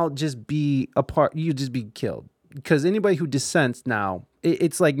now just be a part. You just be killed because anybody who dissents now,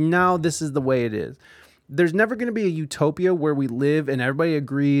 it's like now this is the way it is. There's never going to be a utopia where we live and everybody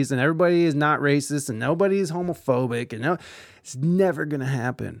agrees and everybody is not racist and nobody is homophobic and it's never going to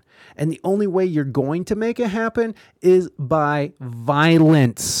happen. And the only way you're going to make it happen is by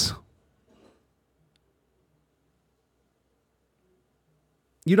violence.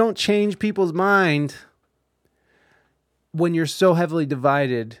 You don't change people's mind when you're so heavily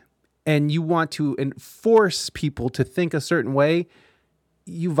divided and you want to enforce people to think a certain way.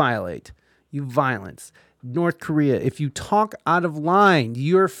 You violate. You violence. North Korea, if you talk out of line,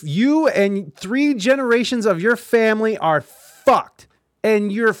 you and 3 generations of your family are fucked.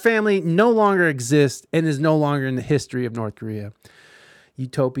 And your family no longer exists and is no longer in the history of North Korea.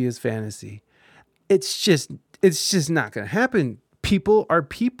 Utopia is fantasy. It's just not going to happen. People are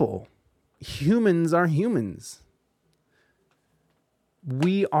people. Humans are humans.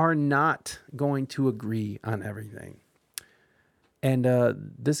 We are not going to agree on everything. And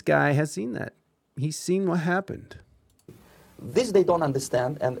this guy has seen that. He's seen what happened. This they don't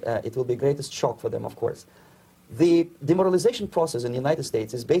understand, and it will be greatest shock for them, of course. The demoralization process in the United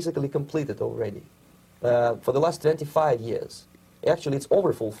States is basically completed already. For the last 25 years. Actually, it's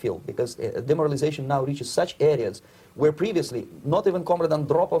overfulfilled because demoralization now reaches such areas where previously not even Comrade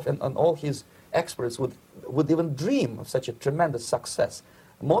Andropov and all his experts would even dream of such a tremendous success.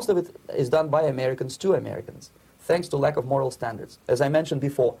 Most of it is done by Americans to Americans, thanks to lack of moral standards. As I mentioned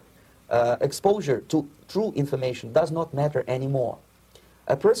before, exposure to true information does not matter anymore.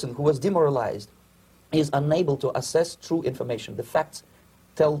 A person who was demoralized is unable to assess true information. The facts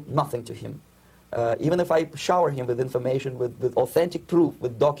tell nothing to him. Even if I shower him with information, with authentic proof,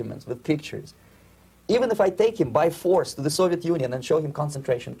 with documents, with pictures, even if I take him by force to the Soviet Union and show him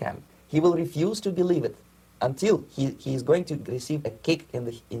concentration camp, he will refuse to believe it until he is going to receive a kick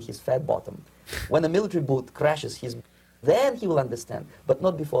in his fat bottom. When a military boot crashes then he will understand, but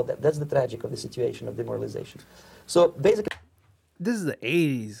not before that. That's the tragic of the situation of demoralization. So basically, this is the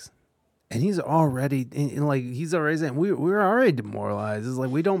 80s. And he's already saying we're already demoralized. It's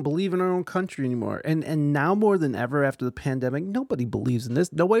like we don't believe in our own country anymore. And now more than ever after the pandemic, nobody believes in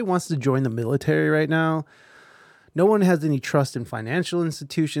this. Nobody wants to join the military right now. No one has any trust in financial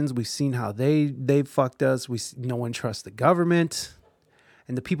institutions. We've seen how they fucked us. No one trusts the government.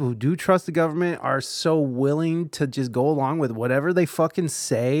 And the people who do trust the government are so willing to just go along with whatever they fucking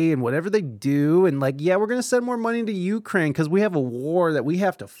say and whatever they do. And like, yeah, we're going to send more money to Ukraine because we have a war that we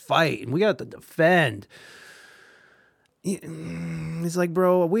have to fight and we got to defend. It's like,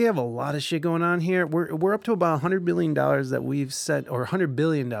 bro, we have a lot of shit going on here. We're up to about $100 billion that we've sent, or $100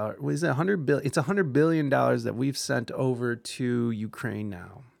 billion. What is it? $100 billion. It's $100 billion that we've sent over to Ukraine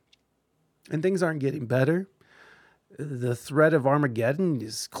now. And things aren't getting better. the threat of Armageddon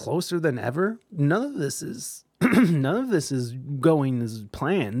is closer than ever. None of this is going as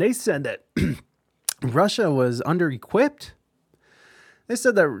planned. They said that Russia was under-equipped. They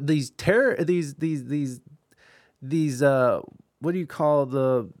said that these what do you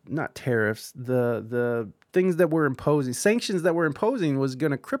call not tariffs, the things that we're imposing, sanctions that we're imposing was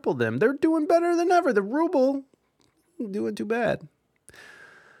going to cripple them. They're doing better than ever. The ruble doing too bad.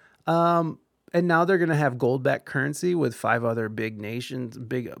 And now they're going to have gold-backed currency with 5 other big nations,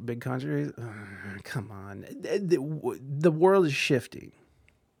 big countries. Come on. The world is shifting.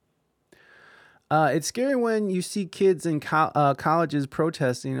 It's scary when you see kids in colleges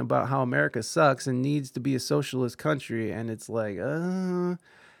protesting about how America sucks and needs to be a socialist country. And it's like,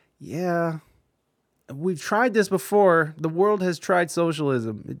 yeah, we've tried this before. The world has tried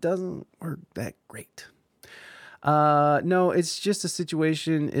socialism. It doesn't work that great. No, it's just a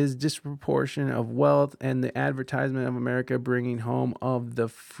situation is disproportion of wealth and the advertisement of America bringing home of the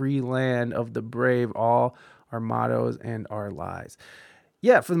free land of the brave, all our mottos and our lies.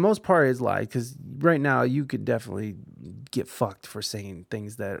 Yeah, for the most part, it's lies, because right now you could definitely get fucked for saying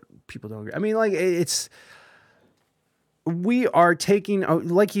things that people don't agree. I mean, like, we are taking,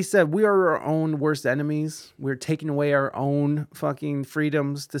 like he said, we are our own worst enemies. We're taking away our own fucking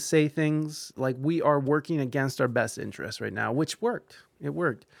freedoms to say things. Like, we are working against our best interests right now, which worked. It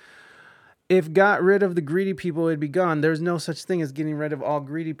worked. If got rid of the greedy people, it'd be gone. There's no such thing as getting rid of all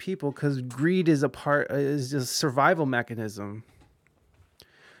greedy people, because greed is is a survival mechanism.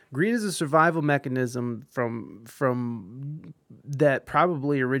 Greed is a survival mechanism from that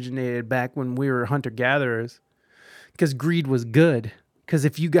probably originated back when we were hunter-gatherers, because greed was good. Because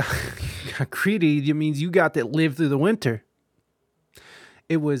if you got greedy, it means you got to live through the winter.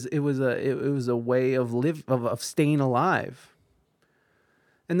 It was a way of staying alive.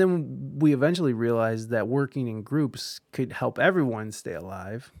 And then we eventually realized that working in groups could help everyone stay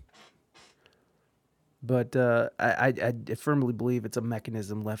alive. But I firmly believe it's a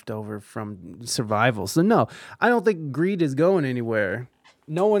mechanism left over from survival. So no, I don't think greed is going anywhere.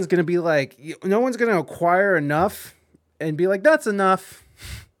 No one's going to acquire enough and be like, that's enough.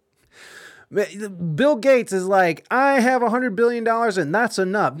 Bill Gates is like, I have $100 billion and that's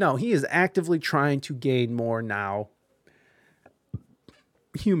enough. No, he is actively trying to gain more now.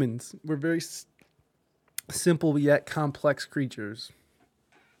 Humans, we're very simple yet complex creatures.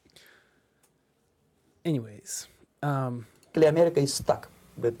 Anyways, America is stuck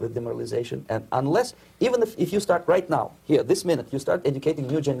with demoralization, and unless, even if you start right now, here, this minute, you start educating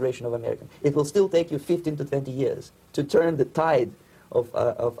new generation of Americans, it will still take you 15 to 20 years to turn the tide of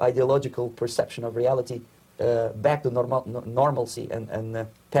ideological perception of reality back to normalcy and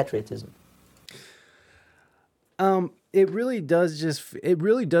patriotism. It really does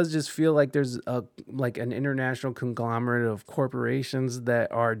just feel like there's an international conglomerate of corporations that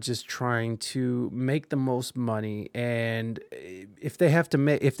are just trying to make the most money, and if they have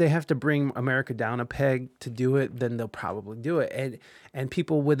to bring America down a peg to do it, then they'll probably do it. And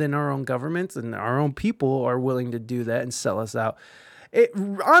people within our own governments and our own people are willing to do that and sell us out. It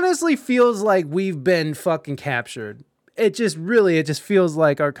honestly feels like we've been fucking captured. It just feels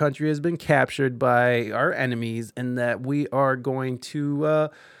like our country has been captured by our enemies, and that we are going to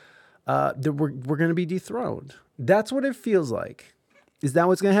we're going to be dethroned. That's what it feels like. Is that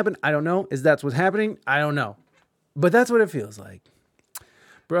what's going to happen? I don't know. Is that what's happening? I don't know. But that's what it feels like.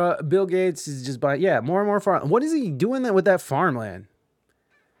 Bro, Bill Gates is just buying, more and more farm. What is he doing with that farmland?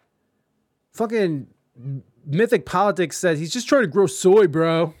 Fucking Mythic Politics says he's just trying to grow soy,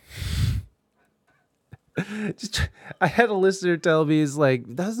 bro. I had a listener tell me, he's like,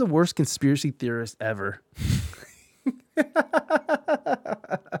 that's the worst conspiracy theorist ever.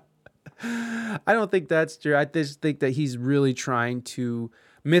 I don't think that's true. I just think that he's really trying to,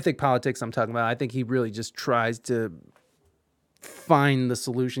 Mythic Politics I'm talking about, I think he really just tries to find the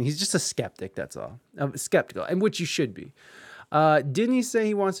solution. He's just a skeptic, that's all. Skeptical, and which you should be. Didn't he say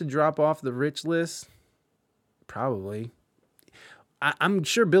he wants to drop off the rich list? Probably. I'm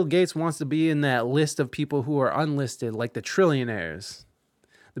sure Bill Gates wants to be in that list of people who are unlisted, like the trillionaires,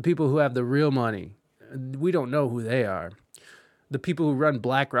 the people who have the real money. We don't know who they are. The people who run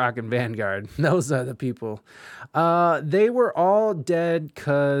BlackRock and Vanguard, those are the people. They were all dead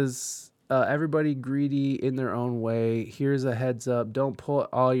because everybody greedy in their own way. Here's a heads up. Don't put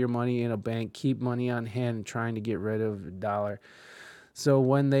all your money in a bank. Keep money on hand and trying to get rid of a dollar. So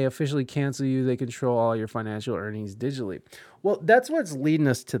when they officially cancel you, they control all your financial earnings digitally. Well, that's what's leading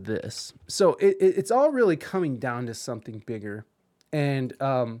us to this. So it's all really coming down to something bigger, and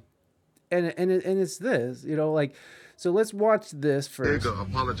it's this, like. So let's watch this first.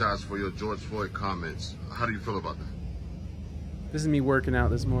 Apologize for your George Floyd comments. How do you feel about that? This is me working out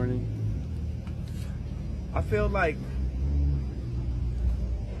this morning. I feel like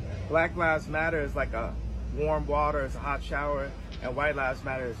Black Lives Matter is like a warm water, is a hot shower, and White Lives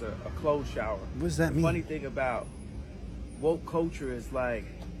Matter is a cold shower. What does that mean? The funny thing about woke culture is like,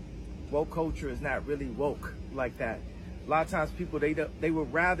 woke culture is not really woke like that. A lot of times people, they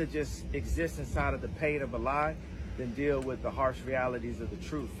would rather just exist inside of the pain of a lie than deal with the harsh realities of the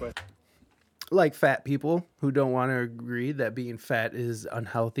truth. Like fat people who don't want to agree that being fat is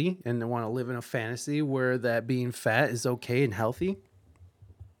unhealthy and they want to live in a fantasy where that being fat is okay and healthy.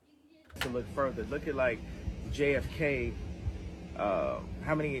 To look further, look at like JFK,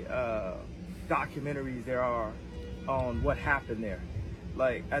 how many documentaries there are on what happened there.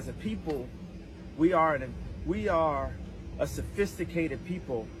 Like, as a people, we are a sophisticated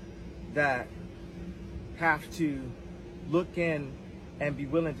people that have to look in and be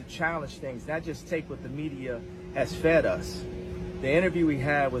willing to challenge things, not just take what the media has fed us. The interview we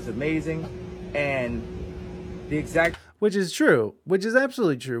had was amazing, and the exact... Which is true, which is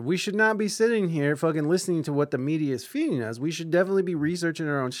absolutely true. We should not be sitting here fucking listening to what the media is feeding us. We should definitely be researching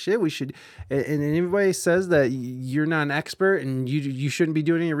our own shit. We should, and anybody says that you're not an expert and you shouldn't be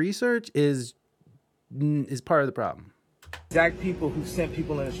doing any research is part of the problem. Exact people who sent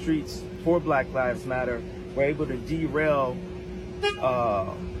people in the streets for Black Lives Matter were able to derail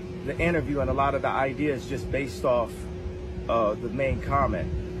the interview and a lot of the ideas just based off the main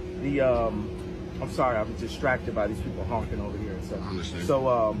comment. I'm sorry, I'm distracted by these people honking over here.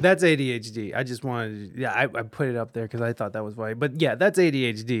 So that's ADHD. I just wanted to, I put it up there because I thought that was funny. But yeah, that's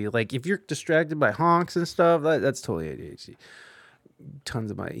ADHD. Like if you're distracted by honks and stuff, that's totally ADHD.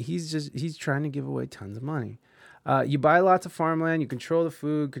 Tons of money. He's trying to give away tons of money. You buy lots of farmland, you control the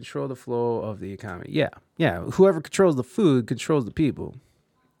food, control the flow of the economy. Yeah. Whoever controls the food controls the people.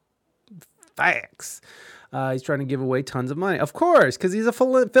 Facts. He's trying to give away tons of money. Of course, because he's a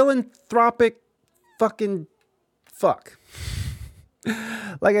philanthropic fucking fuck.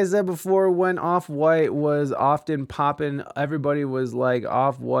 Like I said before, when Off-White was often popping, everybody was like,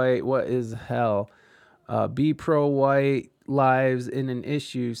 Off-White, what is hell? Be pro-white lives in an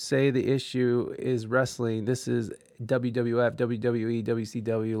issue. Say the issue is wrestling. This is WWF, WWE,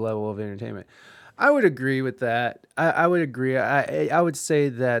 WCW level of entertainment. I would agree with that. I would agree. I would say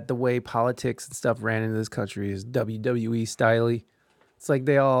that the way politics and stuff ran into this country is WWE style-y. It's like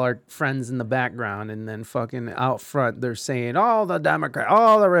they all are friends in the background, and then fucking out front, they're saying, all the Democrat,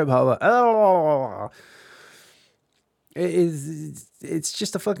 all the Republican. Oh. It's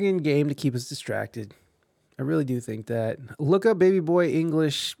just a fucking game to keep us distracted. I really do think that. Look up Baby Boy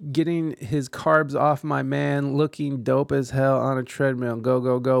English getting his carbs off my man, looking dope as hell on a treadmill. Go,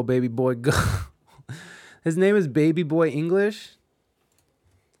 go, go, baby boy, go. His name is Baby Boy English.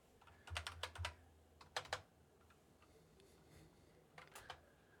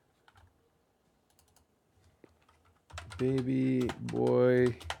 Baby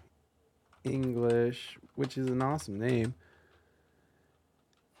Boy English, which is an awesome name.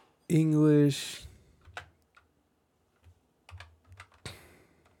 English.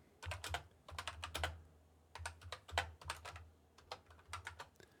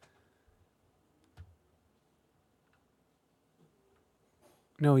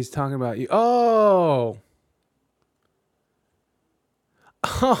 No, he's talking about you. Oh,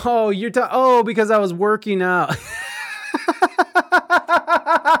 you're because I was working out.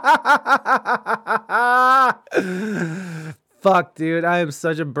 Fuck, dude. I am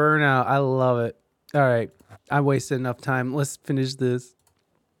such a burnout. I love it. All right. I wasted enough time. Let's finish this.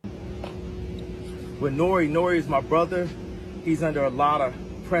 With Nori is my brother. He's under a lot of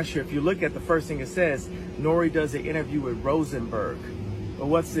pressure. If you look at the first thing it says, Nori does an interview with Rosenberg. But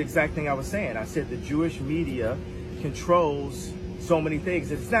what's the exact thing I was saying? I said the Jewish media controls so many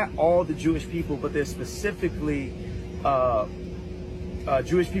things. It's not all the Jewish people, but there's specifically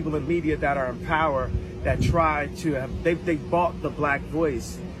Jewish people in media that are in power that try to have, they bought the black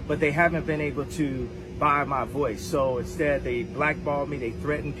voice, but they haven't been able to buy my voice. So instead they blackball me, they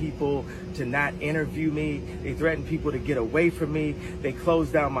threaten people to not interview me, they threaten people to get away from me, they close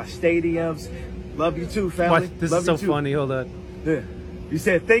down my stadiums. Love you too, family. What? This Love is so you too. funny, hold on. Yeah. You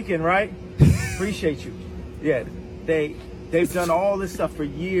said thinking, right? Appreciate you. Yeah, they've done all this stuff for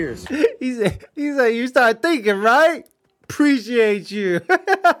years. He said, you start thinking, right? Appreciate you.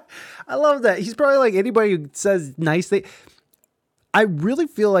 I love that. He's probably like anybody who says nice things. I really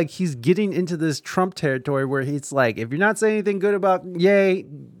feel like he's getting into this Trump territory where he's like, if you're not saying anything good about Ye,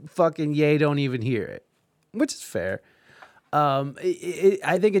 fucking Ye, don't even hear it, which is fair.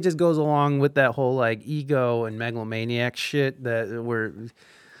 I think it just goes along with that whole like ego and megalomaniac shit that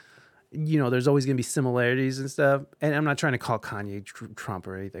you know, there's always going to be similarities and stuff. And I'm not trying to call Kanye Trump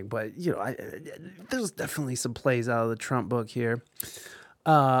or anything, but, you know, there's definitely some plays out of the Trump book here.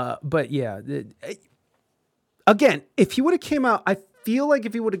 But yeah, again, if he would have came out, I feel like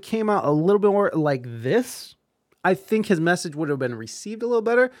if he would have came out a little bit more like this, I think his message would have been received a little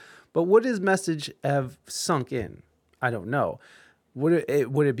better. But would his message have sunk in? I don't know. Would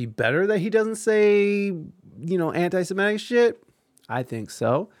it be better that he doesn't say, you know, anti-Semitic shit? I think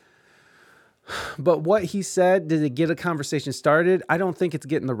so. But what he said, did it get a conversation started? I don't think it's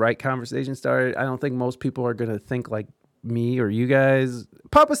getting the right conversation started. I don't think most people are going to think like me or you guys.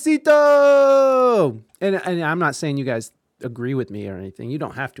 Papacito! And I'm not saying you guys agree with me or anything. You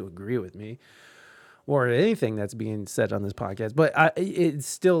don't have to agree with me or anything that's being said on this podcast. But it's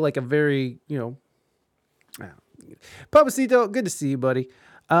still like a very, you know, Papacito, good to see you, buddy.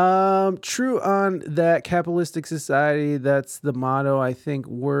 True on that capitalistic society. That's the motto. I think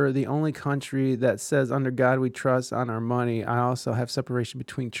we're the only country that says under God we trust on our money. I also have separation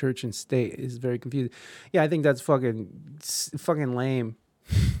between church and state. Is very confusing. Yeah, I think that's fucking lame.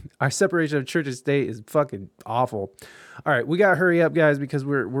 Our separation of church and state is fucking awful. All right, we gotta hurry up, guys, because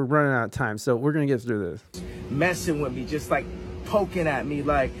we're running out of time. So we're gonna get through this. Messing with me, just like poking at me,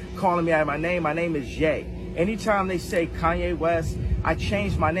 like calling me out of my name. My name is Jay. Anytime they say Kanye West, I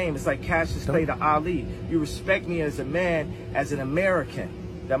change my name. It's like Cassius Clay to Ali. You respect me as a man, as an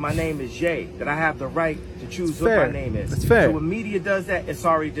American, that my name is Jay, that I have the right to choose what my name is. That's fair. So when media does that, it's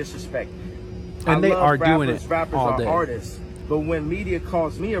already disrespect. And they are doing it Rappers all are day. artists. But when media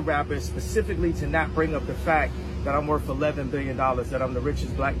calls me a rapper, specifically to not bring up the fact that I'm worth $11 billion, that I'm the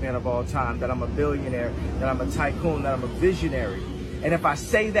richest black man of all time, that I'm a billionaire, that I'm a tycoon, that I'm a visionary. And if I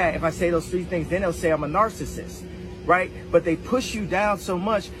say that, if I say those three things, then they'll say I'm a narcissist, right? But they push you down so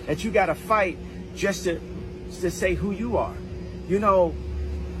much that you got to fight just to say who you are. You know,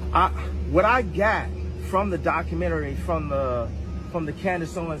 what I got from the documentary, from the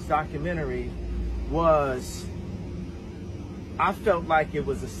Candace Owens documentary, was I felt like it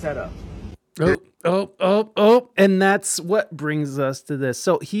was a setup. And that's what brings us to this.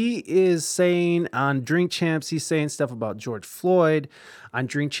 So he is saying on Drink Champs, he's saying stuff about George Floyd. On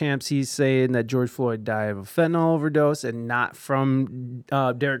Drink Champs, he's saying that George Floyd died of a fentanyl overdose and not from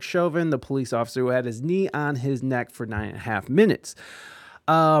Derek Chauvin, the police officer who had his knee on his neck for 9.5 minutes.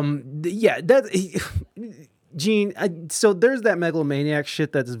 Gene, so there's that megalomaniac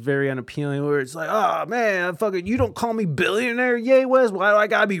shit that's very unappealing where it's like, oh man, fucking, you don't call me billionaire Ye West. Why do I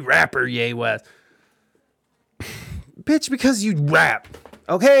gotta be rapper Ye West? Bitch, because you rap,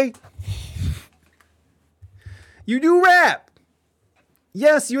 okay? You do rap.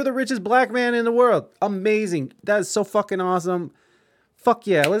 Yes, you're the richest black man in the world. Amazing. That is so fucking awesome. Fuck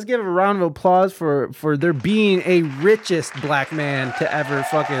yeah. Let's give a round of applause for there being a richest black man to ever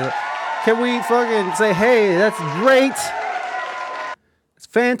fucking... Can we fucking say, hey, that's great. It's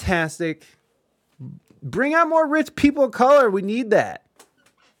fantastic. Bring out more rich people of color. We need that.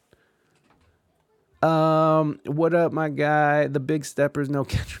 What up, my guy? The Big Steppers, no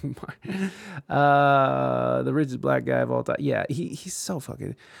Kendrick Lamar. The richest black guy of all time. Yeah, he's so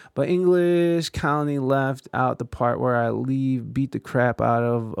fucking... But English Colony left out the part where I beat the crap out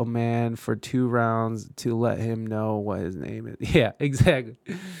of a man for 2 rounds to let him know what his name is. Yeah, exactly.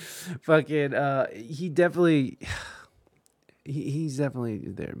 Fucking, he definitely... He's definitely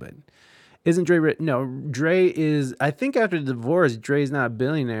there, but... Isn't Dre rich? No, Dre is... I think after the divorce, Dre's not a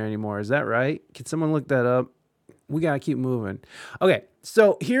billionaire anymore. Is that right? Can someone look that up? We got to keep moving. Okay,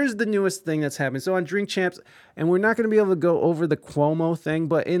 so here's the newest thing that's happening. So on Drink Champs, and we're not going to be able to go over the Cuomo thing,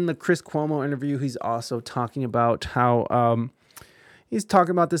 but in the Chris Cuomo interview, he's also talking about how... he's talking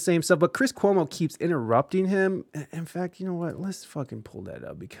about the same stuff, but Chris Cuomo keeps interrupting him. In fact, you know what? Let's fucking pull that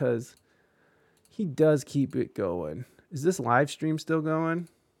up because he does keep it going. Is this live stream still going?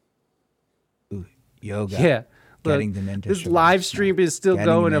 Yoga. Yeah. Getting them into this live stream is still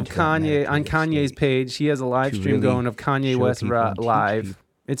going of Kanye on Kanye's page. He has a live stream going of Kanye West live.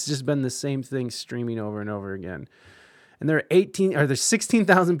 It's just been the same thing streaming over and over again. And there's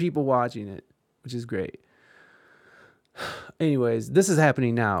 16,000 people watching it, which is great. Anyways, this is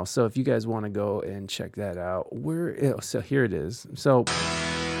happening now. So if you guys want to go and check that out, so here it is. So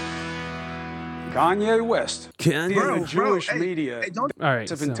Kanye West. The Jewish media. All right.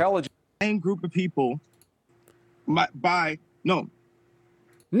 Of intelligence. Same group of people No.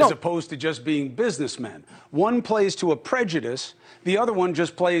 As opposed to just being businessmen. One plays to a prejudice. The other one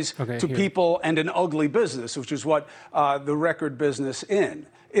just plays to people and an ugly business, which is what the record business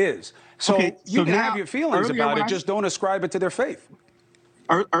is. So you can have your feelings about it, just don't ascribe it to their faith.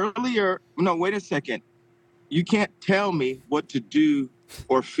 Wait a second. You can't tell me what to do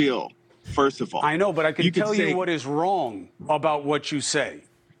or feel. first of all. I know, but I can tell say, you what is wrong about what you say.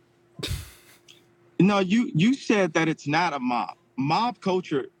 No, you said that it's not a mob. Mob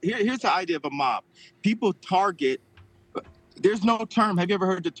culture, here's the idea of a mob. People target, there's no term. Have you ever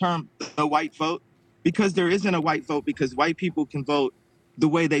heard the term the white vote? Because there isn't a white vote, because white people can vote the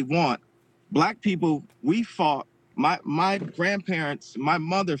way they want. Black people, we fought. My grandparents, my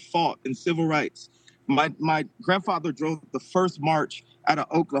mother fought in civil rights. My grandfather drove the first march out of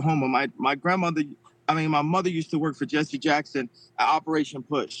Oklahoma. My mother used to work for Jesse Jackson at Operation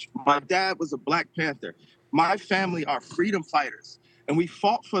Push. My dad was a Black Panther. My family are freedom fighters, and we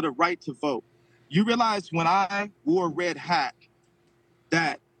fought for the right to vote. You realize when I wore a red hat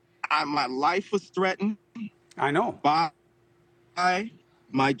that my life was threatened. I know. By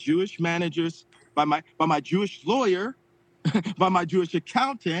my Jewish managers, by my Jewish lawyer, by my Jewish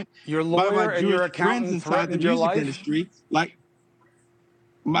accountant, your lawyer by my and Jewish your accountant friends inside the your music life? industry.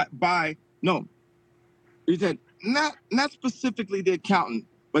 He said not specifically the accountant,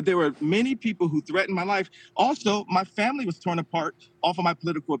 but there were many people who threatened my life. Also, my family was torn apart off of my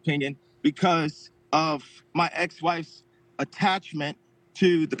political opinion because of my ex-wife's attachment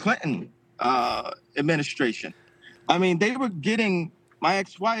to the Clinton administration. I mean, they were getting my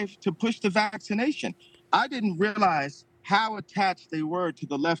ex-wife to push the vaccination. I didn't realize how attached they were to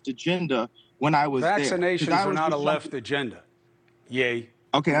the left agenda when I was Vaccinations there. are not a left agenda. Yay.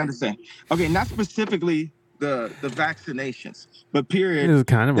 Okay, I understand. Okay, not specifically the vaccinations, but period. It is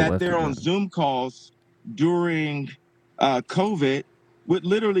kind of a that left they're on agenda. Zoom calls during COVID with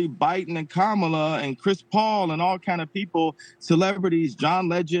literally Biden and Kamala and Chris Paul and all kind of people, celebrities, John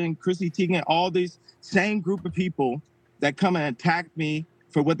Legend, Chrissy Teigen, all these same group of people that come and attack me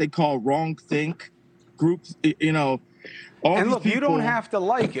for what they call wrong think groups, all And these look, you don't have to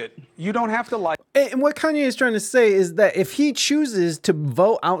like it. You don't have to like it. And what Kanye is trying to say is that if he chooses to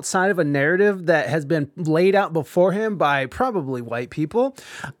vote outside of a narrative that has been laid out before him by probably white people,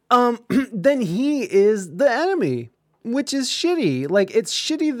 then he is the enemy, which is shitty. Like, it's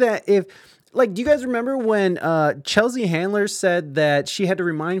shitty that do you guys remember when Chelsea Handler said that she had to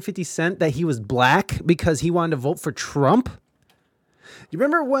remind 50 Cent that he was black because he wanted to vote for Trump? You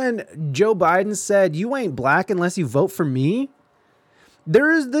remember when Joe Biden said, "You ain't black unless you vote for me"?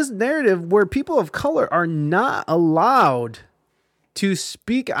 There is this narrative where people of color are not allowed to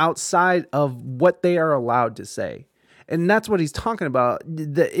speak outside of what they are allowed to say. And that's what he's talking about.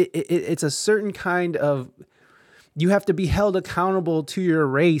 It's a certain kind of, you have to be held accountable to your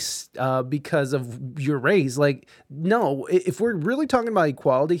race because of your race. Like, no, if we're really talking about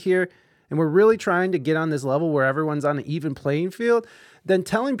equality here and we're really trying to get on this level where everyone's on an even playing field, then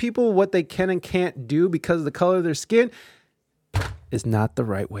telling people what they can and can't do because of the color of their skin is not the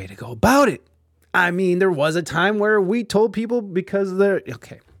right way to go about it. I mean, there was a time where we told people because they're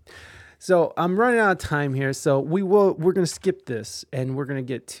okay. So I'm running out of time here. So we're going to skip this and we're going to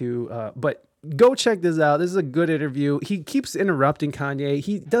get to, but go check this out. This is a good interview. He keeps interrupting Kanye.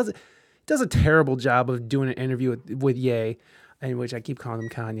 He does a terrible job of doing an interview with Ye, in which I keep calling him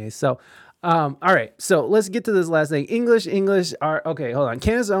Kanye. So, all right. So let's get to this last thing. English are okay. Hold on.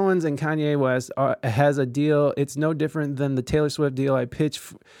 Candace Owens and Kanye West has a deal. It's no different than the Taylor Swift deal. I pitch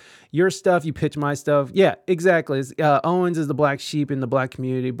your stuff, you pitch my stuff. Yeah, exactly. Owens is the black sheep in the black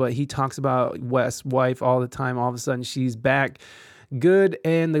community, but he talks about West's wife all the time. All of a sudden, she's back good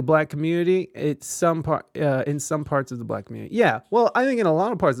in the black community. It's in some parts of the black community. Yeah, well, I think in a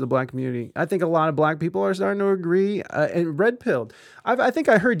lot of parts of the black community, I think a lot of black people are starting to agree. And red-pilled. I think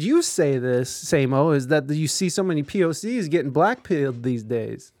I heard you say this, Samo, is that you see so many POCs getting black-pilled these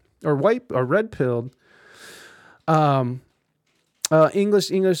days, or white or red-pilled.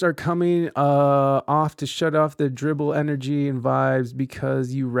 English are coming off to shut off the dribble energy and vibes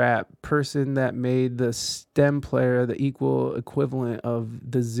because you rap. Person that made the STEM player the equivalent of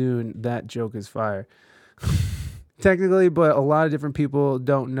the Zune. That joke is fire. Technically, but a lot of different people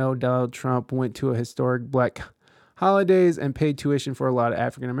don't know Donald Trump went to a historic black holidays and paid tuition for a lot of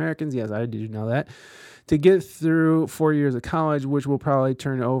African Americans. Yes, I did know that. To get through 4 years of college, which will probably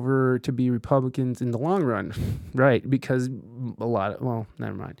turn over to be Republicans in the long run. Right, because never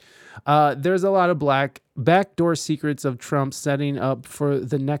mind. There's a lot of black backdoor secrets of Trump setting up for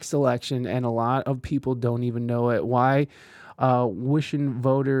the next election, and a lot of people don't even know it. Why wishing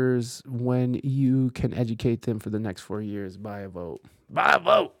voters when you can educate them for the next 4 years? Buy a vote. Buy a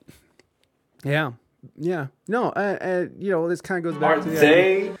vote. Yeah. No, this kind of goes back to the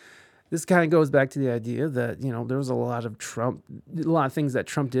idea. This kind of goes back to the idea that, there was a lot of things that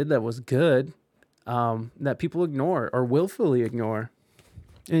Trump did that was good that people ignore or willfully ignore.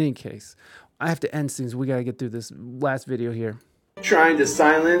 In any case, I have to end soon, so we got to get through this last video here. trying to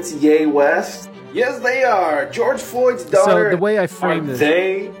silence Ye West? Yes, they are. George Floyd's daughter. So the way I framed Are this,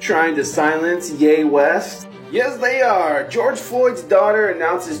 they trying to silence Ye West? Yes, they are. George Floyd's daughter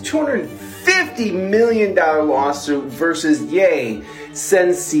announces $250 million lawsuit versus Ye,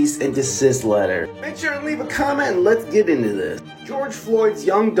 sends cease and desist letter. Make sure to leave a comment and let's get into this. George Floyd's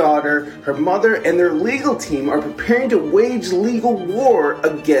young daughter, her mother, and their legal team are preparing to wage legal war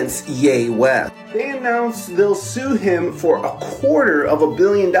against Ye West. They announced they'll sue him for $250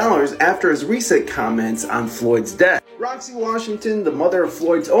 million after his recent comments on Floyd's death. Roxy Washington, the mother of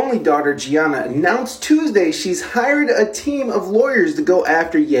Floyd's only daughter, Gianna, announced Tuesday she's hired a team of lawyers to go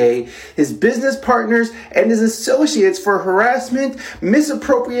after Ye, his business partners, and his associates for harassment,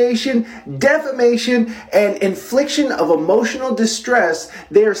 misappropriation, defamation, and infliction of emotional distress.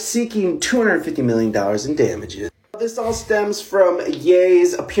 They are seeking $250 million in damages. This all stems from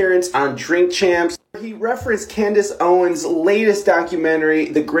Ye's appearance on Drink Champs. He referenced Candace Owens' latest documentary,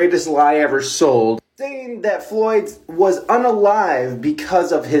 The Greatest Lie Ever Sold, saying that Floyd was unalive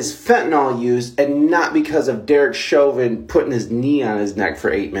because of his fentanyl use and not because of Derek Chauvin putting his knee on his neck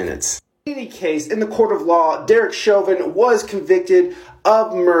for 8 minutes. In any case, in the court of law, Derek Chauvin was convicted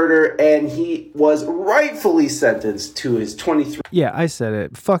of murder and he was rightfully sentenced to his 23 I said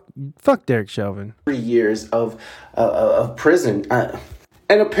it. Fuck Derek Chauvin. years of prison.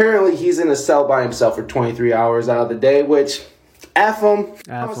 And apparently he's in a cell by himself for 23 hours out of the day, which,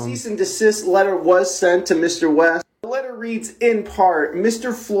 A cease and desist letter was sent to Mr. West. The letter reads, in part,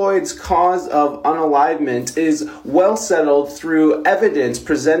 Mr. Floyd's cause of unalivement is well settled through evidence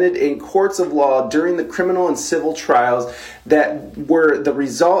presented in courts of law during the criminal and civil trials that were the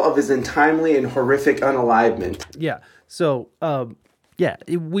result of his untimely and horrific unalivement. Yeah. So,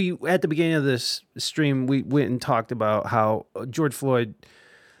 we at the beginning of this stream, we went and talked about how George Floyd.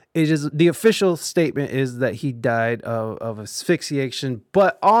 The official statement is that he died of asphyxiation,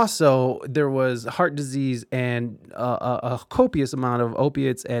 but also there was heart disease and a copious amount of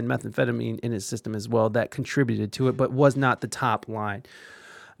opiates and methamphetamine in his system as well that contributed to it, but was not the top line.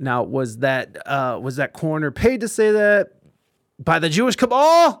 Now, was that coroner paid to say that by the Jewish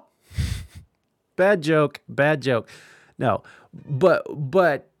cabal? Bad joke. No, but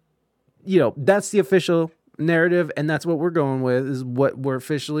that's the official narrative, and that's what we're going with, is what were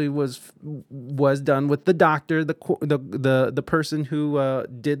officially was done with the doctor, the person who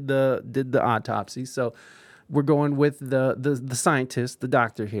did the autopsy. So we're going with the scientist, the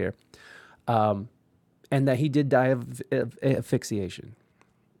doctor here, and that he did die of asphyxiation.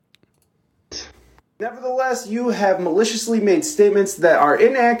 Nevertheless, you have maliciously made statements that are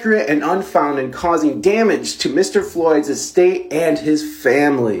inaccurate and unfounded, causing damage to Mr. Floyd's estate and his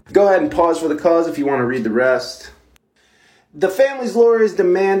family. Go ahead and pause for the cause if you want to read the rest. The family's lawyers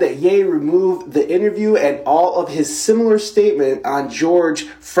demand that Ye remove the interview and all of his similar statement on George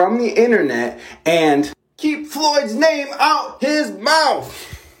from the internet and keep Floyd's name out his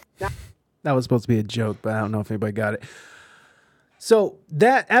mouth. That was supposed to be a joke, but I don't know if anybody got it. So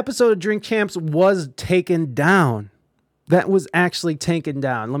that episode of Drink Champs was taken down. That was actually taken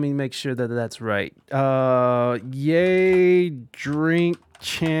down. Let me make sure that that's right. Ye Drink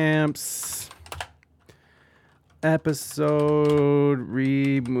Champs episode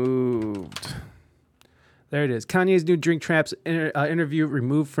removed. There it is. Kanye's new Drink Champs interview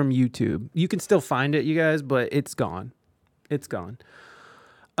removed from YouTube. You can still find it, you guys, but it's gone. It's gone.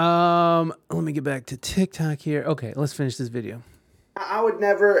 Let me get back to TikTok here. Okay, let's finish this video. I would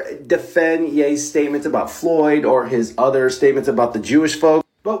never defend Ye's statements about Floyd or his other statements about the Jewish folk.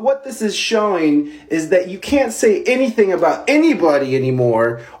 But what this is showing is that you can't say anything about anybody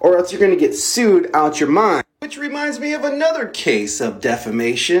anymore, or else you're going to get sued out your mind. Which reminds me of another case of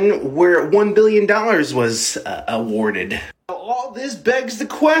defamation where $1 billion was awarded. All this begs the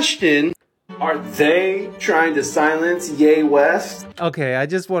question, are they trying to silence Ye West? Okay, I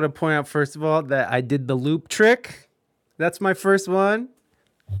just want to point out, first of all, that I did the loop trick. That's my first one.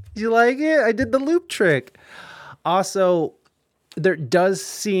 Did you like it? I did the loop trick. Also, there does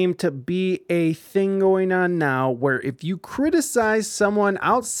seem to be a thing going on now where if you criticize someone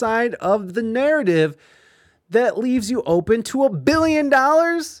outside of the narrative, that leaves you open to $1 billion,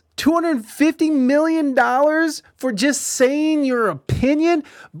 $250 million for just saying your opinion,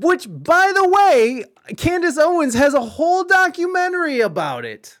 which, by the way, Candace Owens has a whole documentary about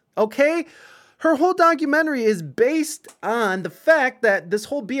it, okay? Her whole documentary is based on the fact that this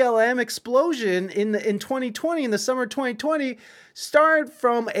whole BLM explosion in 2020, in the summer of 2020, started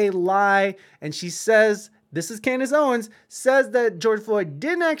from a lie. And she says, this is Candace Owens, says that George Floyd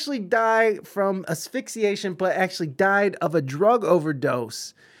didn't actually die from asphyxiation, but actually died of a drug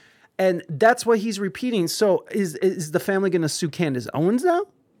overdose. And that's what he's repeating. So is the family going to sue Candace Owens now?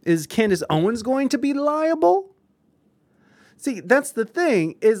 Is Candace Owens going to be liable? See, that's the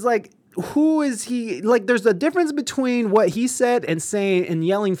thing, is like, who is he? Like, there's a difference between what he said and saying and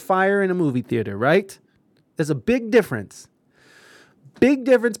yelling fire in a movie theater, right? There's a big difference. Big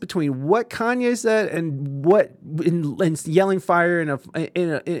difference between what Kanye said and what in yelling fire in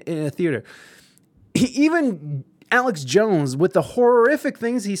a theater. Even Alex Jones, with the horrific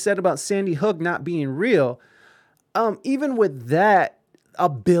things he said about Sandy Hook not being real, even with that,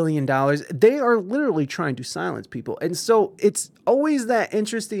 $1 billion, they are literally trying to silence people. And so it's always that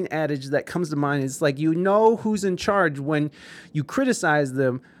interesting adage that comes to mind. It's like, you know who's in charge when you criticize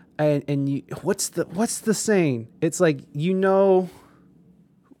them, and you, what's the saying? It's like, you know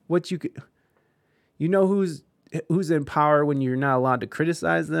who's in power when you're not allowed to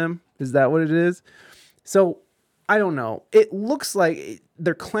criticize them. Is that what it is? So I don't know. It looks like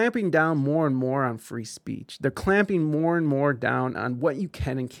they're clamping down more and more on free speech. They're clamping more and more down on what you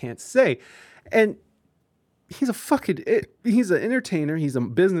can and can't say. And he's an entertainer. He's a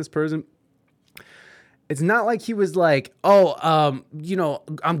business person. It's not like he was like, I'm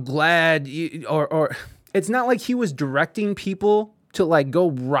glad or it's not like he was directing people to like go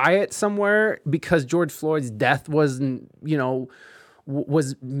riot somewhere because George Floyd's death wasn't,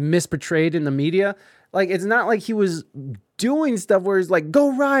 was misportrayed in the media. Like, it's not like he was doing stuff where he's like,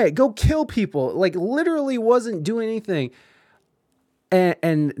 go riot, go kill people. Like, literally wasn't doing anything.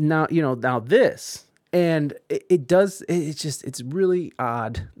 And now, now this. And it's really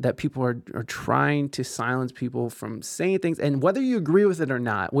odd that people are trying to silence people from saying things. And whether you agree with it or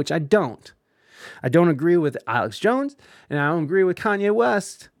not, which I don't. I don't agree with Alex Jones, and I don't agree with Kanye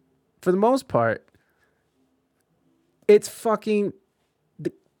West for the most part.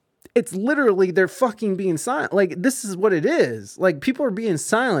 It's literally they're fucking being silent. Like, this is what it is. Like, people are being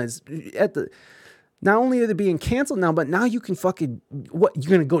silenced not only are they being canceled now, but now you can you're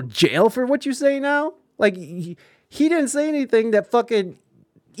going to go to jail for what you say now? Like, he didn't say anything that fucking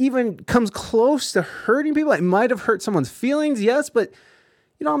even comes close to hurting people. It might have hurt someone's feelings, yes, but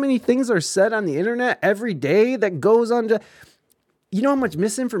you know how many things are said on the internet every day that goes on to, you know how much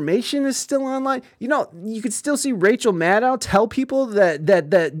misinformation is still online? You could still see Rachel Maddow tell people that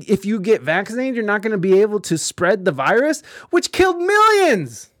if you get vaccinated, you're not going to be able to spread the virus, which killed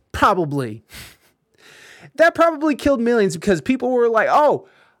millions, probably. That probably killed millions because people were like, oh,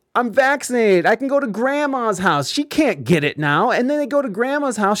 I'm vaccinated. I can go to grandma's house. She can't get it now. And then they go to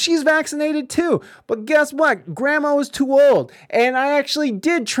grandma's house. She's vaccinated too. But guess what? Grandma was too old. And I actually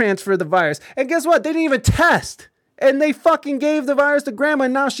did transfer the virus. And guess what? They didn't even test. And they fucking gave the virus to grandma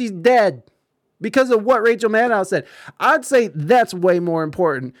and now she's dead because of what Rachel Maddow said. I'd say that's way more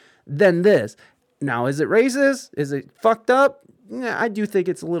important than this. Now, is it racist? Is it fucked up? Yeah, I do think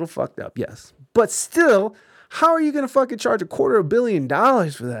it's a little fucked up, yes. But still, how are you going to fucking charge $250 million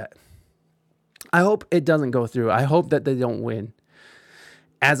for that? I hope it doesn't go through. I hope that they don't win.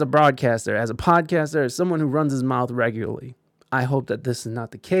 As a broadcaster, as a podcaster, as someone who runs his mouth regularly, I hope that this is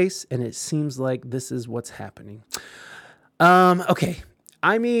not the case, and it seems like this is what's happening. Okay.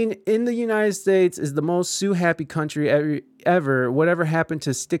 I mean, in the United States is the most sue-happy country ever. Whatever happened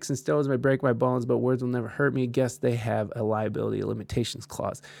to sticks and stones may break my bones, but words will never hurt me. Guess they have a liability limitations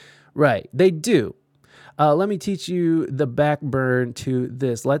clause. Right, they do. Let me teach you the backburn to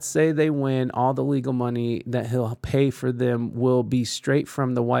this. Let's say they win. All the legal money that he'll pay for them will be straight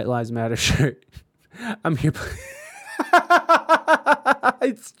from the White Lives Matter shirt. I'm here.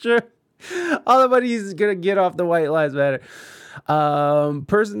 It's true. All the money he's going to get off the White Lives Matter.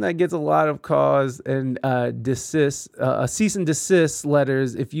 Person that gets a lot of cause and cease and desist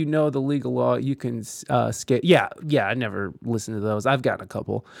letters. If you know the legal law, you can skip. Yeah. I never listened to those. I've gotten a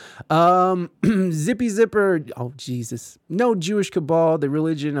couple. Zippy Zipper. Oh Jesus! No Jewish cabal. The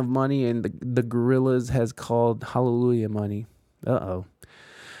religion of money and the gorillas has called hallelujah money.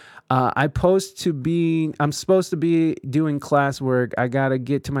 I'm supposed to be doing classwork. I got to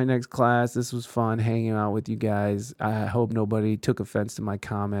get to my next class. This was fun hanging out with you guys. I hope nobody took offense to my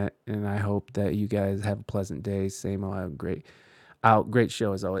comment, and I hope that you guys have a pleasant day. Same old, great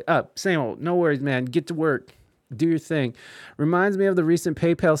show as always. Same old, no worries, man. Get to work. Do your thing. Reminds me of the recent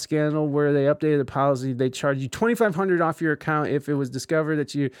PayPal scandal where they updated the policy. They charged you $2,500 off your account if it was discovered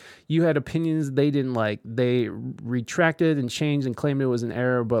that you had opinions they didn't like. They retracted and changed and claimed it was an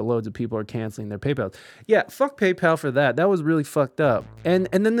error, but loads of people are canceling their PayPal. Yeah, fuck PayPal for that. That was really fucked up. And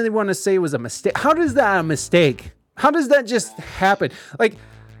then they want to say it was a mistake. How does that a mistake? How does that just happen? Like,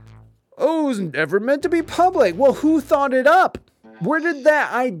 oh, it was never meant to be public. Well, who thought it up? Where did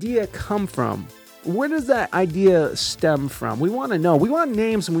that idea come from? Where does that idea stem from? We want to know. We want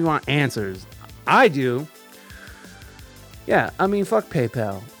names and we want answers. I do. Yeah, I mean, fuck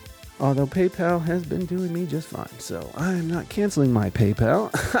PayPal. Although PayPal has been doing me just fine, so I'm not canceling my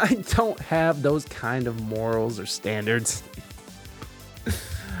PayPal. I don't have those kind of morals or standards.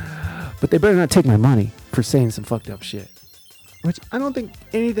 But they better not take my money for saying some fucked up shit. Which I don't think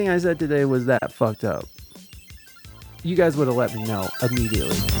anything I said today was that fucked up. You guys would have let me know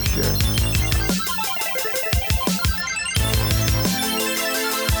immediately, for sure.